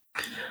things.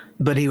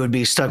 But he would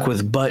be stuck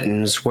with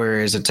buttons,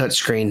 whereas a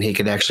touchscreen he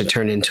could actually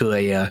turn into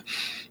a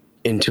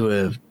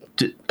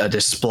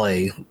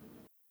display.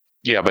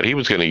 Yeah, but he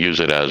was going to use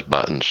it as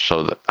buttons,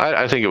 so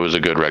I think it was a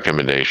good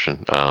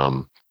recommendation.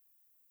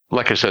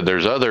 Like I said,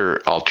 there's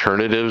other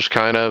alternatives,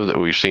 kind of, that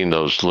we've seen,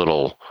 those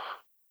little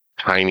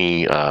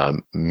tiny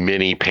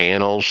mini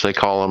panels, they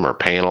call them, or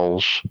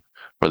panels,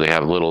 where they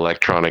have little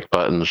electronic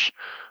buttons,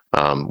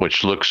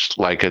 which looks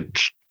like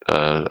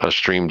a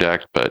Stream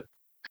Deck, but.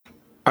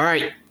 All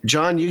right,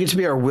 John, you get to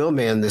be our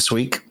wheelman this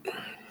week.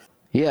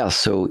 Yeah,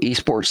 so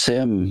Esports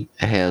Sim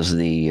has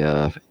the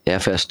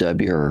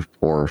FSW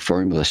or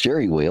Formula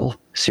Steering Wheel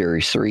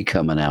Series 3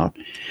 coming out,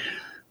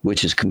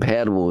 which is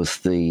compatible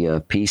with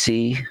the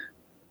PC,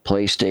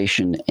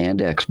 PlayStation, and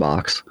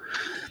Xbox.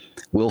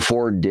 Will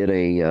Ford did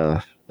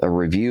a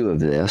review of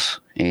this,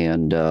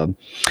 and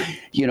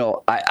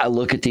I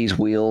look at these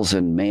wheels,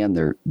 and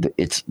man,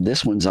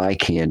 this one's eye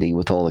candy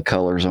with all the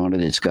colors on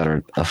it. It's got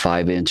a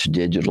 5-inch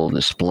digital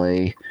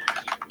display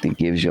that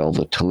gives you all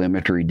the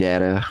telemetry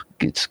data.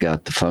 It's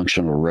got the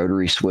functional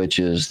rotary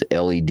switches,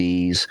 the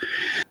LEDs.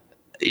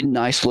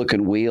 Nice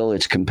looking wheel.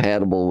 It's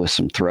compatible with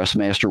some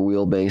Thrustmaster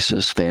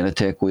wheelbases,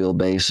 Fanatec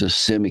wheelbases,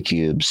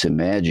 SimiCube,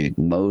 SimMagic,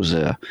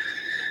 Moza,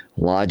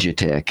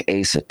 Logitech,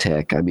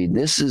 Asetek. I mean,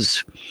 this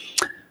is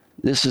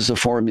a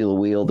Formula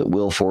wheel that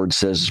Will Ford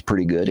says is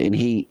pretty good, and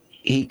he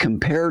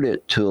compared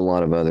it to a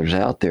lot of others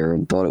out there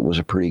and thought it was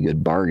a pretty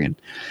good bargain.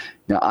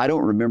 Now, I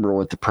don't remember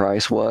what the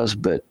price was,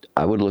 but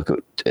I would look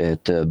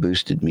at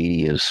Boosted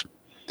Media's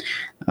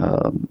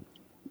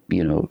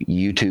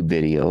YouTube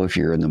video if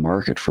you're in the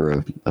market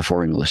for a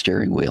Formula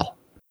steering wheel.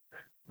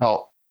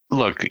 Well,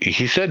 look,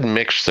 he said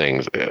mixed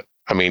things.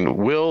 I mean,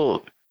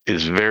 Will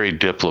is very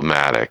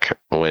diplomatic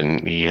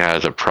when he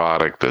has a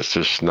product that's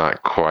just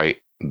not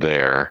quite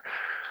there.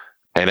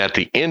 And at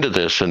the end of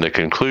this, in the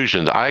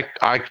conclusions,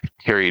 I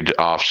carried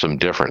off some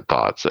different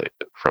thoughts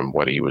from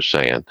what he was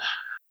saying.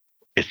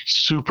 It's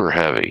super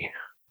heavy.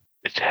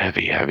 It's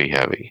heavy, heavy,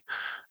 heavy.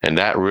 And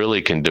that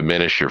really can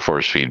diminish your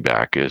force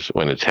feedback is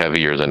when it's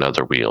heavier than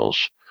other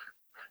wheels.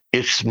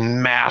 It's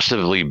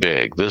massively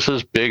big. This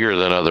is bigger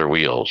than other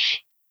wheels.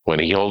 When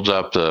he holds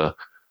up the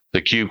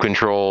cube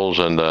controls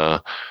and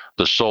the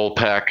Soul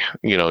Pec,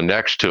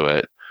 next to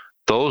it,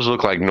 those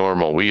look like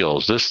normal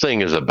wheels. This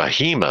thing is a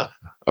behemoth,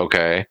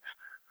 okay?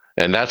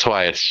 And that's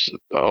why it's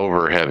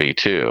over heavy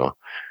too.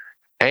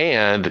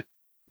 And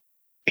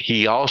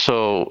he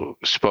also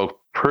spoke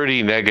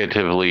pretty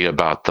negatively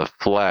about the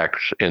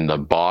flex in the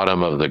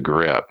bottom of the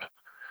grip.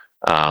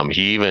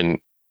 He even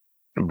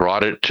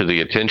brought it to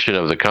the attention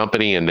of the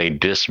company and they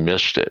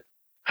dismissed it,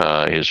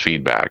 his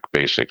feedback,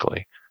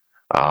 basically.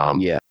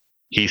 Yeah.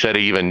 He said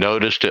he even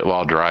noticed it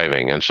while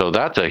driving. And so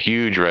that's a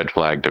huge red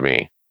flag to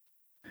me.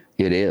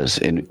 It is.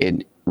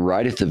 And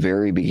right at the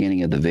very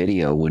beginning of the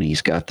video, when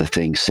he's got the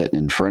thing sitting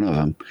in front of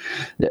him,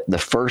 the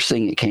first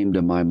thing that came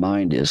to my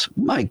mind is,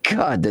 my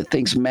God, that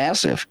thing's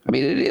massive. I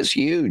mean, it is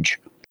huge.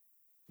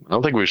 I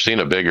don't think we've seen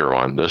a bigger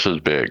one. This is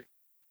big.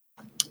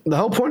 The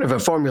whole point of a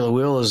Formula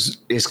wheel is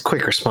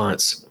quick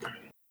response.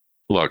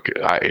 Look,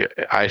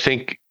 I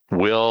think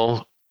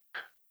Will,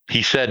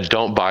 he said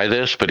don't buy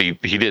this, but he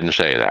didn't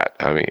say that.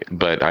 I mean,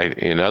 but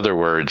in other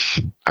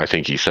words, I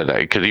think he said that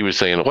because he was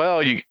saying,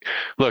 well,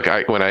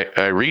 when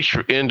I reach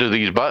into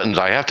these buttons,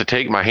 I have to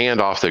take my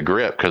hand off the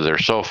grip because they're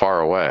so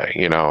far away,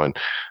 and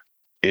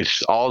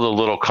it's all the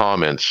little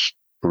comments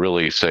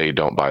really say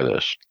don't buy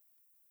this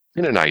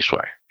in a nice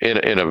way,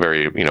 in a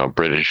very,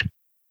 British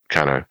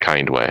kind of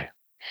kind way.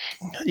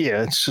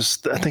 Yeah, it's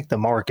just, I think the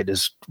market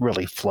is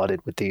really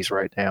flooded with these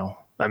right now.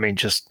 I mean,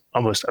 just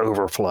almost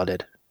over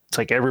flooded. It's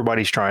like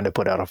everybody's trying to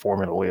put out a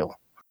Formula wheel.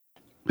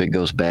 It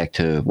goes back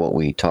to what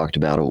we talked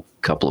about a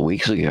couple of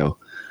weeks ago.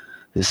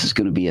 This is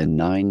going to be a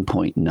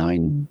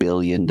 $9.9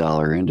 billion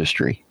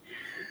industry.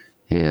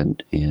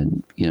 And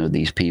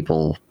these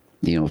people,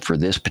 for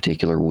this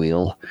particular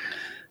wheel,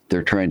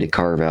 they're trying to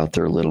carve out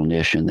their little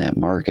niche in that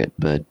market.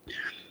 But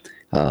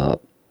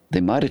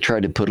they might have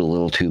tried to put a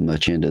little too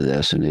much into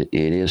this, and it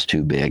is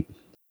too big.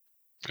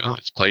 Well,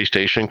 it's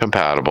PlayStation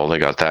compatible. They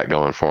got that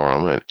going for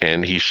them.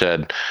 And he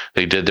said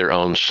they did their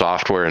own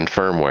software and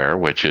firmware,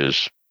 which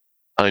is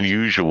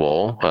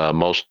unusual.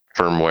 Most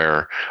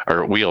firmware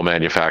or wheel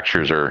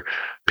manufacturers are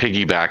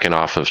piggybacking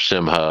off of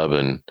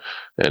SimHub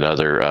and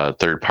other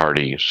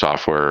third-party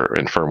software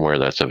and firmware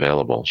that's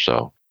available.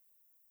 So,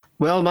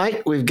 Well,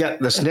 Mike, we've got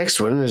this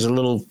next one. There's a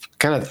little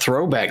kind of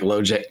throwback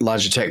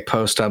Logitech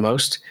post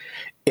almost.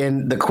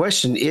 And the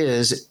question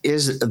is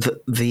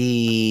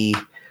the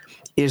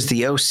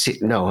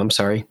OC? No, I'm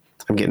sorry.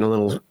 I'm getting a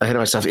little ahead of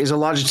myself. Is a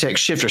Logitech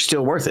shifter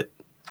still worth it?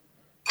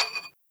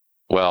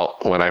 Well,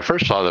 when I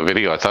first saw the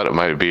video, I thought it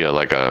might be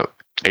like a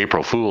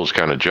April Fool's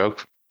kind of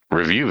joke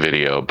review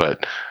video,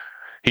 but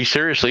he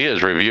seriously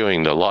is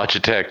reviewing the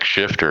Logitech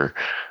shifter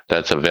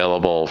that's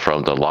available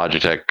from the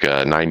Logitech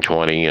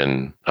 920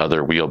 and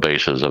other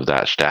wheelbases of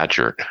that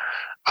stature.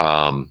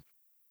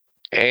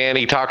 And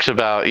he talks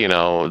about,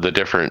 the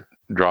different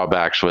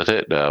drawbacks with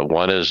it.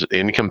 One is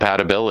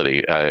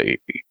incompatibility.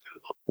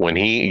 When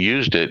he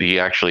used it, he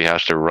actually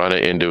has to run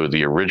it into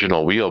the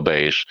original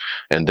wheelbase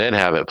and then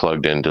have it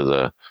plugged into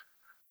the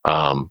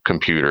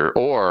computer.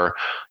 Or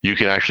you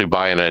can actually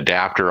buy an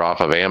adapter off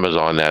of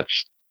Amazon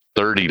that's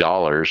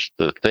 $30.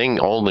 The thing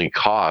only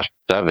costs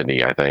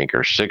 $70, I think,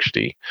 or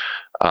 $60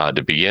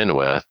 to begin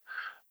with.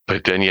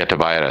 But then you have to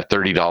buy a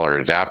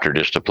 $30 adapter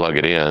just to plug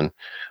it in.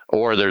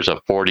 Or there's a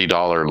 $40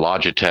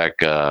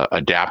 Logitech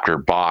adapter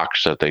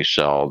box that they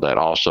sell that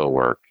also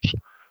works.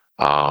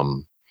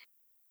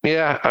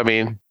 Yeah, I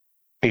mean,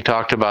 he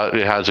talked about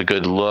it has a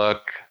good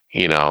look,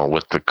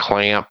 with the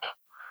clamp.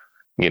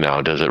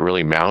 Does it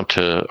really mount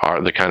to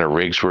the kind of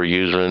rigs we're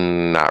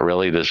using? Not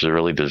really. This is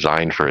really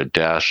designed for a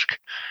desk.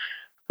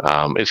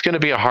 It's going to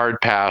be a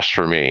hard pass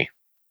for me.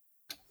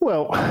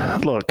 Well,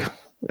 look,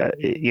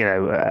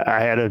 I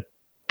had a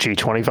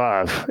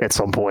G25 at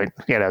some point.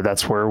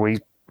 That's where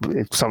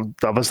some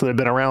of us that have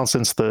been around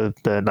since the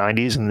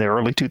 90s and the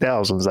early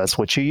 2000s, that's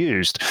what you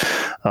used.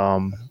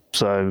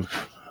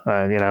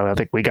 I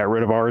think we got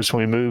rid of ours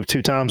when we moved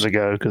 2 times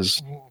ago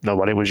because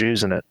nobody was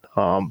using it.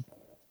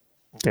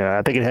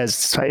 I think it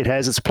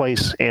has its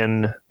place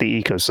in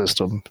the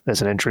ecosystem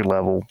as an entry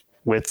level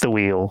with the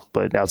wheel,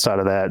 but outside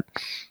of that,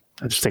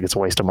 I just think it's a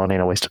waste of money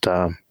and a waste of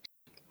time.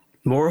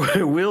 More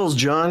wheels,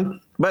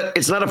 John. but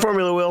it's not a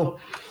Formula wheel.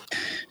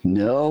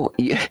 No,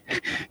 I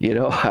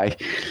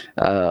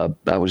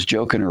was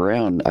joking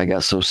around. I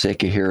got so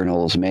sick of hearing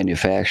all those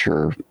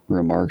manufacturer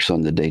remarks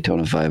on the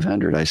Daytona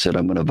 500. I said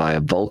I'm going to buy a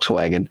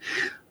Volkswagen.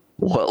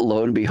 Well,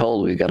 lo and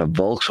behold, we got a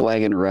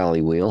Volkswagen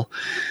rally wheel,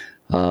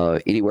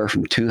 anywhere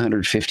from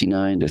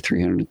 259 to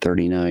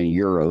 339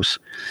 euros.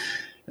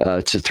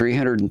 It's a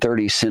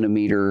 330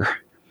 centimeter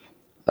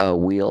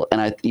wheel,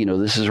 and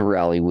this is a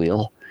rally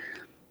wheel.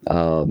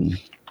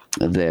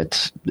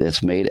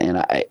 That's made, and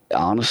I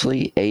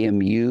honestly,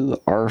 AMU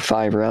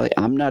R5 Rally,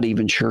 I'm not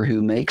even sure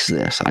who makes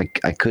this.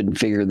 I couldn't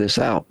figure this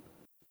out.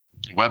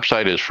 The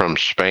website is from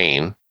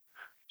Spain,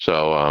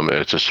 so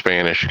it's a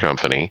Spanish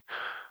company.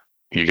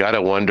 You got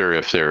to wonder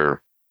if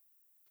they're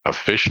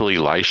officially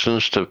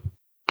licensed to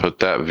put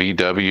that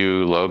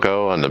VW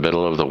logo on the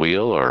middle of the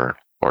wheel or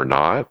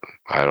not.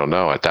 I don't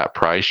know. At that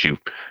price, you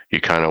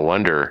kind of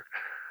wonder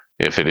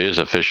if it is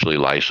officially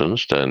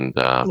licensed. And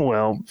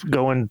well,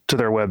 going to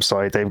their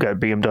website, they've got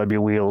BMW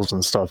wheels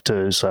and stuff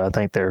too. So I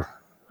think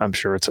I'm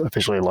sure it's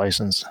officially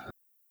licensed.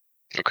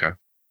 Okay.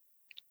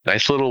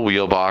 Nice little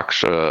wheel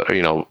box,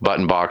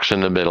 button box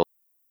in the middle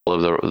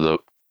of the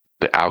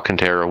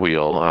Alcantara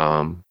wheel.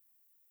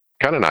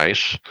 Kind of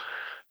nice.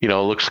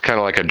 Looks kind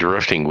of like a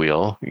drifting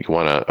wheel. You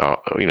want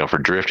to, for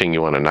drifting,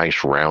 you want a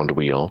nice round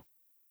wheel.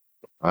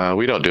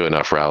 We don't do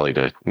enough rally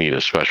to need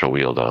a special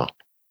wheel though.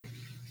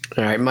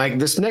 All right, Mike,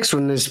 this next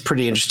one is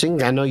pretty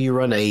interesting. I know you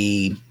run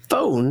a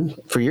phone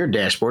for your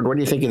dashboard. What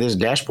do you think of this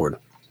dashboard?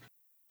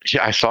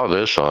 Yeah, I saw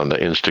this on the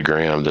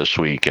Instagram this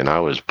week, and I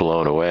was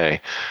blown away.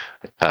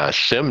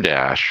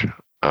 SimDash,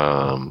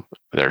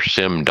 their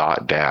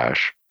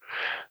Sim.Dash,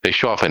 they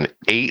show off an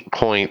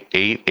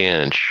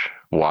 8.8-inch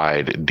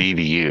wide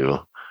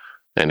DVU,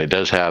 and it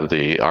does have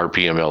the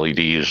RPM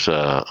LEDs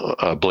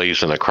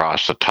blazing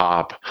across the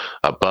top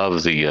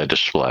above the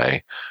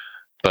display.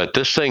 But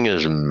this thing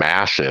is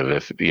massive.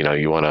 If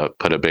you want to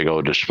put a big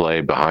old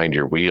display behind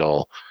your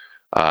wheel,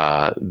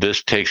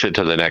 this takes it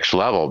to the next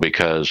level,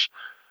 because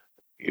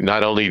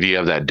not only do you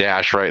have that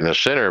dash right in the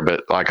center,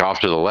 but like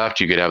off to the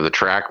left, you could have the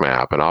track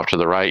map, and off to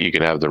the right, you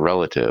can have the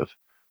relative.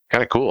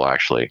 Kind of cool,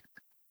 actually.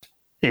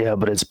 Yeah,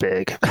 but it's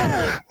big.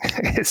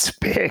 It's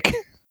big.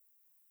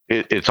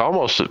 It's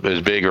almost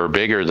as big or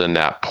bigger than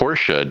that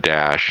Porsche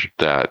dash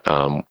that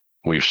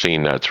we've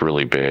seen. That's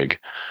really big.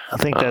 I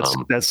think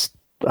that's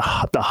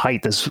the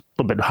height is a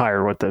little bit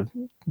higher with the,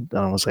 I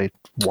don't want to say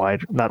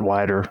wide, not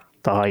wider,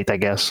 the height, I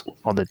guess,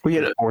 on the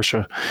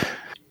Porsche.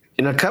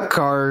 In a Cup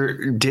car,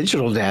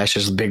 digital dash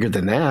is bigger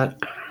than that.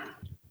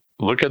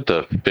 Look at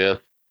the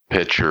fifth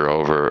picture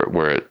over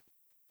where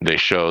they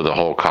show the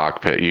whole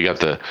cockpit. You got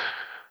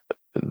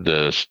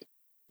the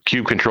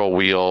cube control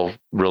wheel,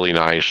 really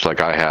nice, like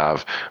I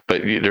have,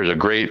 but there's a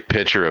great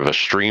picture of a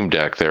Stream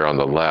Deck there on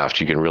the left.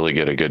 You can really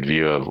get a good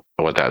view of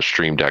what that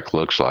Stream Deck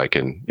looks like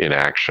in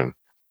action.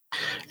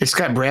 It's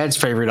got Brad's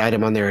favorite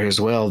item on there as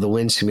well, the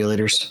wind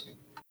simulators.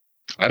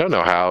 I don't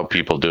know how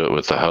people do it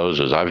with the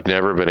hoses. I've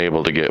never been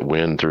able to get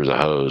wind through the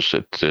hose.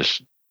 It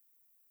just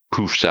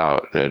poofs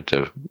out at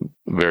a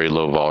very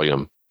low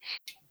volume.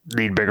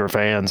 Need bigger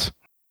fans.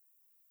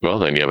 Well,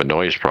 then you have a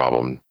noise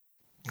problem.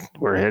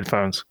 Wear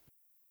headphones.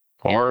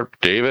 Or,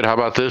 David, how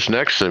about this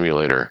next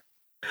simulator?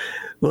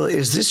 Well,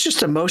 is this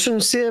just a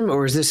motion sim,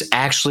 or is this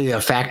actually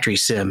a factory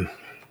sim?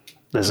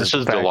 This is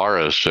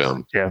Dallara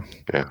sim. Yeah.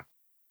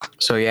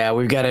 So, yeah,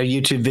 we've got a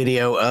YouTube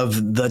video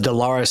of the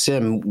Dallara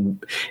sim,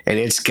 and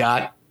it's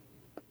got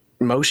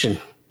motion.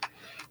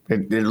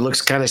 It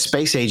looks kind of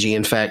space agey,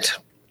 in fact.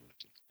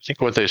 I think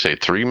what they say,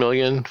 3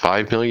 million,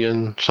 5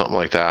 million, something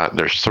like that.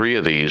 There's 3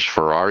 of these.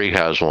 Ferrari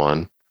has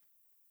one.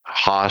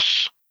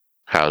 Haas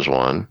has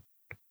one.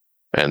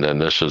 And then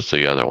this is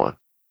the other one.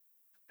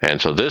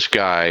 And so this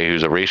guy,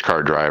 who's a race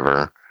car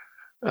driver,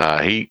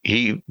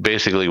 he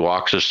basically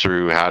walks us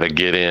through how to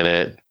get in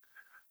it,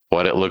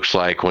 what it looks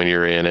like when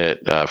you're in it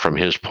from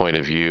his point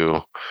of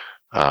view.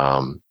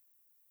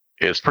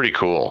 It's pretty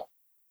cool.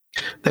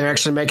 They're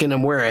actually making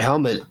him wear a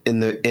helmet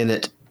in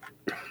it.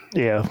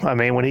 Yeah, I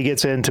mean, when he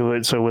gets into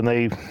it, so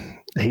when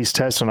he's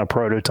testing a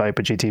prototype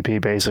of GTP,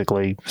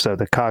 basically. So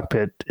the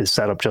cockpit is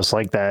set up just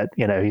like that.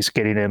 He's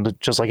getting in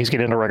just like he's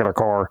getting in a regular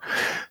car.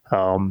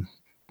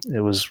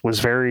 It was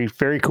very,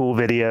 very cool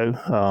video.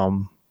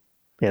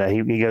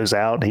 He goes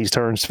out and he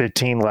turns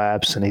 15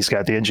 laps, and he's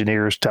got the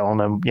engineers telling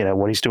him,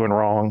 what he's doing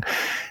wrong.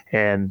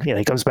 And,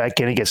 he comes back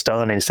in, he gets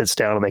done, and he sits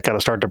down, and they kind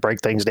of start to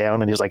break things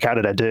down. And he's like, how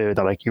did I do?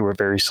 They're like, you were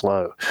very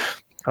slow.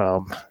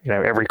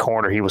 Every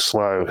corner he was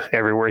slow.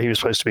 Everywhere he was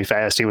supposed to be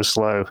fast, he was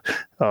slow.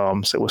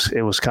 So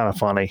it was kind of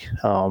funny.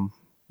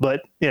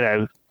 But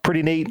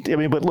pretty neat. I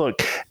mean, but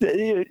look,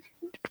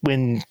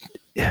 when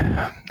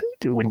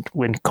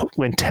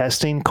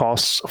testing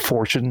costs a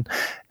fortune,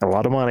 a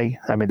lot of money.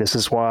 I mean, this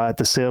is why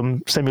the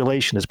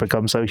simulation has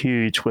become so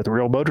huge with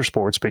real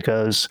motorsports,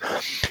 because,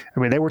 I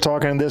mean, they were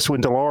talking this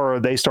when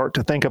Dallara, they start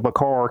to think of a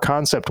car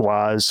concept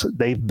wise,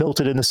 they've built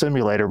it in the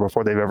simulator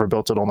before they've ever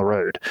built it on the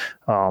road.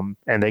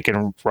 And they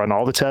can run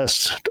all the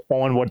tests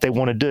on what they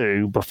want to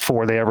do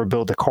before they ever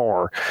build the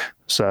car.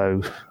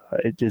 So,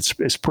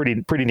 It's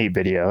pretty neat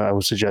video. I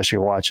would suggest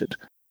you watch it.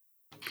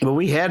 Well,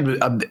 we had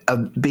a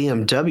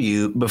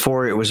BMW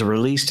before it was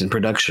released in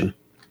production.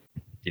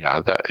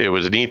 Yeah, it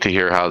was neat to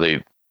hear how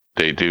they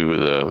do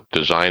the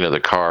design of the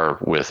car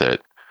with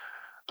it.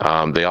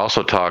 They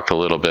also talked a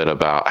little bit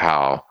about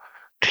how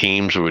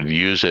teams would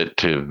use it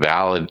to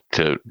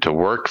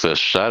work the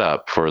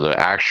setup for the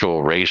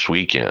actual race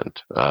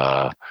weekend.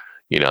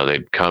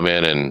 They'd come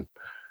in and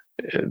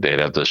they'd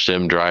have the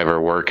sim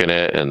driver working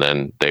it, and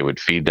then they would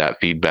feed that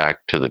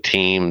feedback to the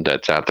team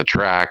that's at the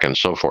track and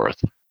so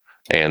forth.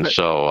 And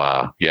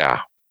so,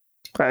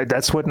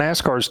 that's what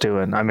NASCAR's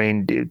doing. I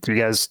mean, you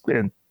guys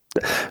in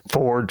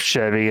Ford,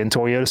 Chevy, and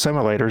Toyota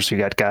simulators, you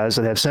got guys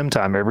that have sim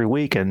time every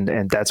week,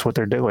 and that's what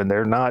they're doing.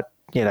 They're not,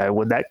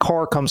 when that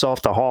car comes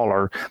off the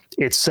hauler,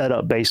 it's set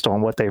up based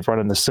on what they've run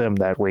in the sim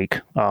that week.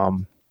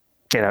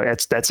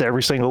 That's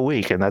every single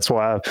week, and that's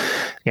why,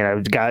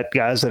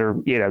 guys that are,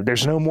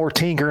 there's no more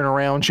tinkering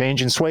around,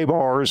 changing sway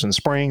bars and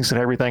springs and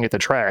everything at the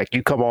track.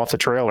 You come off the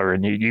trailer,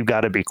 and you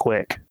got to be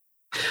quick.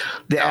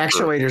 The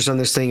actuators on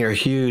this thing are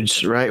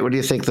huge, right? What do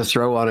you think the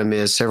throw on them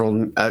is?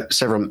 Several, at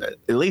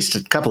least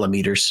a couple of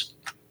meters.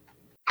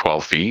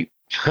 12 feet.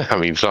 I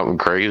mean, something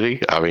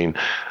crazy. I mean,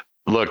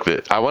 look,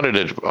 I wanted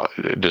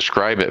to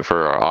describe it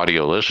for our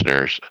audio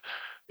listeners.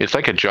 It's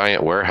like a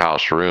giant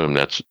warehouse room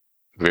that's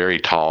very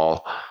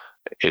tall.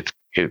 It's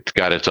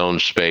got its own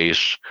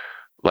space.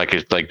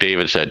 Like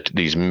David said,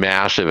 these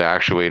massive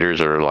actuators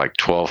are like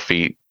 12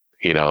 feet.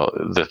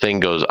 The thing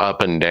goes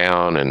up and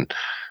down and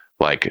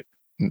like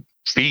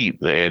feet,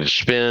 it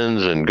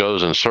spins and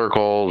goes in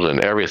circles and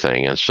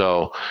everything. And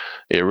so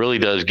it really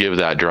does give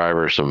that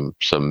driver some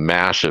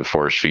massive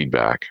force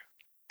feedback.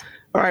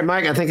 All right,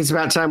 Mike, I think it's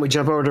about time we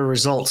jump over to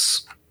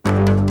results.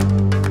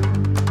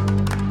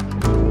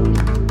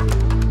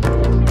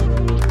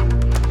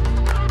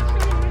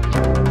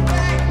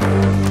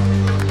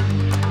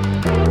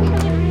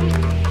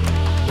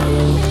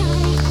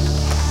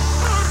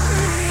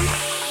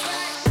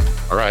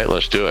 All right,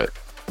 let's do it.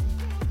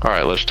 All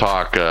right, let's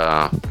talk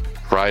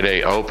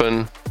Friday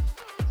Open.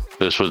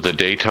 This was the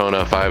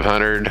Daytona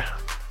 500.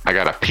 I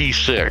got a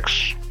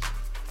P6.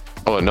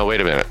 Oh, no, wait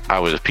a minute. I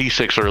was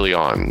P6 early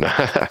on.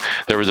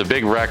 There was a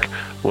big wreck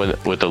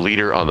with the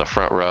leader on the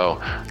front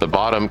row. The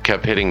bottom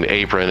kept hitting the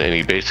apron, and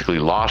he basically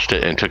lost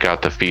it and took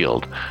out the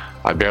field.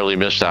 I barely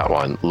missed that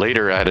one.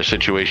 Later, I had a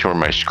situation where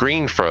my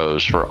screen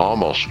froze for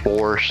almost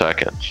 4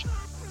 seconds.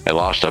 I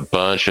lost a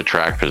bunch of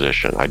track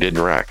position. I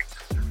didn't wreck.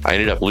 I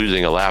ended up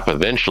losing a lap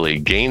eventually,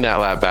 gained that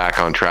lap back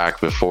on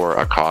track before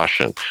a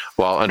caution.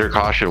 While under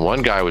caution,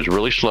 one guy was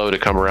really slow to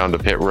come around to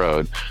pit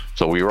road.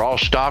 So we were all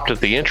stopped at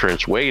the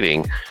entrance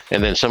waiting,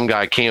 and then some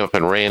guy came up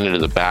and ran into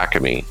the back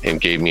of me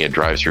and gave me a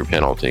drive-through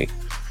penalty.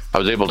 I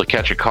was able to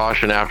catch a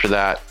caution after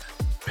that.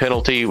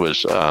 Penalty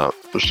was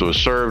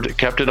served,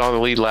 kept it on the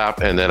lead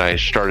lap, and then I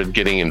started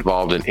getting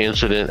involved in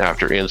incident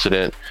after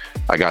incident.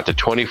 I got to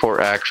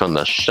 24X on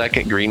the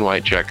second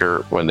green-white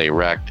checker when they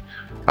wrecked.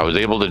 I was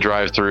able to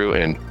drive through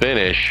and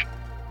finish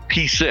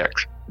P6.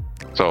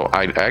 So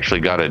I actually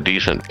got a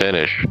decent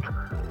finish,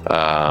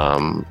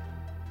 a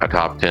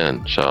top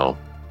 10. So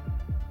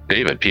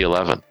David,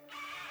 P11.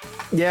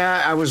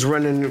 Yeah, I was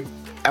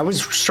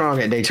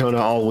strong at Daytona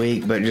all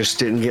week, but just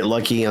didn't get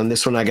lucky. On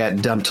this one, I got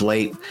dumped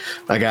late.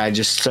 A guy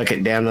just stuck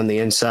it down on the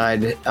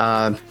inside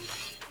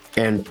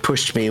and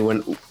pushed me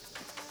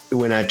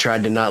when I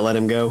tried to not let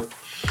him go.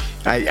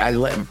 I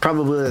let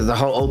probably the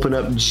whole open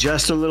up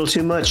just a little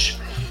too much.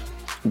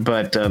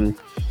 But I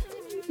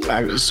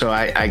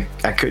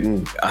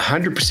couldn't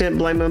 100%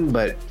 blame him,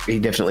 but he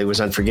definitely was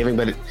unforgiving.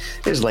 But it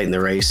was late in the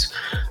race.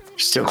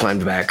 Still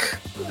climbed back.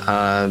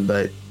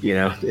 But,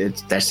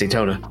 that's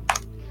Daytona.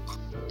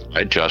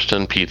 Hi,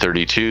 Justin,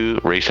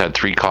 P32. Race had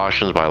 3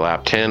 cautions by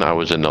lap 10. I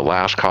was in the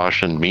last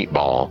caution,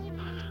 meatball.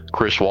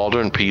 Chris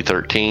Waldron,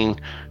 P13.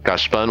 Got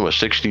spun with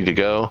 60 to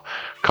go.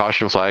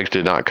 Caution flags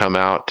did not come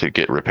out to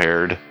get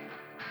repaired.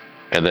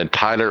 And then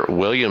Tyler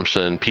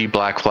Williamson, P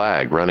black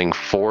flag, running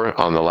 4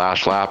 on the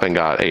last lap and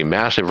got a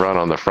massive run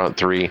on the front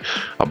 3.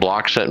 A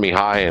block sent me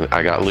high and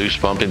I got loose,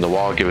 bumping the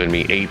wall, giving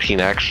me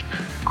 18X.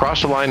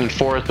 Crossed the line in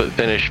 4th, but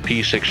finished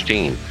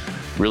P16.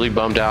 Really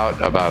bummed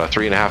out about a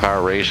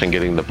 3.5-hour race and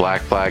getting the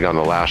black flag on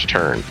the last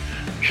turn.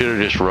 Should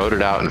have just rode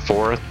it out in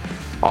 4th.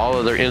 All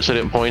other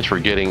incident points were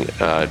getting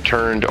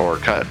turned or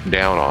cut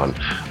down on.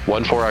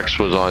 1 4X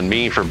was on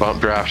me for bump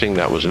drafting.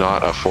 That was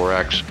not a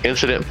 4X.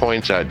 Incident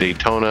points at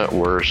Daytona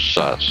were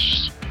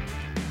sus.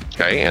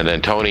 Okay, and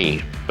then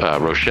Tony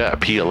Rochette,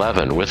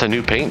 P11, with a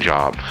new paint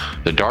job.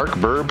 The Dark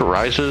Burb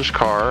Rises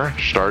car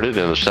started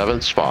in the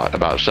 7th spot.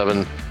 About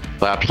 7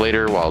 laps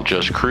later, while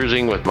just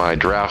cruising with my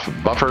draft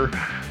buffer,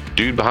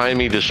 dude behind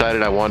me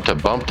decided I want to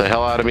bump the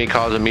hell out of me,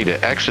 causing me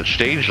to exit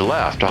stage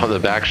left on the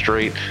back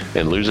straight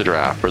and lose a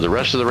draft. For the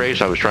rest of the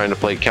race, I was trying to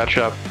play catch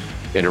up.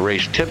 In a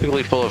race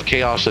typically full of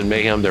chaos and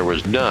mayhem, there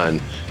was none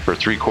for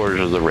 3/4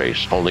 of the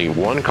race. Only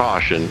 1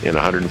 caution in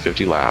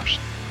 150 laps.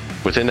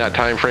 Within that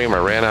time frame, I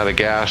ran out of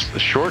gas.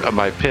 Short of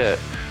my pit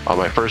on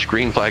my first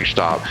green flag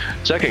stop.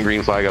 Second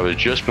green flag, I was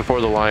just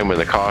before the line when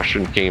the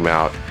caution came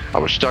out. I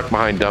was stuck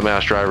behind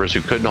dumbass drivers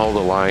who couldn't hold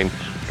the line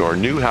nor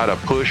knew how to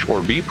push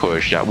or be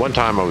pushed. At one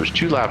time, I was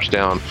 2 laps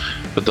down,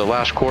 but the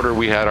last quarter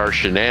we had our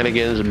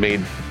shenanigans and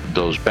made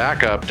those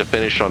back up to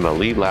finish on the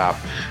lead lap.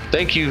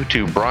 Thank you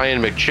to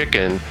Brian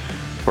McChicken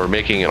for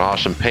making an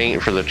awesome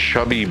paint for the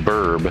chubby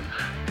burb,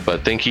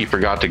 but think he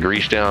forgot to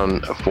grease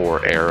down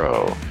for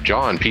Arrow.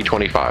 John,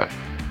 P25.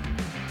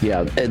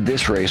 Yeah,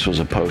 this race was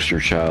a poster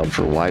child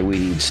for why we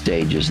need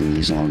stages in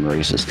these long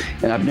races.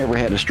 And I've never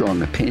had a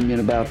strong opinion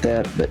about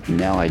that, but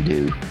now I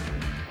do.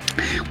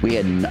 We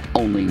had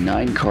only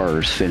 9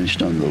 cars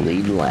finished on the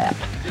lead lap.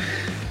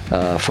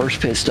 First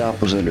pit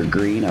stop was under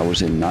green. I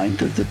was in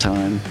 9th at the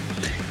time,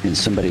 and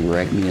somebody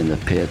wrecked me in the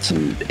pits,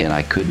 and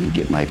I couldn't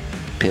get my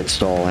pit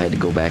stall. I had to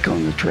go back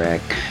on the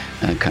track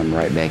and come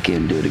right back in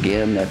and do it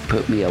again. That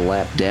put me a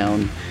lap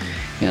down,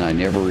 and I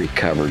never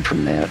recovered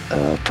from that.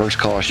 First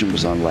caution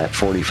was on lap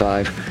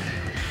 45,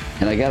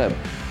 and I got a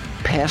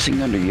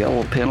passing under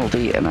yellow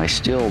penalty, and I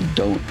still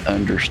don't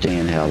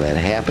understand how that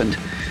happened.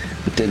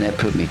 But then that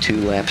put me 2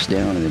 laps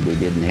down, and we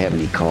didn't have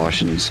any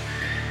cautions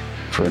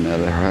for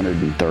another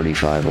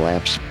 135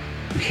 laps.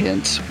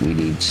 Hence, we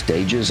need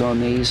stages on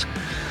these.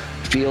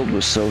 Field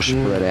was so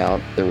spread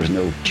out, there was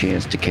no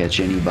chance to catch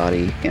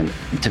anybody. And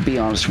to be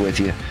honest with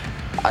you,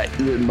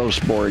 the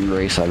most boring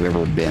race I've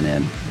ever been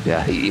in.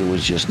 Yeah, it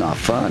was just not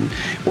fun.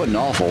 It wasn't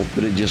awful,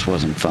 but it just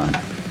wasn't fun.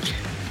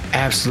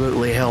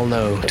 Absolutely hell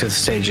no to the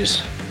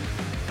stages.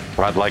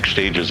 I'd like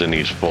stages in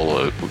these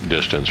full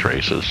distance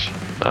races.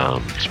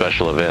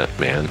 Special event,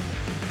 man.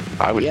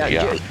 I would,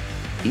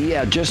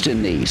 yeah, just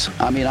in these.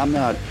 I mean, I'm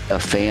not a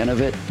fan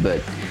of it,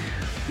 but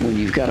when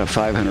you've got a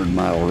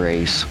 500-mile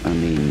race, I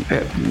mean,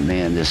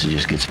 man, this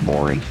just gets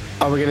boring.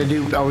 Are we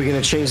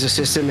gonna change the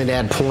system and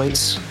add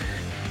points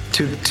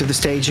to the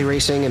stage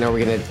racing, and are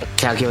we going to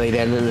calculate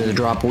that into the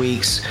drop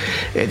weeks?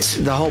 It's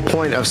the whole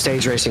point of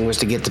stage racing was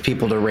to get the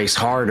people to race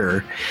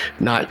harder,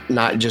 not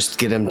just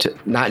get them to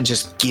not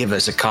just give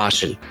us a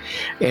caution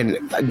and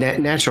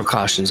natural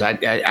cautions.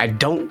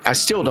 I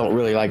still don't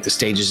really like the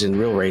stages in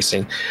real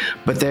racing,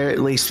 but they're at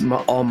least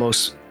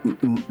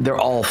they're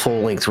all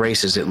full length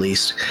races at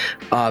least.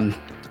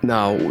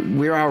 No,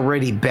 we're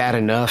already bad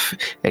enough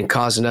and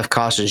cause enough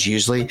cautions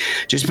usually.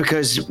 Just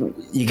because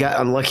you got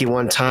unlucky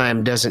one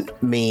time doesn't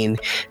mean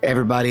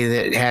everybody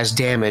that has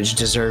damage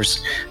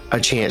deserves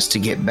a chance to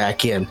get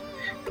back in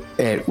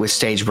with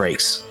stage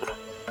breaks.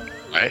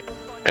 Right.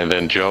 And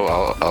then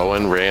Joe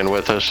Owen ran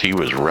with us. He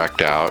was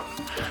wrecked out.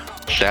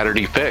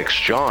 Saturday fix.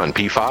 John,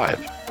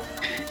 P5.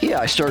 Yeah,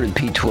 I started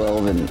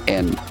P12,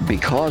 and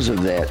because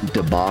of that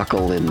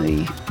debacle in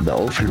the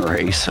open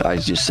race, I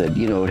just said,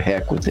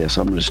 heck with this.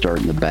 I'm going to start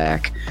in the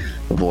back,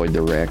 avoid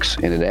the wrecks,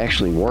 and it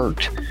actually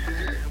worked.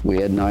 We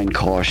had 9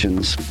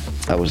 cautions.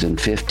 I was in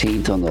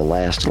 15th on the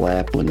last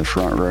lap when the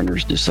front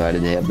runners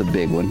decided to have the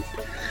big one.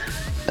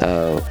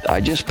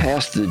 I just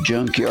passed the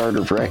junkyard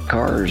of wrecked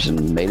cars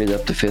and made it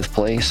up to 5th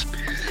place.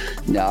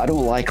 Now, I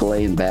don't like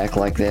laying back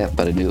like that,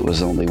 but I knew it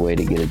was the only way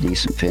to get a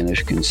decent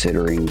finish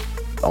considering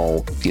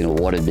all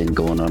what had been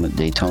going on at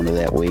Daytona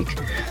that week.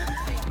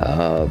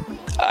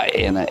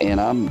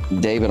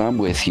 David, I'm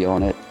with you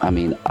on it. I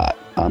mean,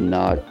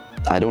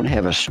 I don't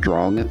have a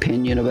strong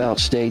opinion about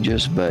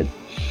stages, but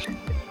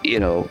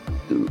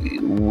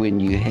when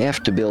you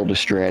have to build a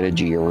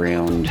strategy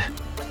around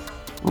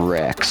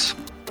wrecks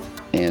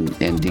and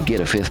to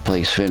get a 5th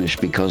place finish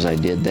because I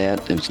did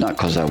that, it's not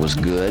because I was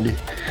good,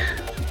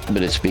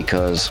 but it's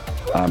because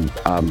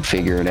I'm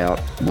figuring out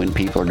when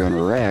people are going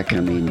to wreck.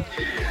 I mean,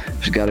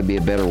 there's got to be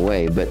a better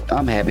way, but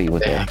I'm happy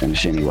with that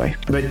finish anyway.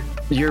 But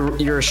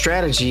your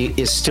strategy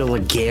is still a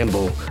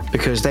gamble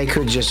because they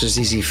could just as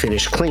easy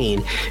finish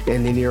clean,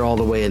 and then you're all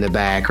the way in the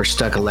back or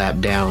stuck a lap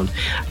down.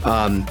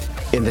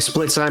 In the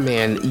splits I'm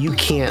in, you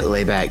can't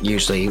lay back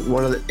usually.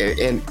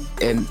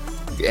 And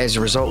as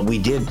a result, we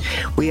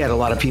had a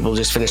lot of people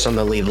just finish on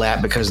the lead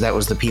lap because that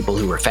was the people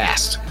who were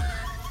fast,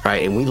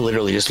 right? And we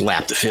literally just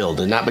lapped the field,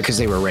 and not because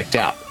they were wrecked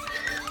out.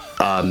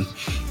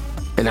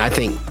 And I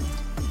think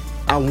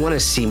I want to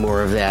see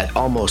more of that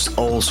almost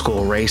old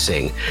school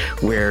racing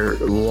where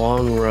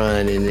long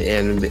run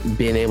and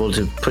being able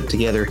to put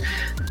together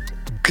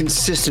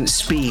consistent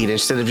speed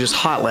instead of just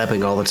hot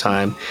lapping all the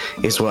time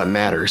is what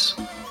matters.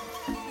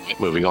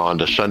 Moving on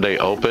to Sunday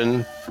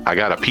Open, I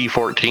got a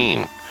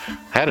P14.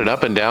 Had an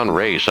up and down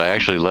race. I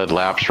actually led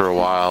laps for a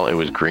while. It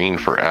was green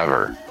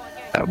forever.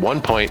 At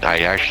one point, I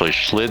actually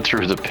slid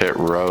through the pit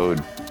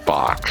road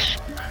box,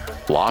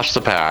 lost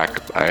the pack.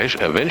 I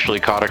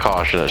eventually caught a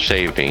caution that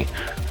saved me.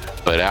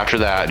 But after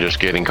that, just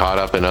getting caught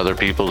up in other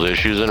people's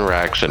issues and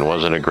wrecks and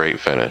wasn't a great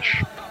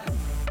finish.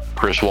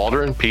 Chris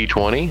Waldron,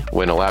 P20,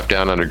 went a lap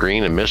down under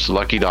green and missed the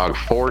lucky dog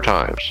 4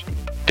 times.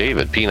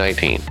 David,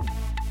 P19.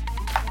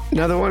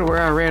 Another one where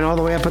I ran all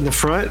the way up in the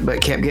front, but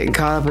kept getting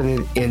caught up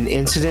in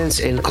incidents,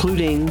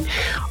 including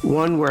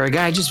one where a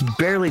guy just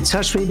barely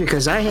touched me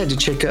because I had to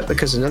check up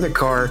because another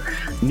car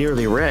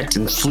nearly wrecked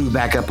and flew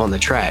back up on the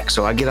track.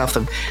 So I get off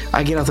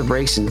the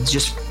brakes and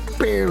just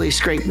barely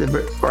scrape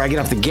I get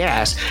off the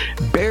gas,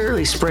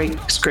 barely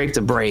scrape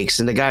the brakes,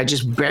 and the guy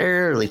just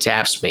barely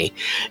taps me.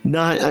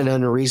 Not an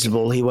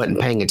unreasonable, he wasn't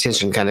paying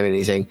attention kind of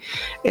anything.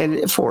 And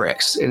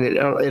 4X, and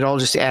it all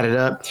just added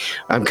up.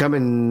 I'm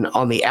coming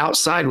on the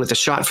outside with a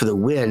shot for the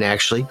win,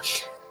 actually.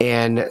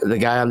 And the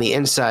guy on the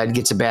inside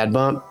gets a bad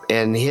bump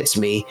and hits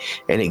me,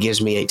 and it gives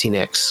me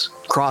 18X,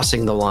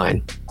 crossing the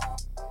line.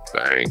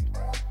 Bang.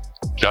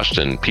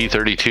 Justin,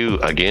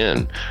 P32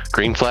 again.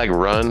 Green flag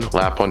run,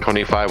 lap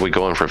 125. We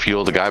go in for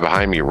fuel. The guy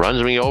behind me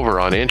runs me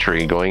over on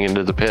entry going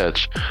into the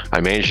pits.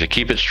 I managed to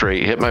keep it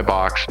straight, hit my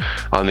box.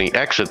 On the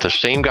exit, the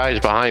same guy's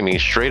behind me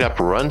straight up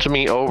runs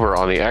me over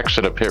on the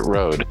exit of pit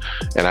road,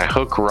 and I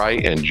hook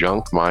right and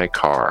junk my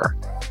car.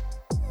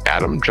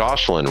 Adam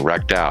Jocelyn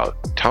wrecked out.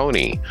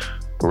 Tony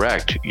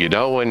wrecked. You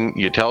know when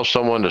you tell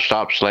someone to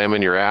stop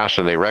slamming your ass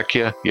and they wreck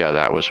you? Yeah,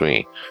 that was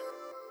me.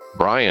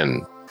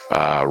 Brian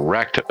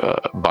wrecked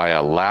by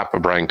a lap.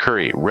 Brian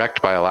Curry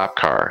wrecked by a lap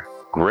car.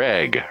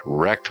 Greg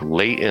wrecked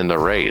late in the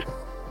race.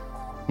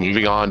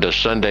 Moving on to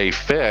Sunday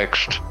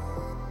fixed.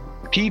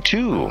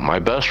 P2, my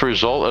best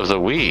result of the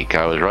week.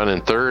 I was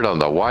running third on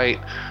the white.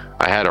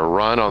 I had a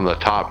run on the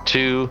top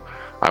two.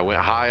 I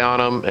went high on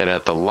them, and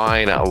at the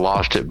line, I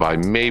lost it by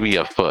maybe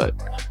a foot.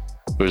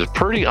 It was a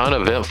pretty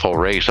uneventful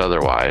race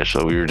otherwise,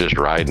 so we were just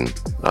riding.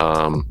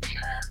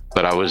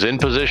 But I was in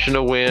position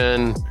to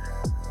win.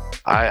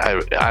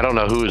 I don't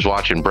know who was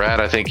watching. Brad,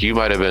 I think you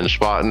might have been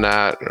spotting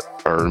that,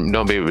 or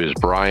no, maybe it was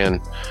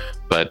Brian.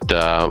 But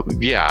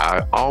yeah,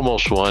 I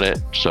almost won it,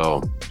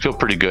 so feel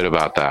pretty good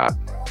about that.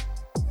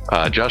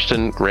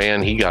 Justin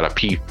ran, he got a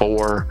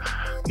P4.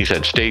 He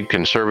said, stayed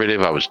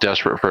conservative. I was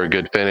desperate for a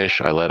good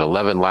finish. I led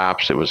 11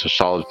 laps. It was a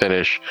solid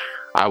finish.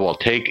 I will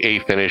take a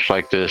finish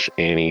like this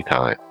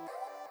anytime.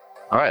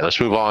 All right, let's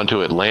move on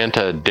to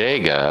Atlanta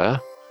Dega.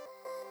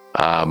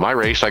 My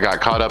race, I got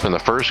caught up in the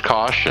first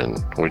caution,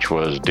 which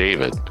was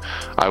David.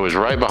 I was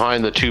right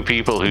behind the two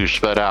people who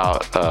sped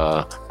out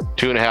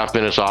 2.5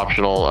 minutes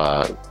optional.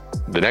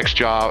 The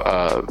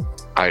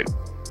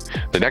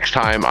next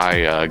time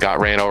I got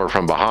ran over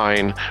from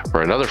behind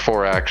for another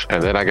 4X,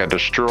 and then I got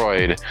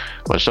destroyed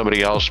when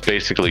somebody else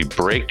basically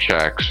brake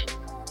checks,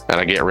 and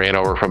I get ran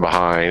over from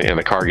behind, and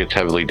the car gets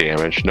heavily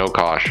damaged. No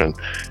caution.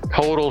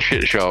 Total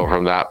shit show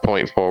from that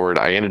point forward.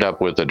 I ended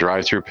up with a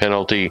drive-through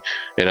penalty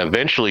and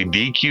eventually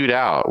DQ'd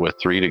out with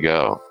 3 to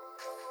go.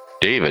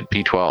 David,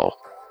 P12.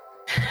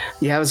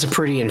 Yeah, it was a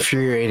pretty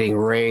infuriating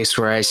race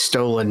where I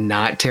stole a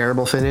not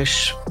terrible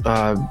finish.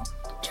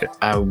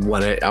 I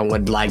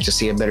would like to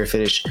see a better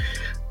finish,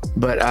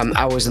 but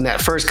I was in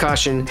that first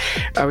caution.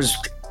 I was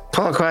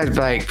qualified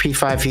like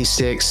P5,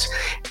 P6,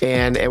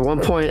 and at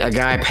one point a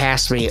guy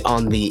passed me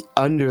on the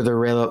under the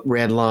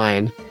red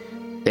line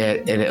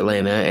at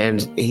Atlanta,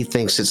 and he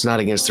thinks it's not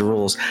against the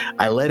rules.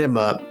 I let him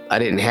up. I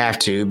didn't have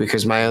to,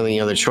 because my only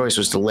other choice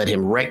was to let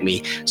him wreck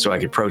me so I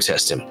could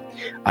protest him.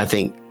 I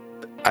think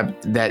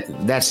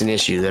that's an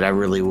issue that I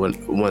really want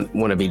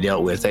to be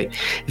dealt with.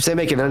 If they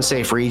make an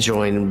unsafe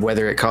rejoin,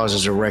 whether it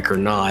causes a wreck or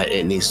not,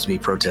 it needs to be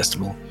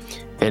protestable.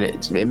 And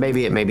it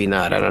may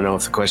not. I don't know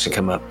if the question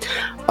come up.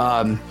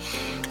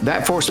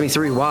 That forced me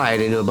 3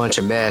 wide into a bunch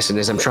of mess. And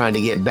as I'm trying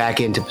to get back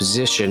into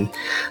position,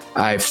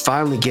 I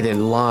finally get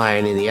in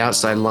line, in the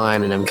outside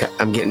line, and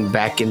I'm getting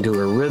back into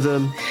a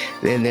rhythm.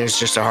 Then there's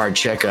just a hard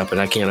checkup,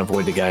 and I can't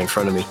avoid the guy in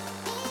front of me.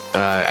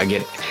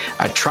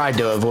 I tried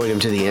to avoid him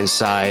to the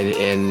inside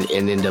and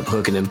end up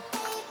hooking him.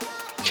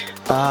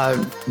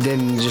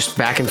 Then just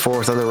back and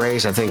forth on the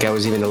race. I think I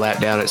was even a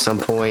lap down at some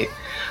point.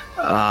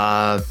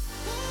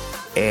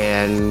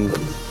 And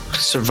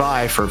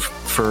survive for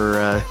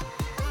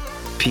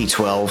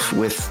P12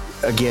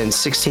 with, again,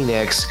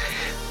 16X,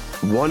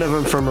 one of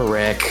them from a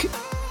wreck,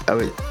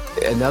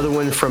 another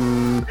one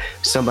from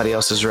somebody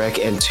else's wreck,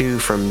 and 2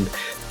 from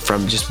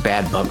just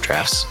bad bump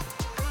drafts.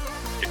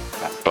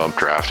 Bump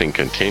drafting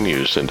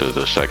continues into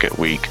the second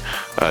week.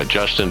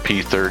 Justin,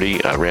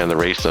 P30, ran the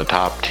race in the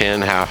top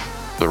 10 half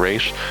the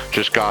race.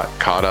 Just got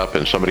caught up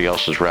in somebody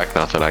else's wreck.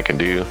 Nothing I can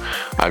do.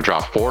 I've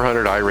dropped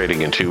 400 I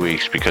rating in 2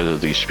 weeks because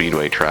of these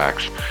speedway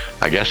tracks.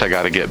 I guess I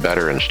got to get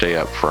better and stay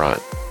up front.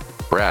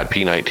 Brad,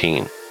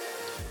 P19.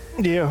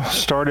 Yeah,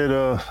 started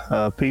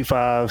a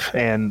P5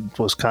 and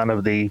was kind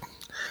of the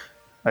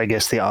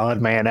odd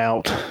man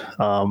out.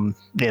 While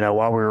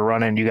we were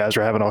running, you guys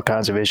were having all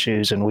kinds of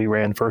issues, and we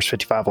ran first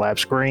 55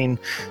 laps green.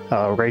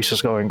 Race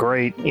was going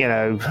great.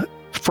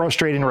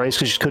 Frustrating race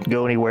because you couldn't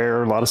go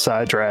anywhere. A lot of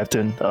side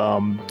drafting.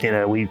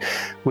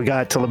 We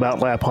got till about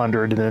lap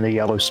 100, and then the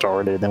yellow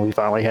started. And then we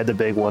finally had the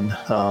big one.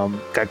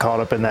 Got caught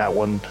up in that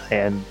one,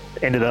 and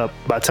ended up,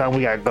 by the time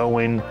we got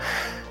going,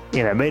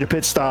 made a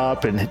pit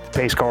stop, and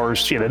pace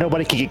cars,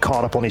 nobody can get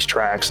caught up on these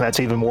tracks, and that's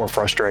even more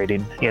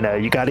frustrating.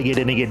 You got to get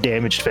in and get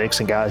damage fixed,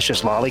 and guys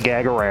just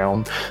lollygag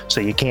around,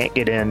 so you can't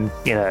get in.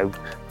 I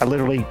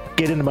literally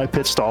get into my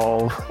pit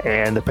stall,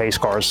 and the pace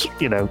cars,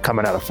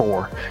 coming out of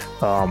 4.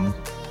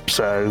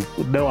 So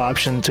no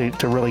option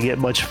to really get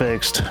much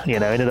fixed.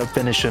 Ended up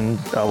finishing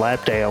a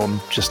lap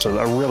down. Just a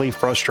really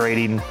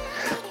frustrating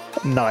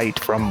night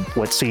from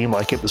what seemed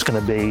like it was going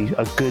to be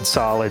a good,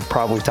 solid,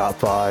 probably top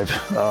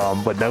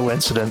 5, but no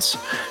incidents,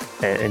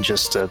 and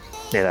just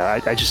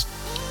I just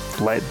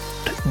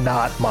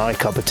not my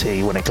cup of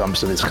tea when it comes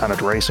to this kind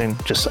of racing.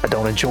 Just I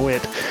don't enjoy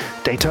it.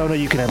 Daytona,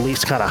 you can at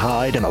least kind of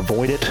hide and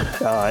avoid it.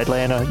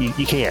 Atlanta,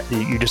 you can't.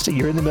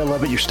 You're in the middle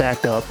of it. You're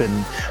stacked up,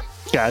 and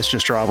guys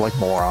just drive like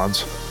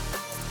morons.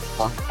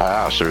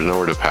 Pass. There's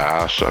nowhere to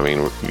pass. I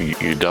mean,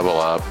 you double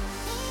up.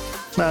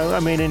 No, I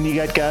mean, and you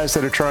got guys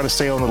that are trying to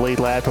stay on the lead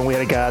lap, and we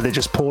had a guy that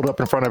just pulled up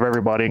in front of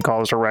everybody and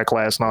caused a wreck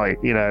last night.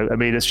 I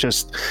mean, it's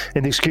just,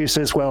 and the excuse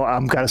is, well,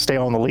 I'm got to stay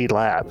on the lead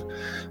lap.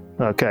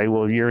 Okay,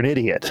 well, you're an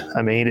idiot.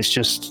 I mean, it's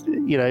just,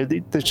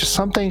 there's just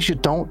some things you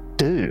don't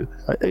do.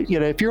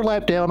 If you're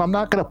lap down, I'm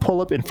not going to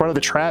pull up in front of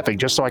the traffic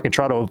just so I can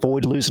try to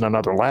avoid losing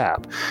another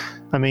lap.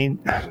 I mean,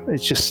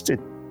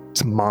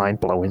 it's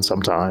mind-blowing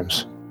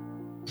sometimes.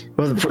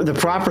 Well, the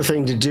proper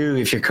thing to do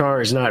if your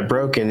car is not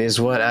broken is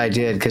what I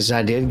did, because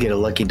I did get a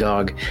lucky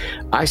dog.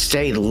 I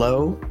stayed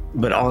low,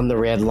 but on the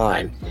red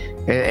line.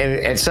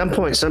 And at some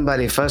point,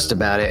 somebody fussed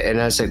about it,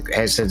 and I said,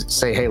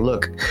 hey,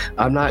 look,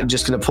 I'm not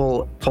just going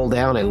to pull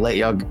down and let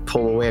y'all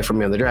pull away from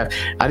me on the drive.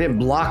 I didn't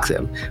block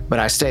them, but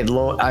I stayed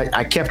low.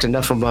 I kept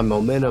enough of my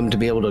momentum to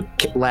be able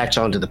to latch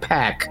onto the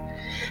pack,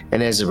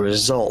 and as a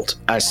result,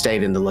 I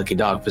stayed in the lucky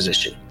dog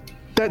position.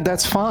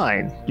 That's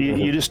fine.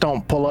 You just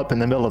don't pull up in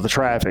the middle of the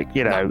traffic.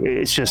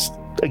 It's just,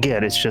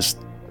 again,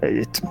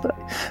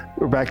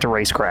 we're back to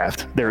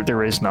racecraft.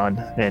 There is none,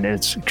 and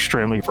it's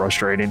extremely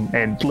frustrating.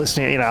 And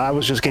listening, I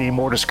was just getting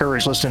more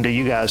discouraged listening to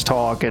you guys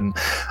talk, and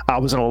I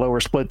was in a lower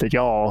split than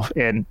y'all.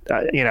 And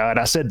and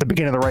I said at the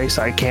beginning of the race,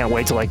 I can't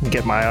wait till I can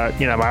get my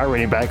my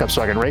rating back up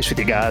so I can race with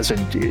you guys.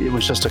 And it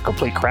was just a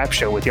complete crap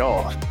show with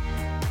y'all.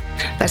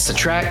 That's the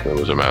track. It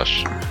was a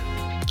mess.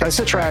 That's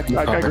the track.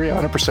 I agree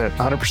 100%.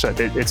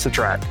 100%. It's the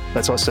track.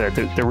 That's what I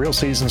said. The real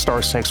season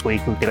starts next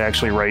week. We can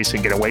actually race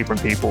and get away from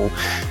people,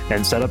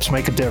 and setups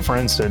make a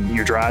difference, and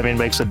your driving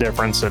makes a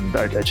difference. And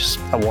I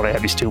want to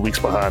have these 2 weeks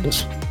behind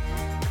us.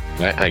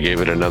 I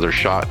gave it another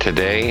shot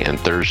today and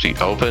Thursday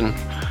Open.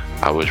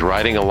 I was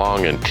riding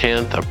along in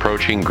 10th,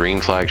 approaching green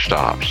flag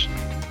stops.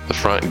 The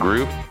front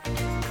group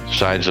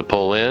decides to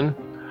pull in.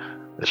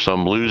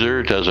 Some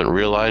loser doesn't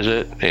realize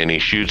it, and he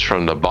shoots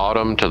from the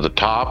bottom to the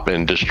top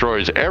and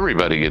destroys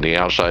everybody in the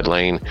outside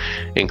lane,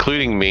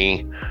 including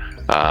me.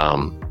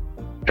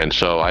 And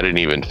so I didn't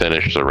even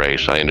finish the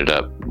race. I ended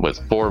up with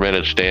 4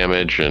 minutes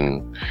damage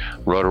and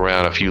rode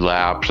around a few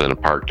laps and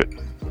parked it.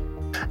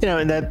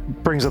 And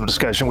that brings up a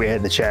discussion we had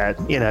in the chat.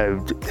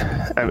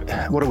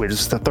 What are we? This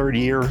is the 3rd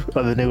year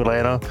of the new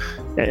Atlanta,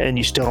 and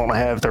you still don't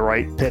have the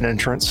right pit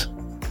entrance.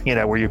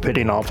 Where you're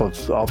pitting off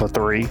of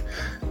 3.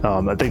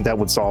 I think that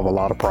would solve a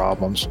lot of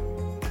problems.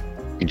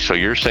 So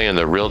you're saying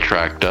the real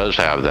track does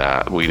have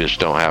that? We just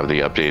don't have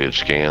the updated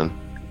scan?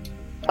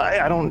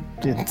 I don't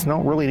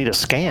really need a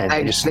scan.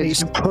 You just need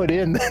to put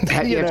in.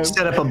 You have to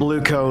set up a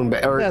blue cone.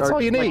 That's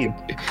all you need.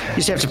 You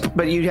just have to,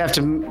 but you have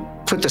to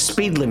put the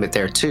speed limit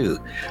there too.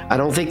 I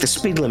don't think the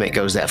speed limit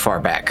goes that far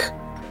back.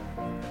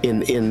 In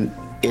the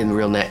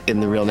real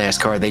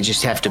NASCAR, they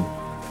just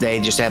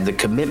have the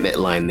commitment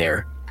line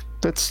there.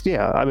 That's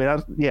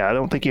I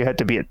don't think you had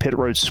to be at pit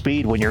road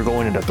speed when you're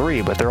going into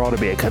 3, but there ought to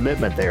be a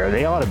commitment there.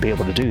 They ought to be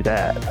able to do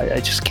that. I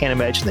just can't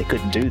imagine they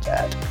couldn't do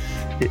that.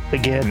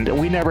 Again,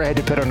 we never had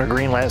to pit under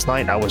green last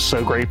night, and I was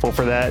so grateful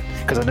for that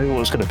because I knew it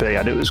was going to be.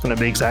 I knew it was going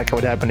to be exactly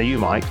what happened to you,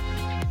 Mike.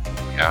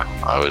 Yeah,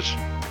 I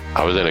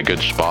was in a good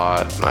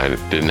spot. I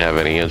didn't have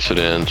any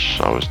incidents.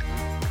 I was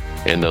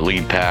in the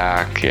lead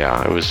pack.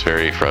 Yeah, it was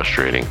very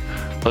frustrating.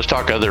 Let's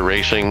talk other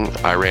racing.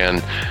 I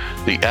ran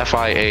the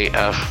FIA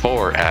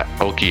F4 at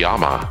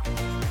Okayama.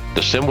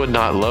 The sim would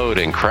not load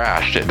and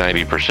crashed at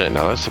 90%.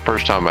 Now, that's the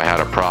first time I had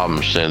a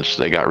problem since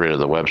they got rid of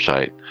the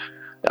website.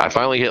 I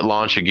finally hit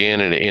launch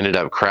again, and it ended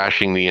up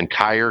crashing the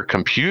entire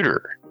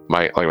computer.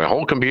 My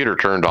whole computer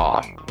turned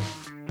off.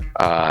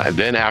 And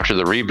then after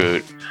the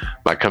reboot,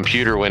 my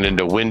computer went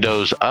into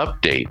Windows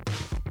Update.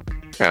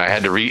 And I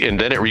had to and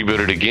then it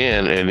rebooted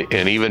again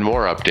and even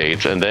more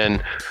updates. And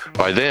then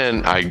by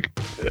then I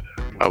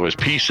was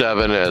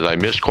P7 as I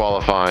missed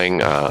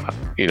qualifying.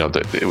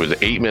 It was an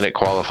 8-minute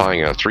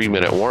qualifying and a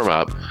 3-minute warm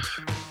up.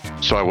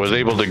 So I was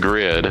able to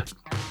grid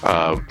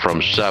from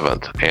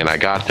 7th, and I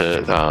got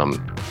to,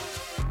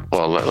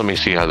 let me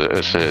see how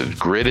it says.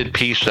 Gridded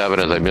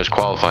P7 as I missed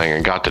qualifying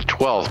and got to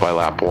 12th by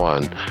lap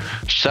 1,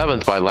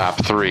 7th by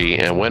lap 3,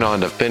 and went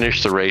on to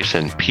finish the race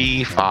in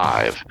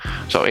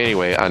P5. So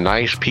anyway, a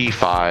nice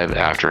P5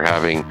 after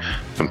having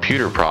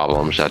computer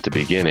problems at the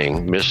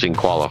beginning, missing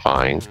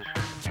qualifying.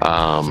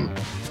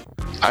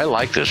 I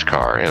like this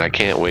car, and I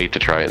can't wait to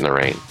try it in the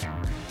rain.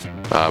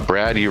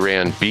 Brad, you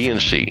ran B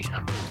and C.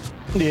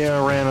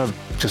 Yeah, I ran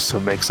just a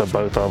mix of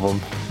both of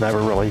them.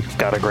 Never really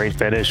got a great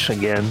finish.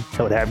 Again,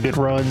 I would have good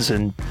runs,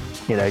 and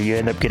you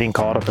end up getting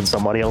caught up in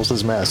somebody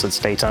else's mess. It's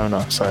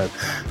Daytona. So,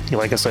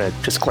 like I said,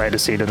 just glad to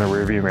see it in the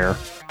rearview mirror.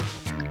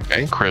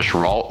 Okay, Chris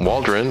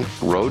Waldron,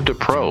 Road to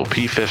Pro,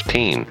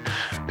 P15.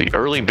 The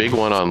early big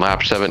one on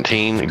lap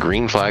 17,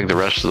 green flag the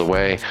rest of the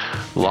way,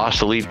 lost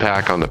the lead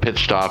pack on the pit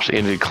stops,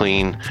 ended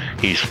clean.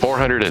 He's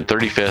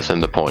 435th in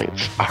the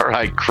points. All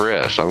right,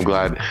 Chris, I'm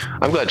glad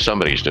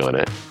somebody's doing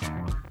it.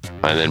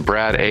 And then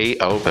Brad A.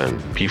 Open,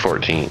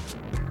 P14.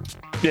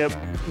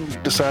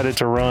 Yep, decided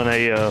to run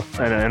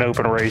an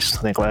open race,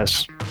 I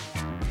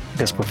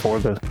guess before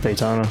the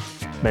Daytona,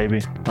 maybe.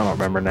 I don't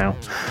remember now.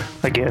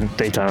 Again,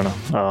 Daytona.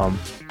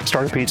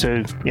 Started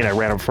P2,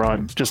 ran up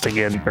front. Just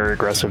again, very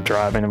aggressive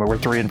driving. I mean, we're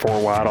 3 and 4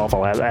 wide off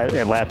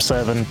at lap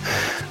 7.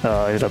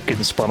 Ended up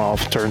getting spun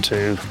off turn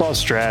 2.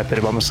 Lost strap, hit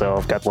it by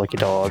myself, got the lucky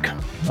dog.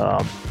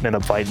 Ended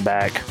up fighting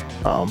back.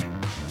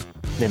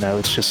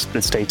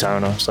 It's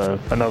Daytona. So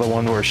another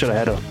one where I should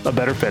have had a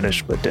better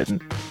finish, but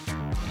didn't.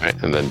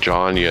 Right, and then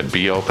John, you had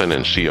B Open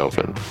and C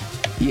Open.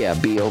 Yeah,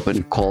 B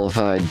Open,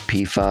 qualified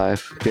P5,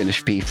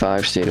 finished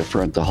P5, stayed up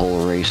front the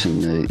whole race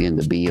in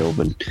the B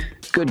Open.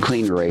 Good,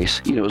 clean race.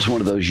 It was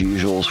one of those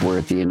usuals where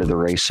at the end of the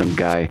race, some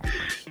guy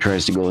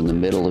tries to go in the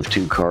middle of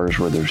 2 cars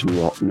where there's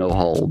no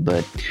hole,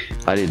 but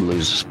I didn't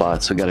lose a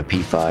spot, so I got a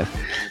P5.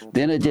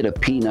 Then I did a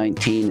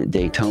P19 at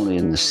Daytona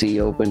in the C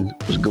Open.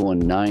 Was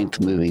going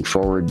 9th moving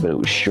forward, but it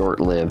was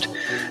short-lived.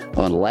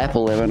 On lap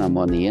 11, I'm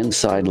on the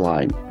inside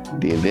line.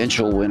 The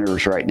eventual winner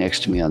is right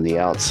next to me on the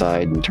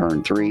outside in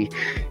turn 3.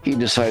 He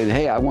decided,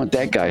 hey, I want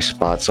that guy's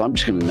spot, so I'm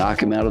just going to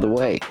knock him out of the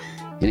way.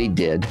 And he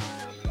did.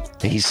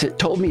 He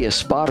told me a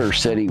spotter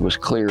said he was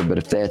clear, but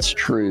if that's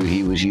true,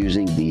 he was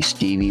using the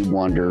Stevie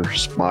Wonder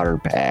spotter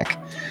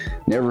pack.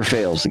 Never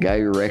fails. The guy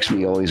who wrecks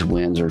me always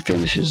wins or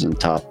finishes in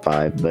top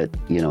 5, but,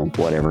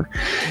 whatever.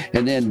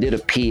 And then did a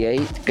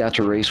P8, got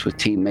to race with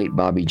teammate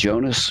Bobby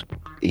Jonas.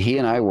 He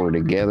and I were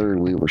together,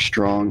 and we were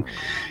strong.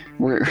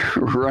 We're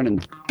running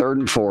 3rd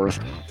and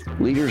 4th.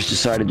 Leaders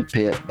decided to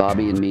pit.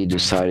 Bobby and me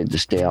decided to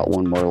stay out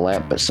one more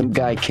lap, but some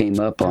guy came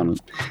up on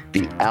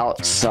the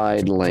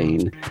outside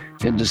lane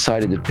and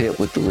decided to pit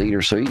with the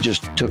leader, so he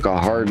just took a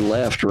hard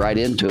left right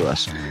into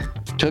us.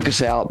 Took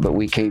us out, but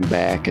we came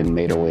back and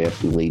made our way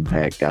up in the lead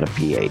pack, got a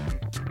P8.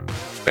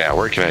 Yeah,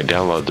 where can I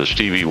download the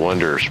Stevie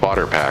Wonder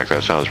spotter pack?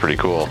 That sounds pretty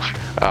cool.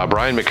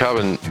 Brian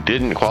McCubbin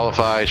didn't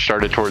qualify,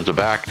 started towards the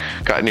back,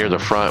 got near the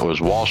front,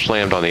 was wall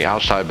slammed on the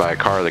outside by a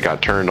car that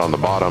got turned on the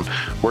bottom,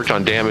 worked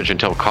on damage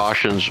until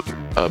cautions,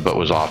 but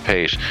was off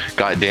pace.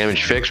 Got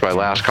damage fixed by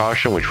last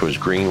caution, which was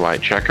green,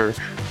 white checker.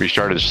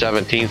 Restarted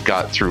 17th,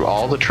 got through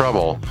all the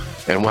trouble,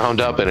 and wound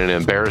up in an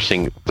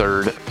embarrassing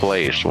 3rd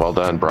place. Well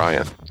done,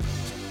 Brian.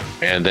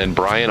 And then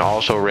Brian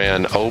also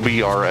ran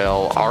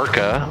OBRL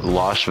ARCA,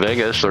 Las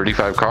Vegas,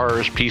 35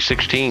 cars,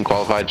 P16,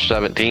 qualified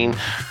 17.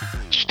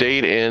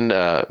 Stayed in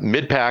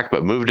mid-pack,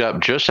 but moved up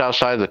just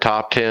outside the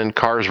top 10.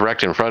 Cars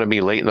wrecked in front of me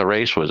late in the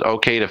race. Was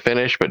okay to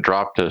finish, but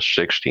dropped to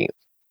 16th.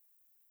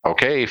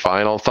 Okay,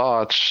 final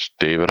thoughts,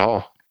 David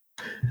Hall.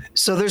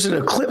 So there's an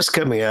eclipse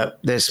coming up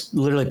that's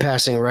literally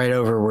passing right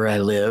over where I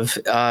live.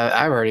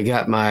 I've already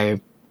got my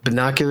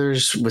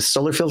binoculars with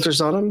solar filters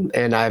on them,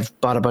 and I've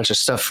bought a bunch of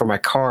stuff for my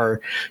car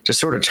to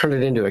sort of turn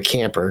it into a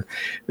camper,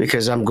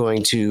 because I'm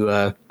going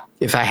to,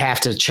 if I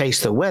have to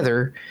chase the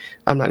weather,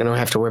 I'm not going to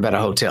have to worry about a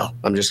hotel.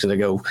 I'm just going to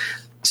go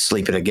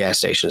sleep at a gas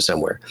station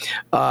somewhere.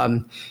 But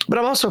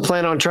I'm also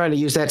planning on trying to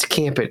use that to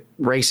camp at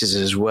races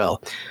as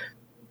well.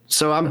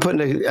 So I'm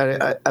putting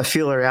a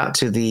feeler out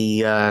to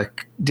the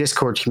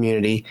Discord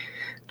community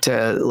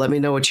to let me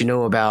know what you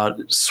know about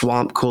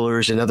swamp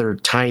coolers and other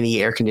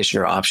tiny air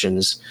conditioner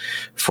options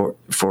for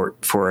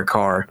a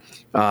car.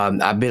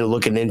 I've been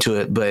looking into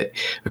it, but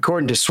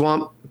according to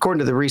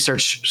the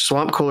research,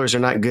 swamp coolers are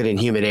not good in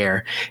humid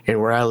air, and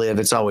where I live,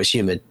 it's always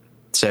humid.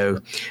 So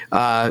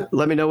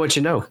let me know what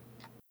you know.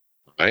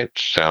 All right,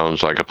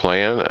 sounds like a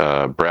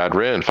plan. Brad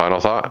Wren, final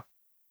thought.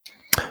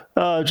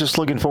 Just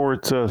looking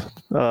forward to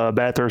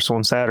Bathurst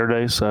on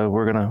Saturday. So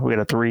we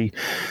got a three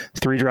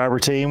driver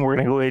team. We're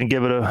gonna go ahead and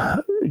give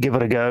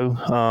it a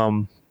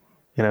go.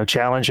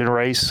 Challenge and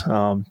race.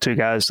 2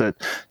 guys that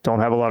don't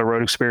have a lot of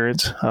road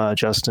experience,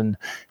 Justin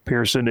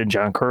Pearson and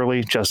John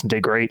Curley. Justin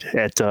did great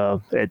at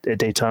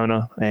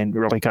Daytona and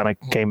really kind of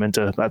came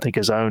into, I think,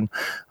 his own.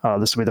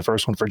 This will be the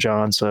first one for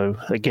John. So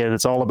again,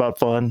 it's all about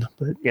fun,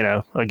 but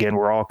again,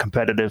 we're all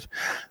competitive.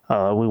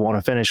 We want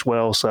to finish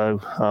well. So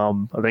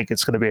I think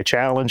it's going to be a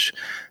challenge.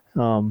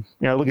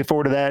 Looking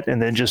forward to that,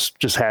 and then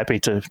just happy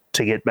to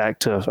get back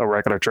to a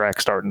regular track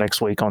starting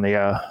next week on the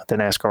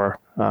NASCAR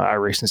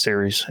iRacing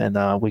series,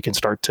 and we can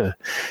start to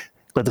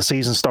let the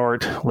season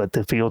start, let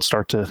the field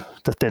start to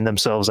thin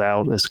themselves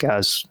out as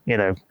guys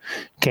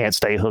can't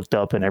stay hooked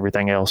up and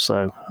everything else.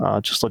 So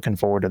just looking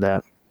forward to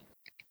that.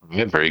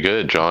 Yeah, very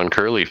good, John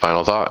Curley.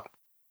 Final thought.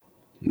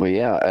 Well,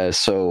 yeah.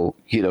 So,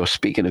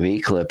 speaking of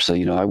eclipse,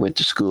 I went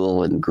to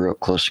school and grew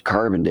up close to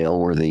Carbondale,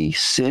 where the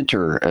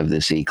center of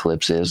this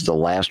eclipse is, the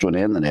last one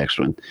and the next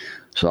one.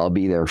 So I'll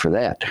be there for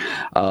that.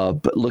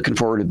 But looking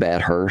forward to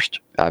Bathurst.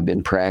 I've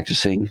been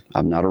practicing.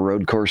 I'm not a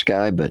road course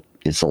guy, but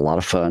it's a lot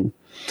of fun.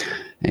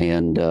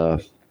 And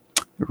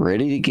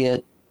ready to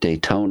get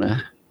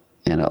Daytona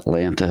and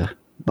Atlanta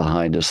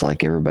behind us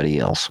like everybody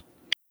else.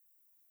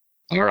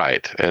 All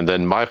right. And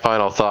then my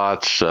final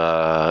thoughts.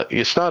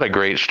 It's not a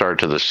great start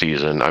to the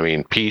season. I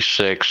mean,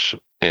 P6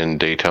 in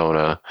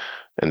Daytona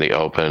in the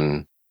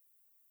Open,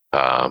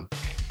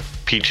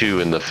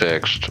 P2 in the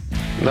fixed.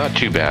 Not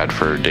too bad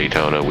for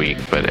Daytona week,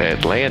 but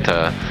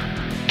Atlanta,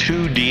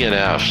 2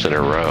 DNFs in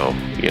a row.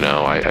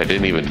 I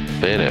didn't even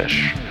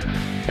finish.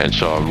 And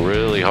so I'm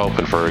really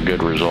hoping for a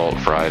good result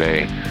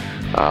Friday.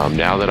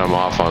 Now that I'm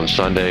off on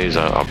Sundays,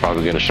 I'm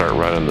probably going to start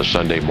running the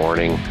Sunday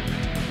morning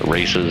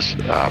races.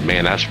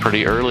 Man, that's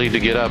pretty early to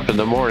get up in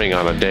the morning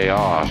on a day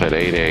off at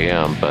 8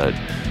 a.m., but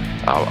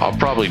I'll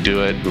probably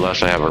do it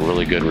unless I have a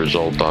really good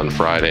result on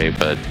Friday,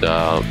 but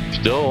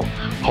still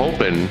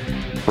hoping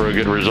for a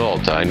good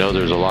result. I know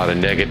there's a lot of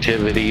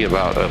negativity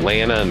about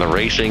Atlanta and the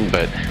racing,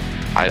 but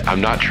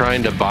I'm not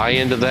trying to buy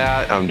into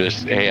that. I'm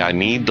just, hey, I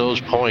need those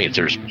points.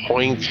 There's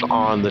points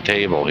on the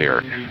table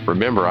here.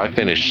 Remember, I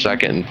finished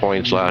second in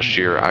points last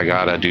year. I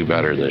got to do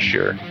better this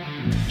year.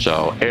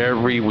 So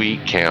every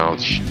week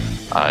counts.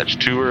 It's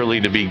too early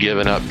to be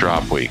giving up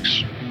drop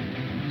weeks.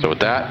 So with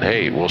that,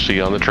 hey, we'll see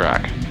you on the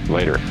track.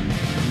 Later.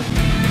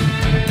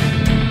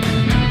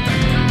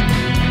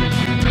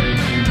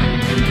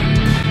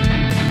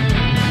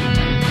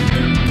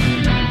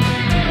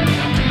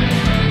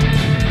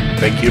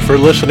 Thank you for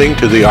listening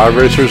to the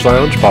iRacers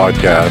Lounge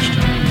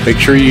podcast. Make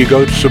sure you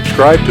go to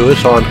subscribe to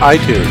us on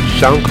iTunes,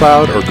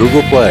 SoundCloud, or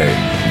Google Play,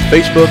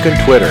 Facebook,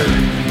 and Twitter.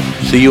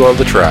 See you on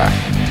the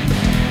track.